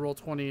 even though Roll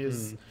 20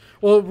 is...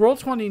 Well, Roll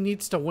 20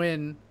 needs to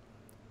win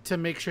to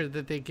make sure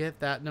that they get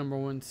that number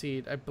 1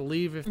 seed. I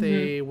believe if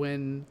they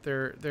win,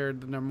 they're the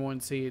number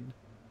 1 seed.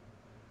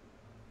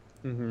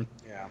 Mm-hmm.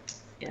 Yeah.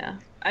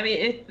 I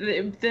mean,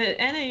 the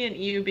NA and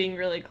EU being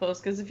really close,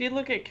 because if you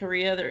look at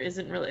Korea, there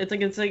isn't really...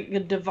 It's like a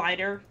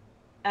divider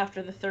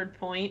after the 3rd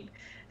point.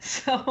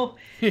 So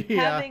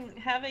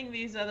having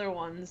these other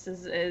ones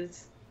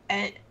is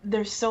and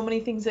there's so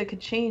many things that could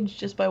change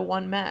just by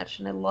one match,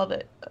 and I love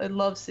it. I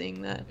love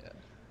seeing that. Yeah.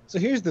 So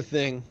here's the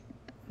thing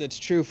that's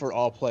true for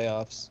all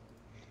playoffs.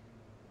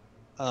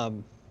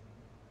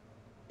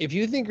 If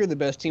you think you're the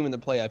best team in the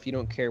playoff, you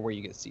don't care where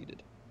you get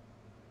seeded.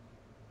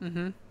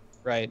 Mm-hmm.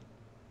 Right?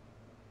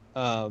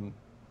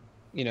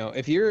 You know,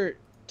 if you're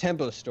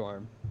Tempo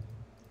Storm,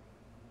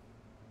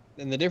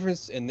 then the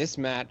difference in this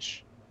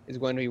match is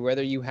going to be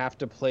whether you have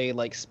to play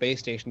like Space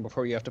Station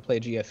before you have to play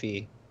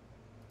GFE.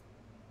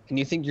 And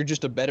you think you're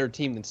just a better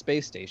team than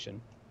Space Station,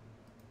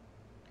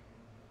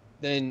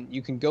 then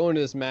you can go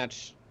into this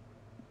match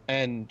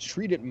and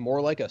treat it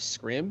more like a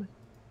scrim.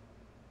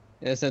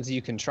 In a sense that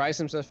you can try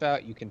some stuff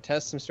out, you can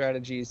test some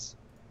strategies,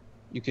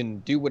 you can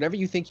do whatever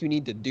you think you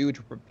need to do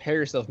to prepare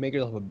yourself, make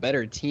yourself a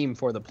better team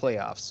for the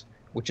playoffs,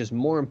 which is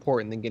more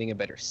important than getting a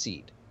better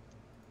seed.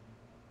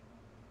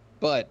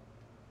 But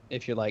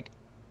if you're like,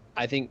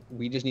 I think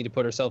we just need to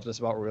put ourselves in a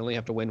spot where we only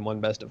have to win one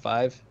best of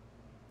 5,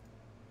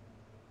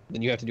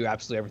 then you have to do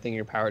absolutely everything in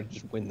your power to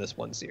just win this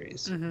one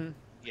series. Mm-hmm.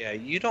 Yeah,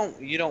 you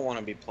don't want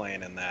to be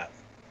playing in that.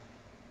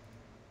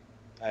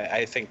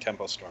 I think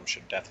Tempo Storm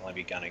should definitely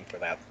be gunning for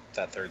that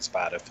 3rd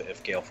spot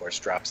if Gale Force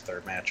drops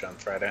their match on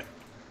Friday.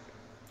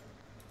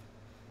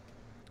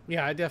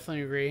 Yeah, I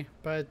definitely agree.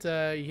 But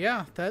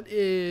yeah, that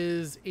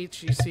is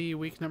HGC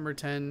week number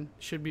 10.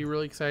 Should be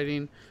really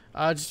exciting.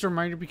 Just a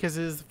reminder, because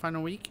it is the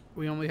final week,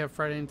 we only have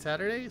Friday and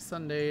Saturday.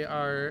 Sunday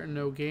are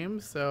no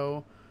games,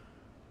 so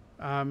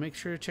make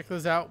sure to check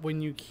those out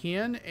when you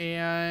can.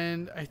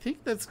 And I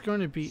think that's going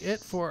to be it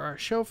for our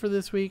show for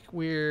this week.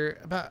 We're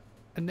about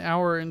an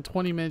hour and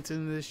 20 minutes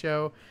into the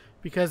show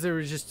because there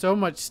was just so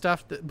much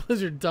stuff that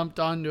Blizzard dumped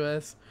onto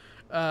us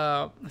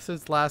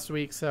since last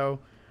week. So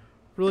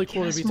really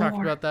cool to be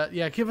talking about that.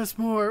 Yeah, give us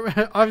more.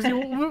 Obviously,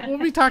 we'll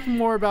be talking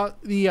more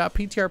about the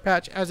PTR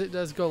patch as it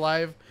does go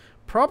live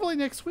probably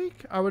next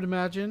week, I would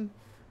imagine.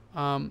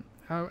 I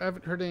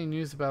haven't heard any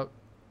news about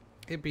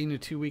it being a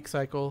 2-week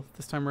cycle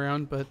this time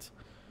around, but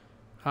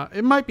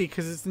it might be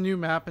because it's a new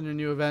map and a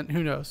new event.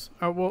 Who knows?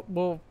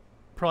 We'll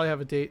probably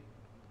have a date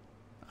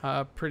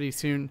pretty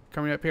soon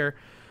coming up here.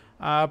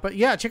 But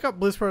yeah, check out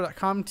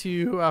blizzpro.com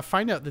to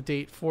find out the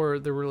date for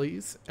the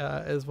release,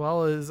 as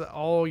well as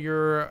all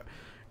your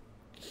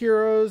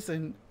Heroes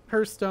and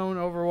Hearthstone,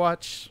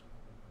 Overwatch,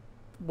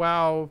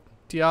 WoW,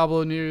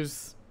 Diablo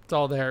news. It's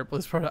all there at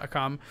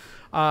blizzpro.com.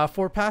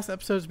 For past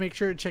episodes, make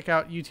sure to check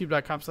out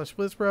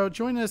youtube.com/blizzpro.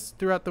 Join us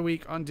throughout the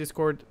week on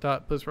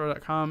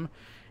discord.blizzpro.com.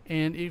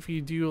 And if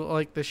you do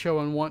like the show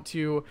and want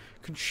to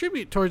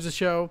contribute towards the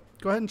show,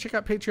 go ahead and check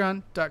out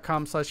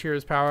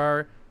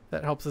patreon.com/heroespowerhour.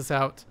 That helps us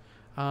out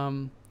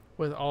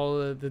with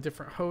all the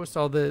different hosts,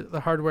 all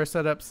the hardware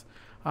setups.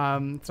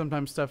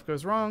 Sometimes stuff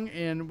goes wrong,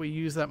 and we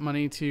use that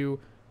money to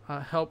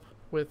help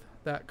with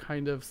that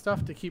kind of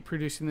stuff to keep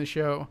producing the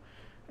show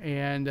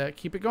and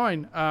keep it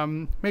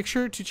going. Make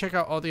sure to check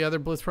out all the other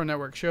BlizzPro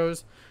Network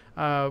shows.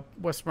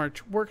 West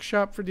March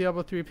Workshop for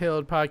Diablo 3,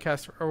 Payload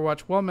Podcast for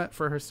Overwatch, Well Met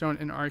for Hearthstone,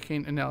 and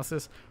Arcane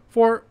Analysis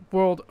for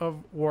World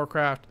of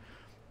Warcraft.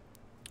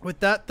 With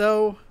that,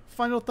 though,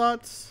 final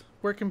thoughts.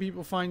 Where can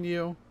people find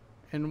you,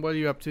 and what are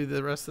you up to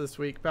the rest of this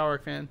week,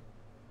 Balrog fan?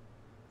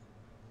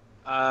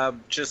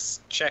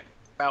 Just check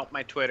out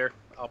my Twitter.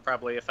 I'll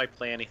probably, if I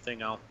play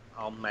anything, I'll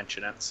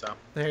mention it. So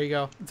there you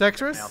go.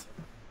 Dexterous?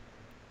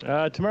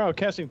 Tomorrow,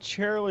 casting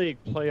Chair League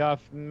playoff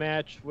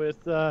match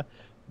with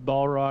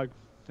Balrog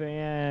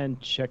fan.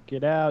 Check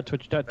it out.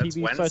 Twitch.tv. That's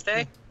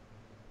Wednesday?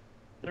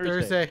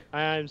 Thursday.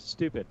 I'm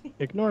stupid.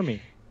 Ignore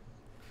me.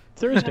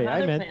 Thursday. I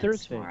other meant plans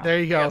Thursday. tomorrow. There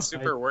you I go. got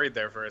super worried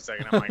there for a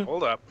second. I'm like,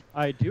 hold up.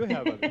 I do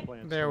have other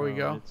plans. There we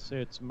tomorrow. go.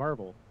 It's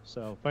Marvel.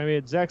 So find me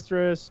at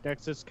Zextras,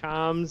 Nexus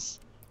Comms,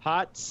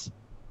 HOTS.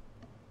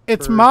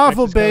 It's for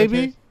Marvel, Nexus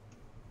baby.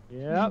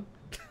 Yep.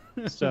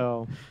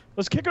 So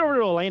let's kick it over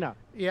to Elena.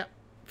 Yeah.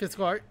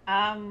 Physical art.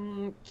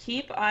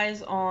 Keep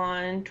eyes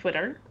on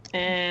Twitter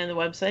and the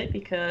website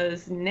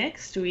because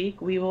next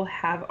week we will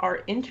have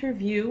our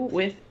interview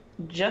with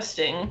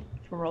Justin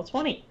from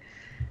Roll20.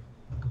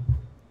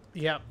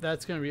 Yeah,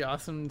 that's going to be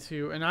awesome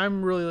too. And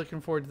I'm really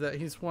looking forward to that.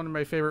 He's one of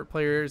my favorite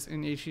players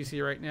in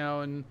HCC right now.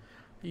 And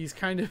he's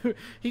kind of,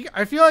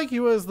 I feel like he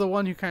was the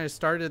one who kind of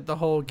started the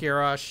whole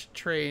Garrosh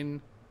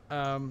train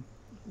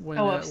when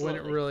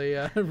it really,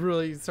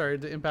 really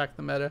started to impact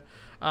the meta.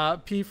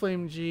 P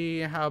Flame G,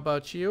 how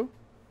about you?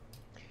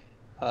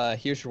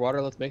 Here's your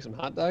water. Let's make some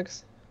hot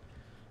dogs.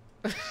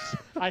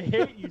 I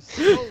hate you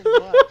so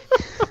much.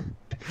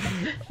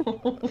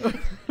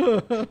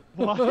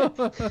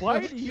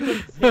 Why do you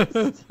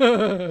exist?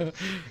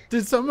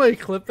 Did somebody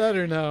clip that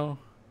or no?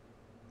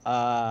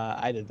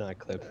 I did not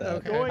clip that.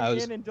 Okay. Going I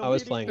was in and I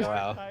was deleting playing the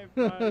WoW. archive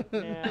right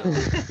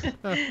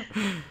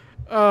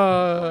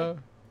now.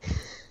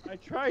 I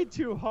tried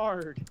too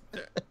hard.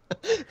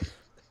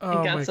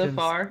 Oh got my so goodness.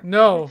 far?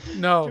 No, To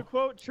no.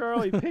 quote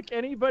Charlie, pick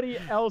anybody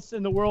else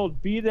in the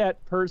world. Be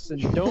that person.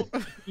 Don't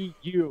be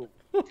you.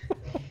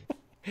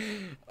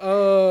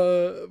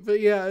 But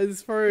yeah,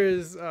 as far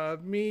as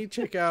me,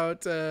 check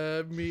out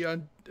me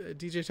on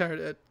DJ Tired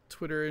at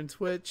Twitter and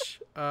Twitch.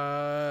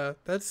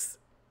 That's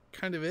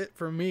kind of it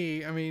for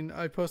me. I mean,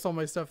 I post all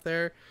my stuff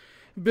there.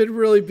 Been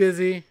really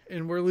busy,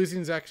 and we're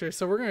losing Zexter,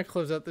 so we're gonna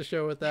close out the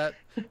show with that.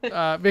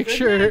 Make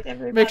sure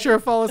to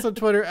follow us on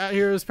Twitter at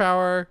Heroes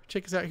Power.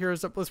 Check us out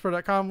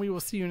heroes.blisspro.com. We will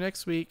see you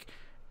next week,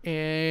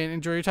 and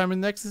enjoy your time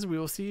in Nexus. We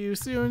will see you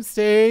soon.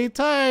 Stay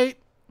tight.